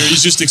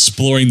 He's just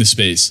exploring the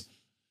space.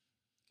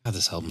 God,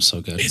 this album's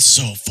so good. It's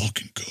so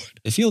fucking good.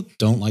 If you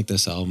don't like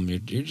this album,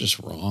 you're just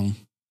wrong.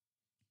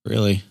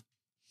 Really.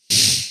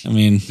 I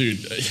mean, dude,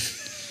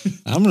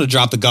 I'm gonna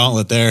drop the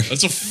gauntlet there.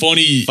 That's a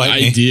funny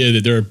idea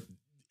that there are.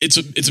 It's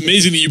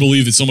amazing that you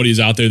believe that somebody is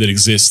out there that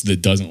exists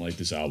that doesn't like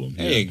this album.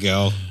 There you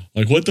go.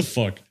 Like, what the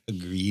fuck?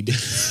 Agreed.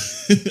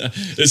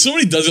 If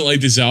somebody doesn't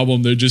like this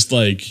album, they're just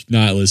like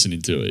not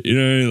listening to it. You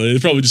know, like, they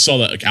probably just saw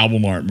that like,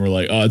 album art and were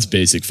like, "Oh, it's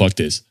basic. Fuck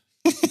this."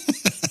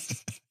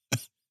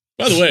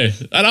 By the way,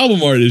 that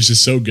album art is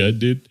just so good,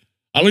 dude.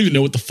 I don't even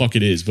know what the fuck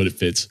it is, but it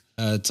fits.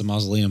 It's a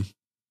mausoleum.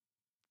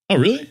 Oh,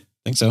 really? I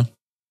think so.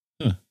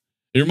 Huh.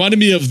 It reminded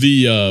me of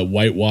the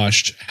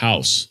whitewashed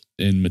house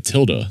in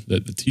Matilda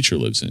that the teacher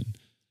lives in.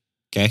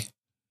 Okay.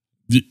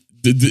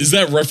 Is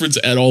that reference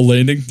at all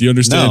landing? Do you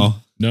understand?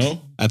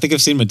 No? I think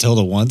I've seen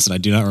Matilda once and I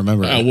do not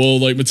remember it. Well,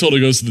 like Matilda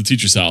goes to the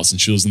teacher's house and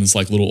she lives in this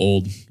like little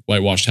old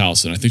whitewashed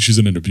house. And I think she's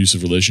in an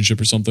abusive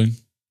relationship or something.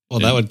 Well,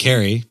 that would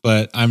carry,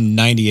 but I'm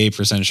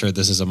 98% sure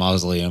this is a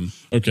mausoleum.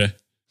 Okay.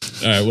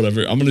 All right,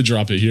 whatever. I'm going to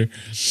drop it here.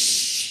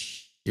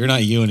 You're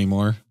not you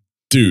anymore.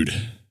 Dude.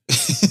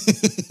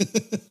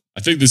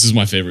 I think this is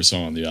my favorite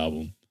song on the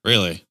album.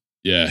 Really?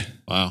 Yeah.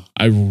 Wow.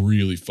 I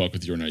really fuck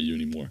with You're Not You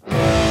Anymore.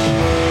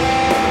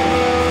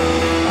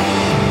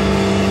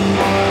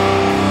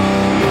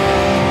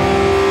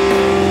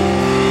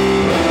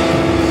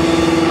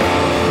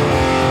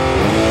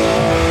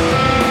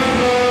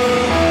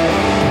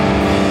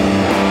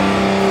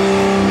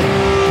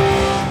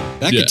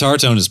 That guitar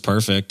tone is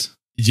perfect.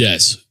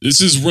 Yes. This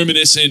is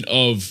reminiscent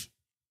of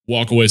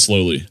Walk Away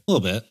Slowly. A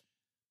little bit.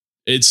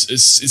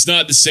 It's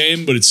not the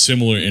same, but it's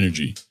similar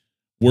energy.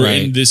 We're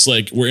in this,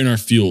 like, we're in our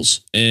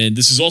feels. And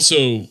this is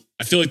also,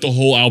 I feel like the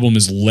whole album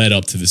is led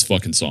up to this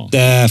fucking song.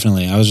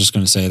 Definitely. I was just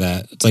going to say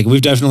that. It's like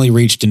we've definitely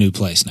reached a new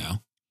place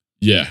now.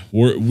 Yeah.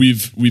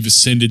 We've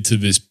ascended to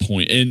this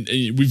point. And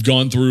we've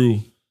gone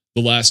through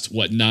the last,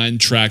 9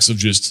 tracks of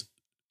just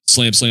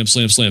slam, slam,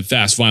 slam, slam,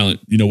 fast,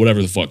 violent,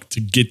 whatever the fuck, to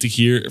get to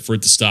here, for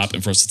it to stop,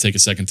 and for us to take a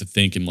second to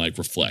think and like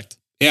reflect.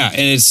 Yeah,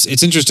 and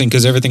it's interesting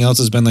because everything else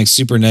has been like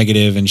super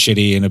negative and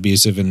shitty and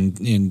abusive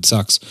and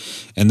sucks.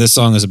 And this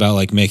song is about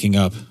like making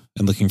up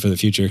and looking for the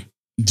future.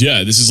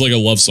 Yeah, this is like a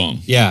love song.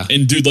 Yeah.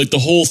 And dude, like the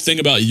whole thing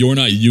about You're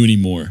Not You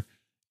Anymore,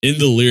 in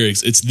the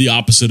lyrics, it's the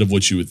opposite of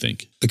what you would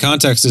think. The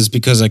context is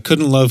because I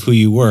couldn't love who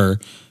you were,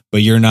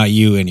 but you're not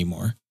you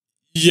anymore.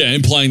 Yeah,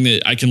 implying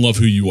that I can love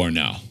who you are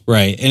now.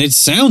 Right. And it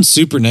sounds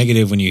super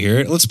negative when you hear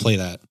it. Let's play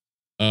that.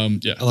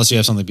 Yeah. Unless you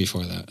have something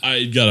before that.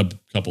 I got a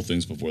couple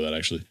things before that,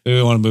 actually. Maybe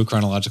we want to move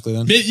chronologically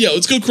then? Yeah,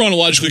 let's go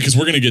chronologically because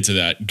we're going to get to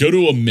that. Go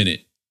to a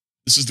minute.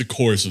 This is the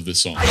chorus of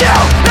this song. You anymore!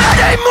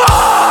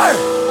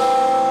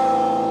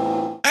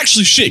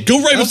 Actually, shit. Go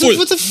right before.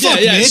 What the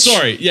fuck, Yeah, Mitch?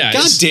 sorry. Yeah.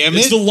 God damn it.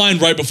 It's the line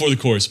right before the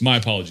chorus. My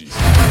apologies.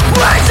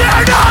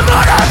 Return on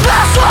modern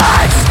past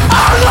lives.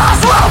 Our loss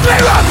will be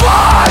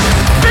reborn.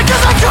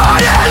 Because I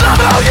couldn't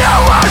love who you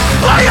were.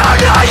 I am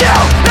not you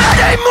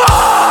anymore.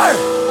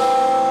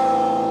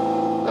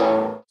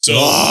 So,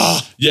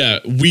 yeah,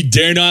 we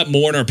dare not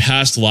mourn our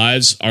past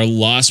lives. Our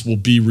loss will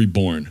be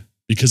reborn.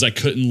 Because I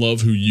couldn't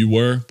love who you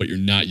were, but you're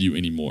not you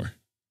anymore.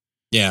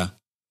 Yeah.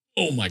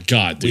 Oh my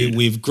God, dude.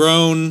 We've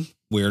grown.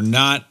 We're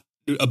not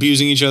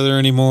abusing each other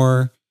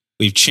anymore.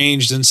 We've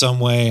changed in some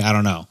way. I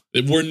don't know.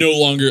 We're no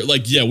longer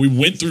we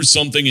went through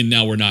something and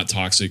now we're not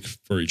toxic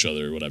for each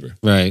other or whatever.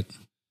 Right.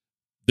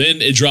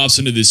 Then it drops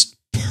into this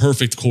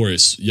perfect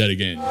chorus yet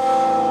again. So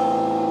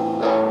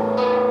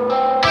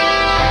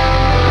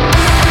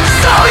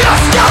your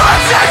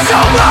skeletons to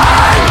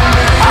mine.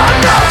 I'm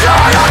no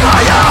good on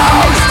my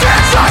own.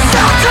 Stitch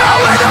yourself to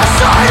in the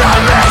side of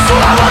me, so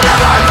I will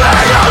never be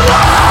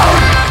alone.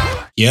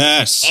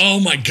 Yes. Oh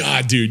my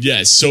God, dude.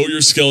 Yes. Sew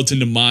your skeleton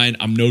to mine.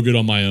 I'm no good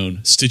on my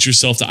own. Stitch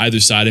yourself to either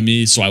side of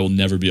me so I will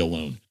never be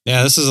alone.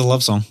 Yeah, this is a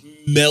love song.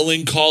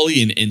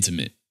 Melancholy and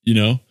intimate, you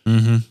know?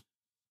 Mm-hmm.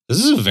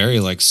 This is a very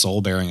like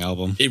soul-bearing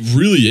album. It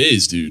really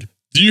is, dude.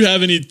 Do you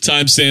have any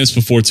timestamps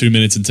before 2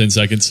 minutes and 10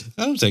 seconds?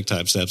 I don't take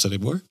timestamps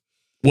anymore.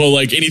 Well,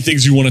 like any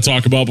things you want to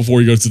talk about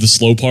before you go to the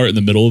slow part in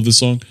the middle of the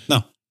song?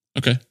 No.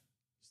 Okay.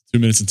 2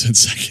 minutes and 10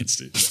 seconds,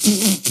 dude.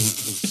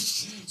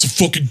 So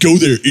fucking go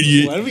there,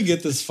 idiot. Why did we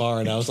get this far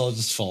and now it's all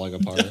just falling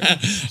apart?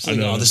 I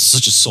know. Oh, this is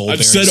such a soul-bearing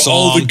I've said song.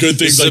 all the good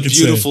things I could say. It's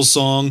a beautiful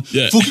song.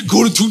 Yeah. Fucking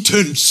go to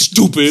 210,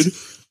 stupid.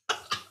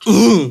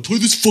 Play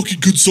this fucking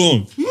good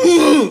song.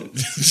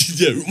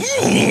 Yeah.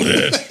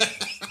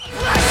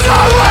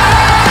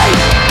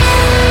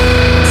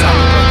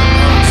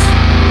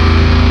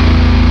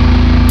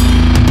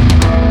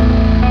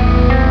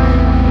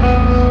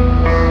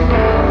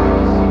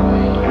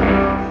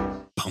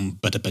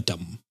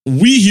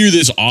 We hear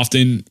this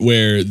often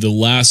where the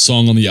last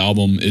song on the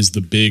album is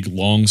the big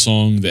long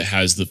song that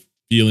has the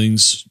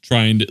feelings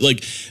trying to,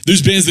 like,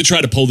 there's bands that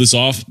try to pull this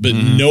off, but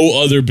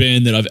no other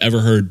band that I've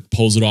ever heard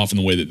pulls it off in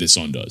the way that this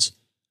song does.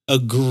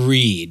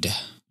 Agreed.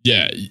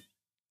 Yeah.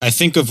 I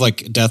think of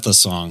like Deathless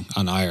song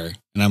on Ire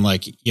and I'm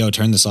like, yo,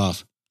 turn this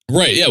off.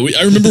 Right. Yeah.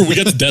 I remember we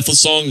got the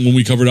Deathless song when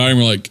we covered Ire and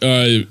we're like,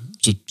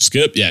 so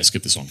skip? Yeah,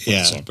 skip the song.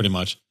 Yeah, pretty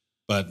much.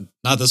 But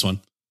not this one.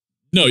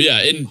 No,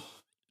 yeah. And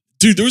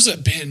dude, there was a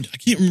band, I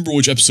can't remember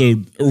which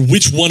episode or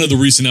which one of the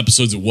recent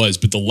episodes it was,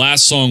 but the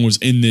last song was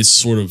in this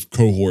sort of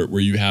cohort where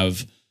you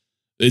have,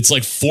 it's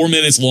like 4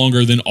 minutes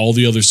longer than all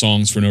the other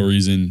songs for no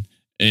reason.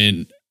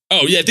 And,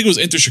 oh yeah, I think it was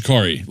Enter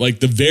Shikari,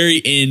 like the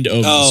very end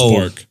of the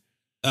Spark.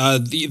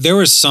 There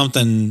was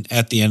something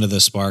at the end of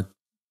the Spark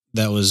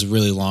that was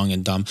really long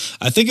and dumb.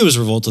 I think it was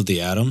Revolt of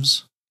the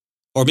Atoms.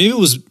 Or maybe it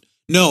was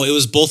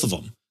both of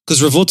them.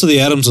 Because Revolt of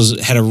the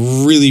Atoms had a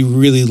really,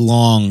 really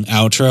long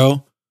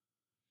outro.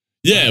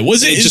 Yeah,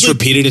 was it? It just like,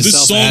 repeated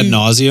itself song, ad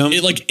nauseum.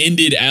 It like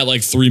ended at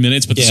like 3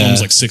 minutes, but the song was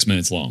like 6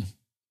 minutes long,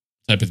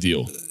 type of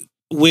deal.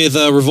 With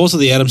Revolt of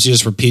the Atoms, he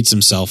just repeats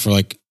himself for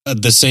like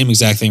the same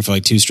exact thing for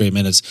like 2 straight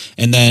minutes,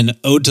 and then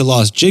Ode to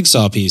Lost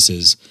Jigsaw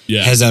Pieces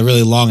has that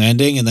really long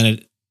ending, and then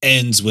it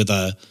ends with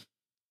a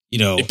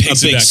a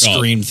big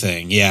scream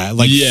thing. Yeah,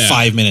 like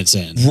 5 minutes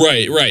in.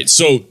 Right.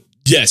 So.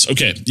 Yes.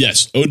 Okay.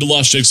 Yes. Ode to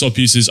Lost Jigsaw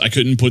Pieces. I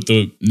couldn't put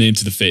the name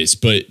to the face,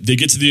 but they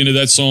get to the end of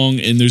that song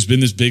and there's been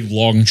this big,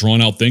 long,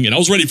 drawn out thing. And I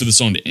was ready for the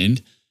song to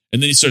end. And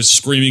then he starts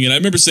screaming. And I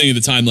remember saying at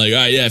the time, like,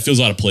 yeah, it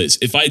feels out of place.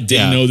 If I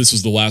didn't know this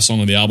was the last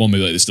song on the album, I'd be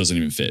like, this doesn't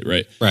even fit.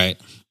 Right. Right.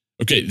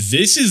 Okay.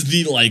 This is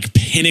the like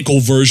pinnacle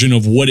version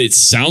of what it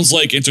sounds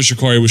like Enter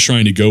Shikari was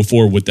trying to go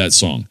for with that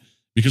song,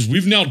 because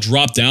we've now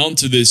dropped down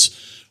to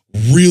this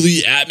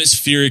really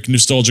atmospheric,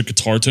 nostalgic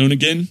guitar tone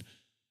again.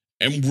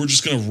 And we're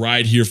just going to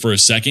ride here for a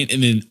second.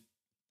 And then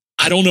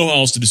I don't know how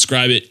else to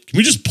describe it. Can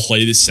we just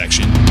play this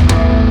section?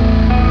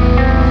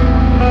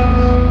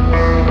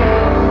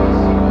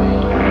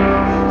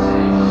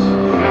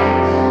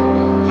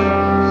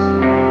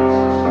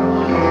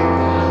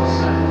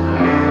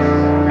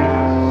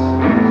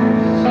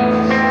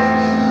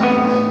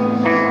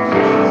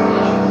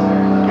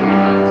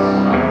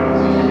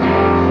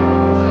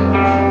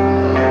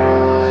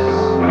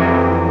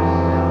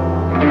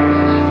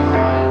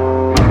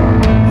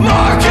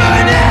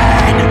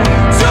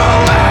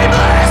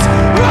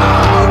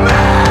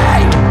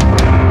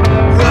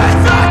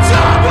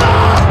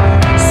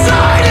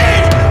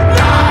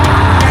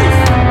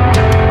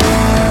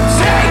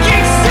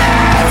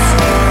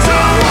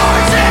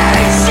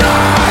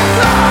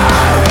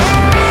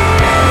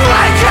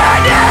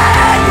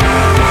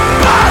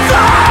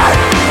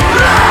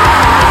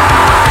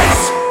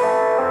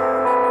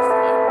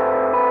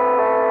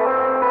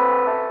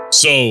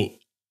 So,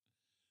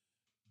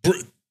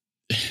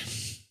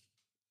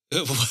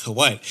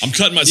 what? I'm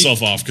cutting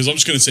myself off because I'm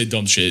just going to say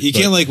dumb shit. You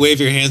can't like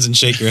wave your hands and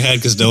shake your head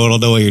because no one will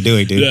know what you're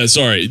doing, dude. Yeah,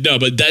 sorry. No,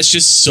 but that's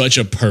just such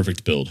a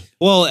perfect build.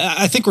 Well,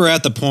 I think we're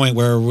at the point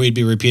where we'd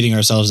be repeating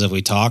ourselves if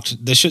we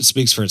talked. This shit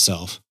speaks for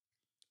itself.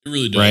 It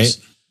really does. Right?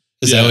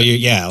 Is that what you?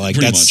 Yeah, like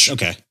that's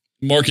much. Okay.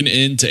 Mark an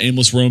end to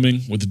aimless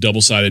roaming with a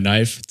double-sided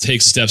knife.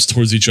 Take steps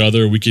towards each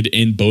other. We could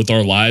end both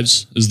our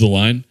lives, is the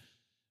line.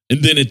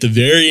 And then at the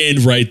very end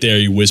right there,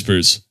 he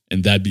whispers,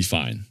 and that'd be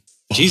fine.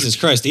 Jesus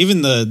Christ.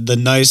 Even the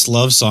nice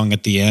love song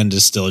at the end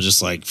is still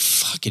just like,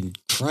 fucking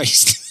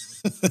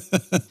Christ.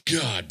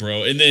 God,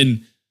 bro. And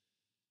then,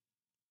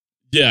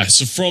 yeah,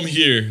 so from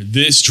here,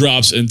 this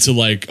drops into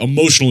like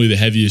emotionally the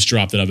heaviest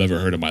drop that I've ever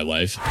heard in my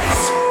life.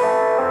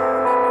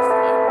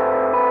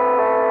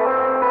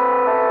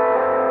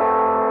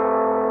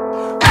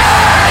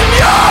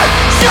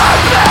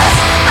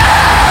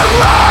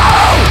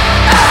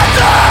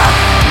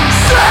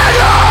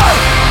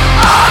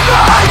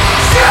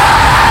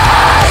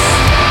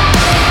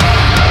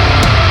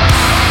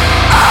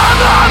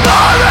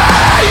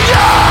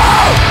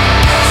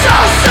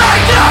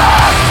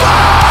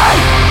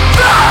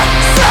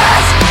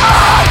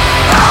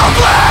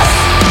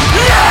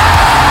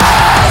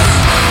 Yes!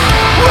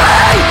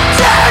 We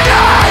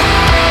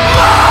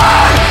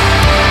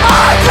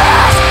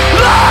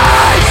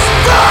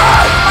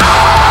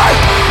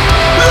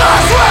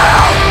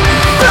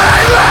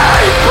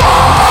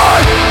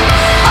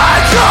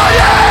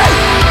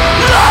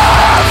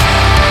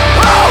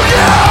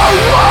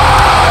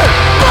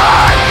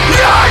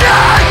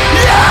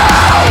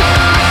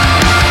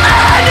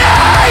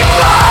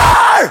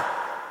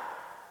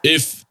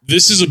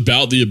This is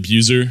about the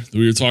abuser that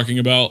we were talking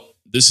about.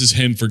 This is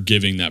him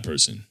forgiving that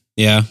person.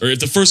 Yeah. Or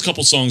if the first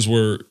couple songs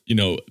were,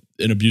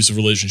 an abusive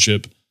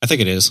relationship. I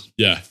think it is.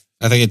 Yeah.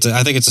 I think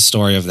it's a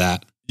story of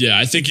that. Yeah,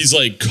 I think he's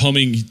like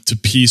coming to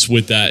peace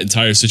with that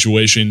entire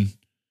situation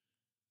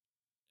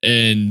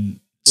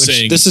and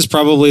saying this is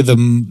probably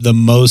the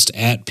most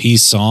at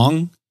peace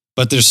song,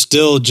 but there's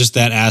still just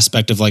that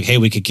aspect of like, hey,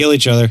 we could kill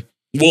each other.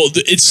 Well,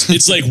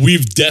 it's like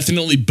we've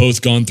definitely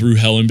both gone through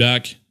hell and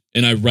back,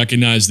 and I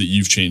recognize that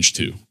you've changed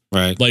too.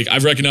 Right. Like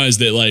I've recognized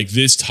that like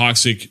this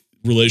toxic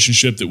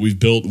relationship that we've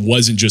built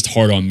wasn't just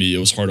hard on me, it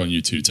was hard on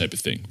you too type of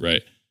thing,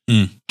 right?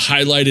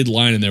 Highlighted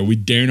line in there, we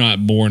dare not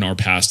mourn our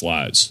past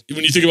lives.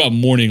 When you think about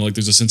mourning, like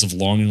there's a sense of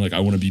longing, like I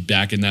want to be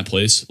back in that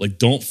place. Like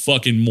don't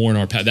fucking mourn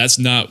our past. That's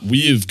not,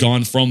 we have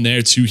gone from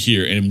there to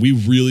here, and we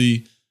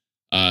really,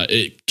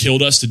 it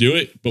killed us to do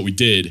it, but we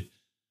did.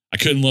 I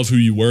couldn't love who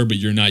you were, but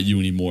you're not you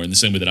anymore. In the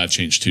same way that I've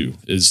changed too,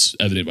 is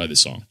evident by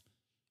this song.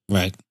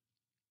 Right.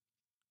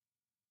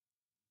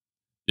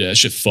 Yeah, that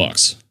shit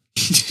fucks.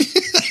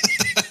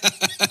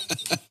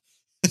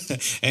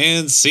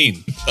 And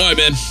scene. All right,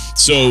 man.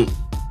 So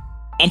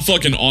I'm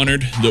fucking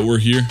honored that we're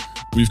here.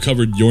 We've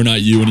covered You're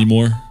Not You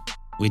Anymore.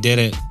 We did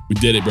it. We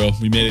did it, bro.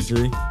 We made it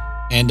through.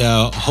 And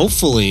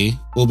hopefully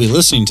we'll be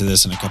listening to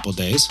this in a couple of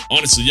days.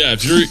 Honestly, yeah.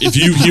 If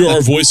you hear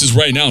our voices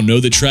right now, know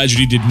that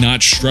tragedy did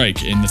not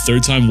strike, and the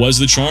third time was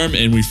the charm,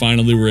 and we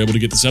finally were able to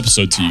get this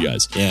episode to you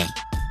guys. Yeah.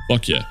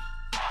 Fuck yeah.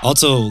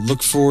 Also,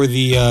 look for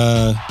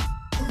the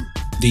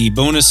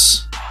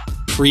bonus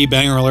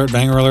pre-Banger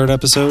Alert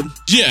episode.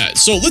 Yeah,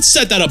 so let's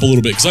set that up a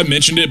little bit, because I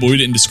mentioned it, but we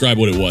didn't describe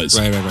what it was.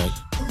 Right.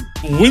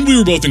 When we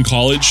were both in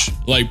college,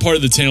 like part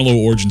of the Tanalo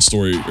origin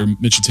story, or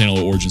Mitch and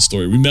Tanalo origin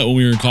story, we met when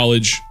we were in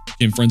college,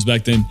 became friends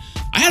back then.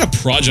 I had a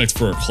project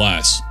for a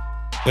class.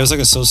 It was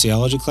like a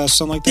sociology class or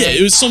something like that? Yeah,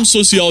 it was some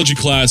sociology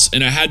class,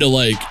 and I had to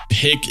like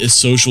pick a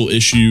social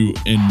issue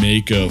and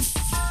make one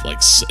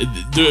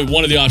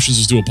of the options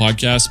was do a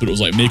podcast, but it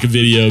was like make a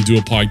video, do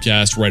a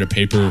podcast, write a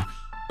paper.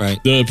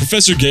 Right. The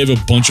professor gave a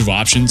bunch of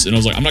options, and I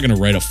was like, I'm not going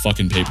to write a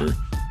fucking paper.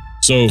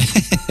 So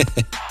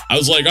I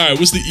was like, all right,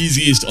 what's the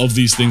easiest of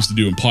these things to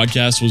do? And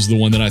podcast was the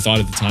one that I thought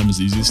at the time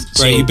was easiest.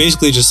 Right. You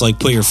basically just like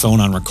put your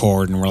phone on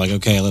record and we're like,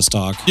 okay, let's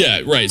talk.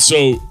 Yeah, right.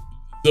 So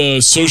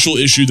the social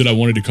issue that I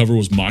wanted to cover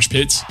was mosh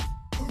pits.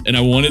 And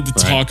I wanted to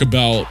talk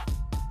about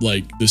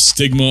like the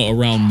stigma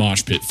around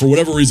mosh pit. For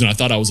whatever reason, I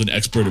thought I was an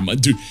expert in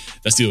dude,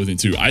 that's the other thing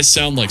too. I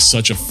sound like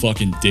such a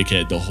fucking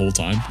dickhead the whole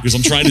time because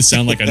I'm trying to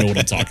sound like I know what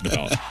I'm talking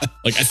about.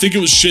 Like, I think it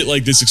was shit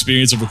like this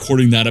experience of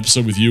recording that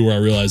episode with you where I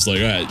realized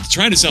like, all right,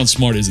 trying to sound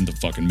smart isn't the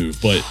fucking move,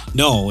 but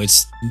no,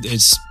 it's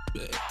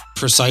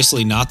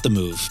precisely not the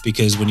move,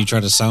 because when you try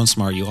to sound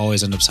smart, you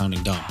always end up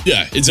sounding dumb.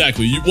 Yeah,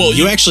 exactly.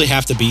 You actually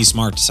have to be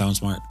smart to sound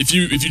smart. If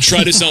you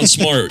try to sound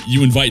smart,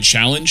 you invite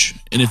challenge,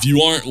 and if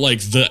you aren't like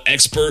the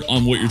expert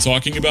on what you're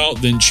talking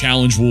about, then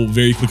challenge will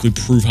very quickly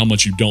prove how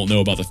much you don't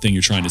know about the thing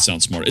you're trying to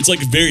sound smart. It's like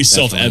very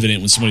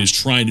self-evident when somebody is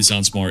trying to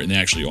sound smart and they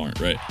actually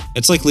aren't, right?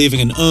 It's like leaving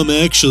an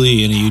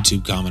actually in a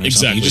YouTube comment or exactly.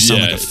 something. You just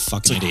sound like a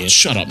fucking idiot.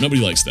 Shut up.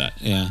 Nobody likes that.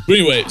 Yeah. But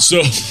anyway,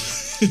 so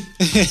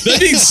that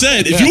being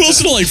said, if you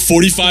listen to like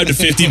 45 to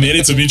 50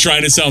 minutes of me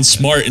trying to sound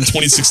smart in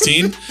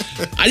 2016,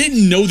 I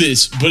didn't know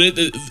this, but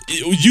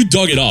you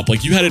dug it up.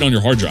 Like you had it on your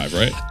hard drive,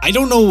 right? I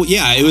don't know.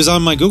 Yeah, it was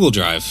on my Google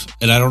Drive,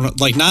 and I don't know,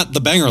 like not the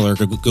Banger Alert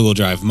Google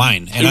Drive,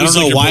 mine. And I don't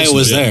know why it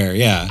was there.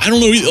 Yeah, I don't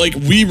know. Like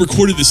we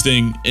recorded this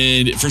thing,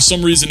 and for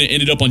some reason, it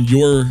ended up on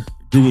your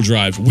Google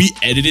Drive. We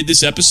edited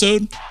this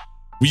episode.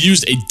 We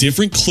used a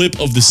different clip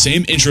of the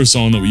same intro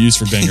song that we used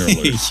for Banger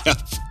Alert. Yep.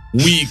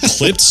 We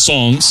clipped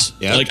songs.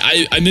 Yep. Like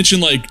I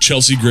mentioned like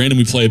Chelsea Grin, and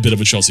we play a bit of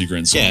a Chelsea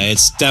Grin song. Yeah,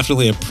 it's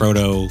definitely a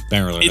proto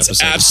Banger Alert episode.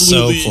 It's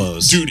absolutely so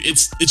close. Dude,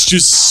 it's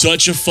just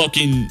such a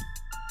fucking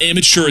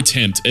amateur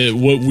attempt at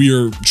what we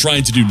are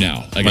trying to do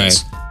now, I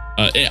guess.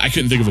 Right. I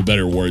couldn't think of a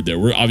better word there.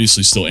 We're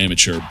obviously still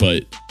amateur,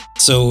 but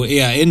so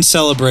yeah, in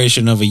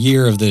celebration of a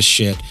year of this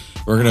shit,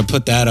 we're gonna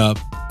put that up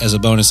as a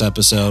bonus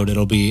episode.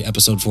 It'll be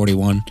episode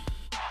 41.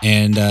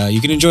 And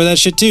you can enjoy that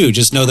shit too.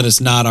 Just know that it's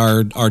not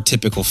our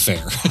typical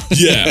fare.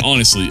 Yeah,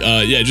 honestly.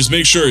 Just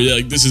make sure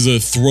like this is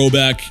a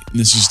throwback and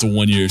this is just a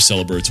 1 year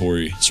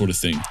celebratory sort of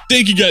thing.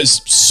 Thank you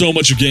guys so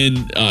much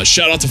again.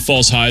 Shout out to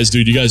False Highs,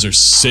 dude. You guys are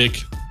sick.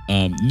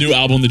 New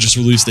album that just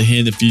released, The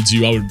Hand That Feeds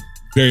You. I would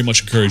very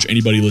much encourage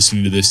anybody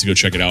listening to this to go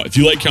check it out. If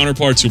you like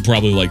Counterparts, you'll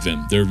probably like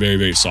them. They're very,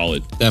 very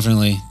solid.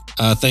 Definitely.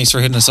 Thanks for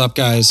hitting us up,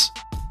 guys.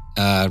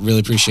 Really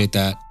appreciate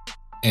that.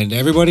 And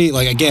everybody,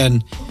 like,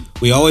 again,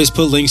 we always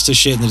put links to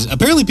shit. And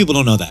apparently people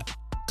don't know that.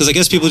 Because I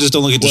guess people just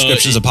don't look at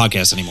descriptions of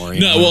podcasts anymore. I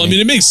mean,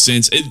 it makes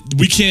sense.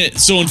 We can't,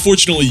 so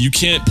unfortunately, you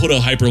can't put a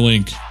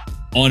hyperlink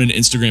on an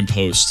Instagram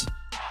post.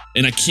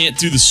 And I can't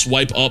do the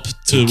swipe up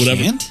to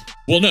whatever. Can't?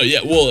 Well, no, yeah.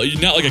 Well,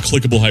 not like a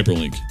clickable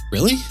hyperlink.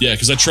 Really? Yeah,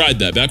 because I tried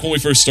that. Back when we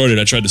first started,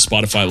 I tried to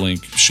Spotify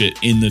link shit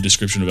in the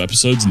description of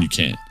episodes, and you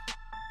can't.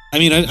 I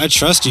mean, I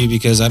trust you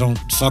because I don't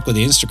fuck with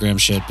the Instagram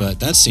shit,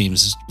 but that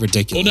seems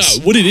ridiculous. Well,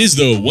 no, what it is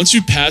though, once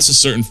you pass a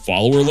certain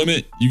follower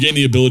limit, you gain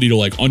the ability to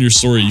like on your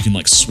story, you can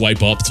like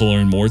swipe up to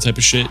learn more type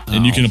of shit,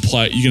 and you can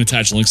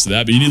attach links to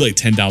that. But you need like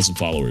 10,000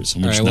 followers,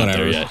 and we're just not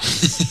there yet.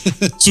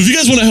 So if you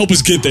guys want to help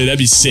us get there, that'd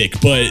be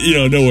sick. But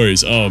no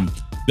worries.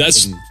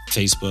 That's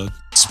Facebook.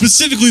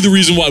 Specifically, the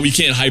reason why we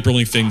can't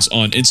hyperlink things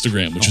on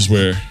Instagram, which is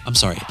where I'm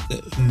sorry,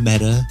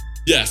 Meta.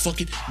 Yeah,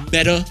 fucking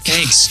Meta.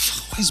 Thanks.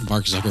 Why is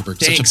Mark Zuckerberg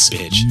such a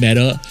bitch?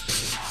 Meta.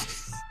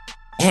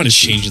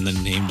 Honestly, changing the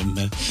name to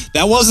Meta.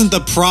 That wasn't the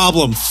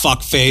problem,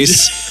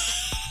 fuckface.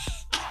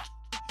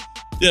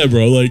 Yeah,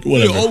 bro. Like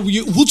whatever.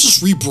 We'll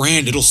just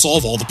rebrand. It'll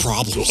solve all the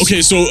problems.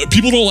 Okay, so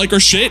people don't like our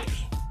shit.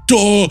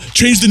 Duh.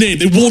 Change the name.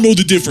 They won't know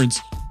the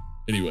difference.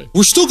 Anyway,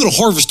 we're still going to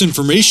harvest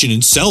information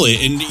and sell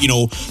it and,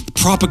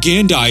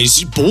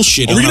 propagandize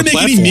bullshit on our platform. Are we going to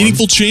make any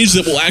meaningful change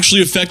that will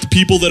actually affect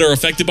people that are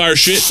affected by our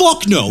shit?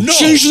 Fuck no.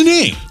 Change the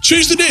name.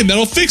 Change the name.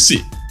 That'll fix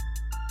it.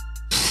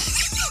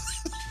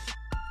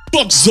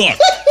 Fuck Zuck.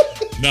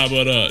 No,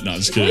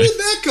 just kidding. Where did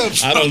that come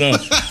from? I don't know.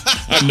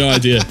 I have no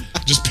idea.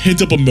 Just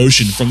pent up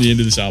emotion from the end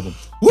of this album.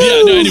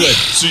 Anyway.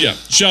 So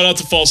shout out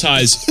to False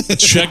Highs.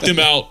 Check them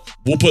out.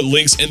 We'll put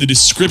links in the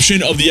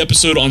description of the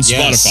episode on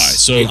Spotify.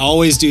 So we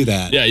always do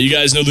that. Yeah, you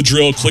guys know the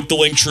drill. Click the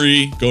link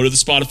tree. Go to the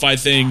Spotify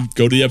thing.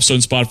 Go to the episode on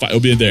Spotify. It'll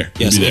be in there.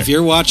 Yes, if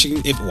you're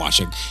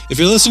if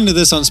you're listening to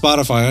this on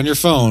Spotify on your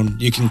phone,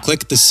 you can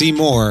click the see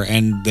more,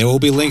 and there will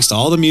be links to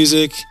all the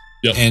music.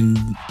 Yep. And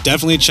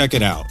definitely check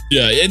it out.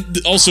 Yeah, and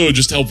also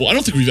just helpful. I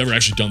don't think we've ever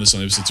actually done this on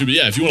the episode too, but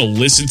if you want to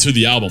listen to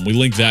the album, we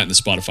link that in the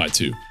Spotify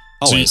too.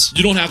 Always. So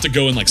you don't have to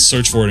go and like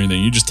search for it or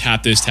anything. You just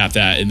tap this, tap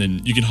that, and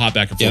then you can hop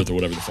back and forth or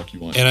whatever the fuck you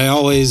want. And I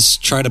always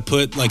try to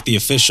put like the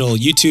official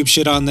YouTube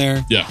shit on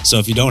there. Yeah. So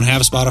if you don't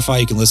have Spotify,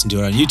 you can listen to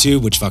it on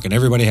YouTube, which fucking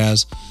everybody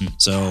has.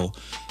 So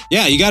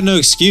yeah, you got no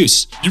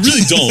excuse. You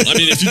really don't. I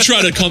mean, if you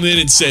try to come in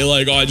and say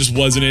like, I just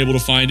wasn't able to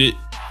find it.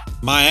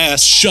 My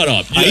ass. Shut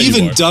up. I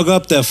even dug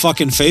up the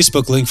fucking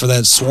Facebook link for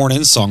that Sworn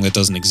In song that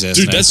doesn't exist.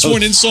 Dude, that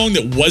Sworn In song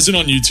that wasn't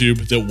on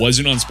YouTube, that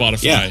wasn't on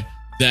Spotify. Yeah.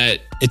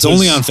 It's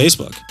only on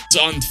Facebook. It's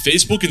on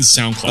Facebook and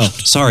SoundCloud. Oh,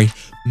 sorry.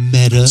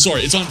 Meta.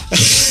 Sorry, it's on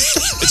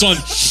it's on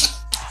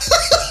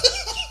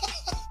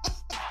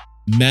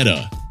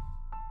Meta.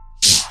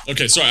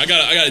 Okay, sorry, I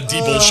got a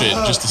deep bullshit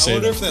just to say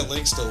that. I wonder if that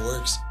link still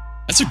works.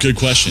 That's a good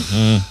question.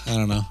 I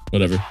don't know.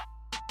 Whatever.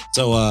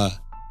 So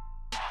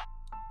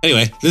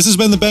anyway, this has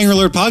been the Banger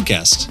Alert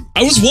podcast.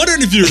 I was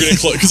wondering if you were going to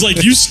close, because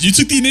like you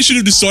took the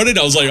initiative to start it.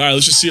 I was like, all right,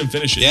 let's just see him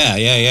finish it.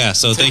 Yeah.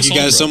 So thank you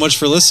guys so much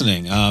for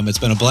listening. It's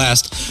been a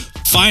blast.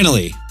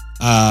 Finally,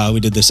 we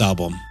did this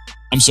album.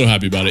 I'm so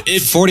happy about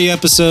it. 40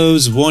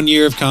 episodes, 1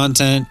 year of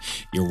content.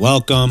 You're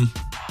welcome.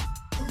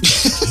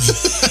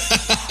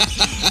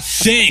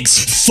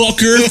 Thanks,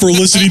 fucker, for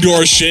listening to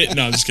our shit.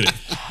 No, I'm just kidding.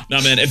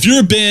 Nah, man, if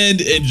you're a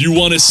band and you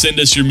want to send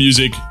us your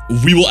music,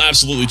 we will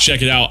absolutely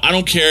check it out. I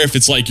don't care if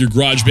it's like your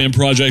garage band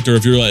project or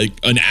if you're like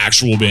an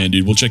actual band,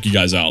 dude. We'll check you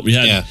guys out.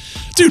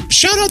 Dude,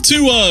 shout out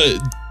to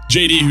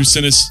JD who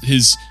sent us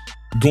his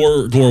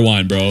gore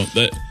wine, bro.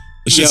 That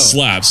shit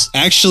slaps.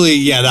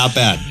 Actually, not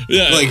bad.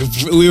 Yeah. Like,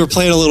 we were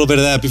playing a little bit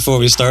of that before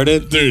we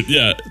started. Dude,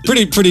 yeah.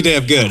 Pretty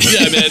damn good.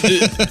 Yeah, man.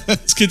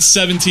 This kid's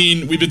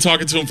 17. We've been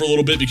talking to him for a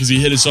little bit because he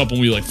hit us up when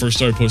we like first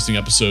started posting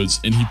episodes,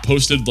 and he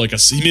posted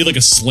he made like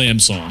a slam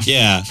song.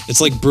 Yeah.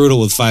 It's like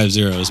brutal with 5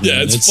 zeros, man.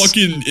 Yeah,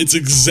 it's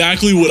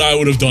exactly what I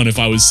would have done if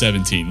I was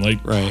 17.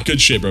 Like, good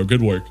shit, bro.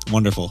 Good work.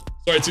 Wonderful.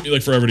 Sorry, it took me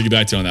like forever to get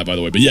back to you on that, by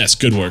the way. But yes,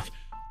 good work.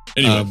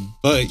 Anyway.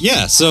 But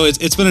yeah, so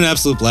it's been an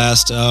absolute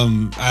blast.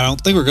 I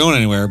don't think we're going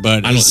anywhere,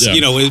 but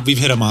we've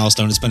hit a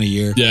milestone. It's been a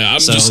year. Yeah,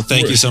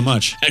 thank you so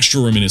much.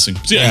 Extra reminiscing.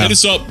 So hit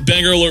us up,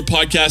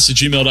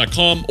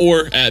 bangeralertpodcast@gmail.com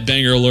or at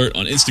bangeralert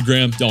on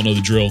Instagram. Y'all know the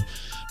drill.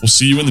 We'll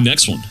see you in the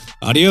next one.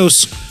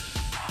 Adios.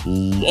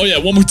 Oh yeah,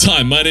 one more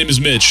time. My name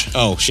is Mitch.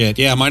 Oh shit.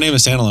 Yeah, my name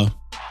is Sanilo.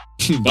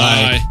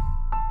 Bye.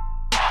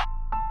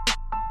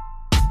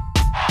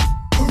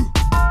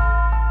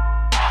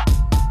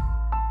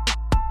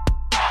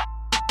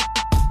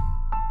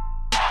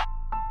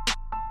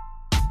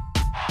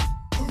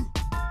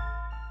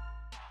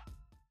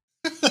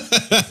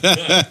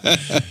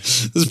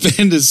 This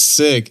band is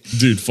sick,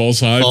 dude. False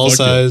Highs. False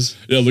Highs.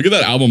 Yeah, look at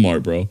that album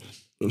art, bro.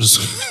 It's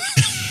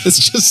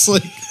just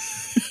like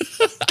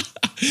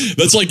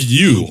that's like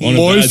you. On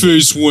my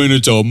face when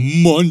it's a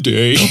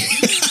Monday.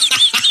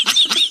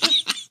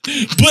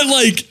 But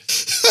like,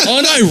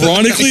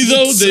 unironically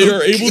though, they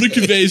are able to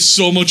convey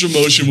so much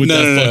emotion with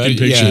that fucking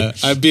picture. Yeah,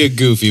 I'd be a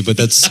goofy, but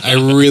I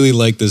really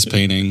like this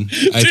painting.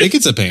 I think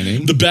it's a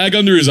painting. The bag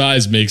under his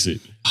eyes makes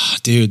it. Oh,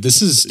 dude,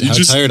 this is how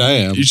tired I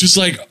am. It's just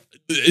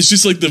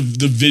like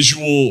the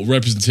visual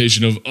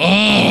representation of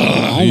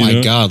oh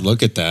my god,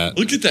 look at that.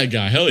 Look at that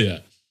guy. Hell yeah.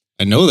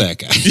 I know that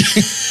guy.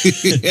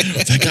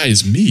 That guy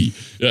is me.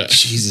 Yeah.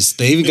 Jesus,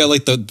 they even got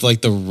like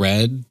the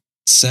red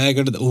sag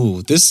under the.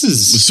 Ooh, this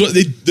is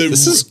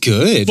this is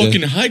good.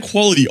 Fucking high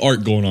quality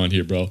art going on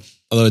here, bro.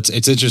 Although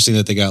it's interesting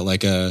that they got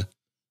like a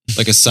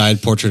like a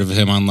side portrait of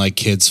him on like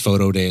kids'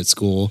 photo day at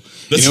school.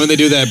 You know when they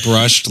do that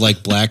brushed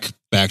like black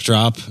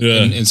backdrop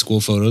in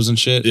school photos and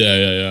shit?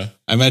 Yeah.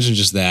 I imagine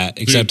just that,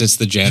 except it's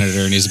the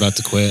janitor and he's about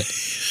to quit.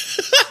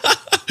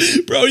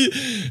 Bro,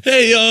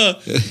 hey,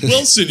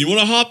 Wilson, you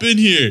want to hop in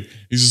here?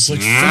 He's just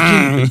like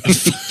fucking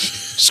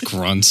just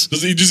grunts.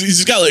 He's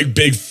just got like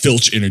big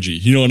Filch energy.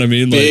 You know what I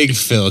mean? Big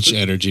Filch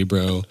energy,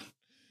 bro.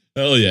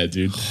 Hell yeah,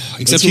 dude.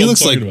 Except he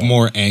looks like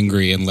more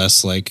angry and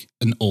less like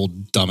an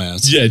old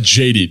dumbass. Yeah,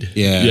 jaded.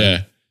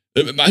 Yeah.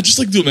 I just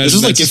like to imagine this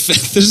is like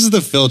this is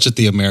the Filch at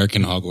the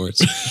American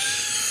Hogwarts.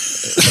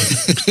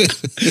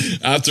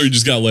 After he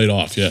just got laid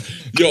off, yeah.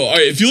 Yo, all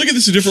right, if you look at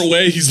this a different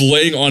way, he's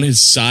laying on his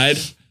side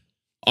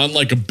on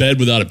like a bed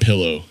without a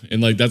pillow.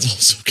 And like that's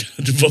also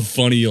kind of a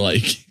funny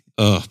like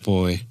oh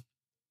boy.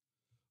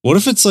 What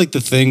if it's like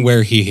the thing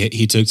where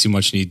he took too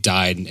much and he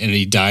died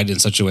in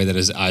such a way that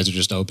his eyes are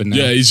just open now?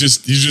 Yeah, he's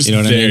just you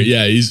know there. I mean?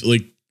 Yeah, he's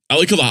like I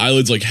like how the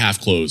eyelids like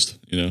half closed,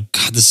 you know?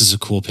 God, this is a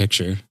cool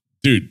picture.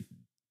 Dude,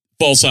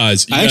 false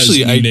eyes. I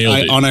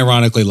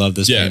unironically love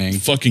this painting.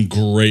 Fucking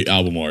great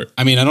album art.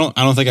 I mean, I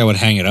don't think I would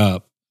hang it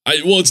up.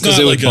 It's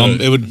not like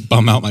it would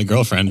bum out my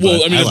girlfriend.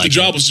 Well, I mean, if the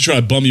job was to try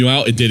to bum you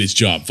out, it did its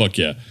job. Fuck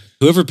yeah.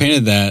 Whoever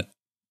painted that,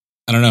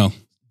 I don't know.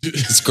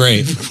 It's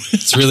great.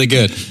 It's really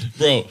good.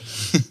 Bro,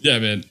 yeah,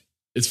 man.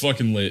 It's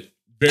fucking lit.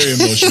 Very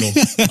emotional.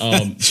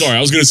 Sorry,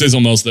 I was going to say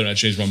something else there and I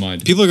changed my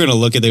mind. People are going to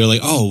look at it, they're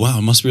like, oh, wow,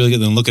 it must be really good.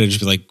 Then look at it and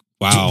just be like,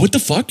 wow. What the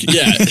fuck?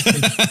 Yeah.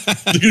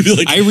 They're gonna be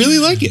like, I really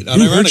like it.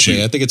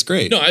 Unironically, I think it's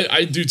great. No,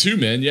 I do too,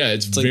 man. Yeah,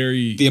 it's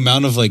very... Like the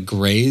amount of like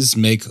grays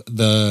make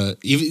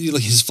even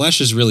like his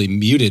flesh is really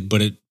muted,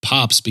 but it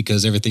pops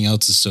because everything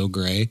else is so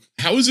gray.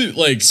 How is it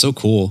like... So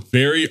cool.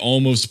 Very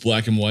almost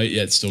black and white,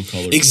 yet still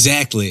colorful.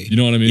 Exactly. You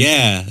know what I mean?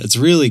 Yeah, it's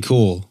really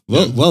cool.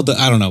 Well,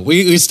 I don't know.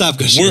 We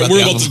stopped. We're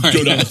about to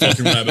go down the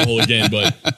fucking rabbit hole again, but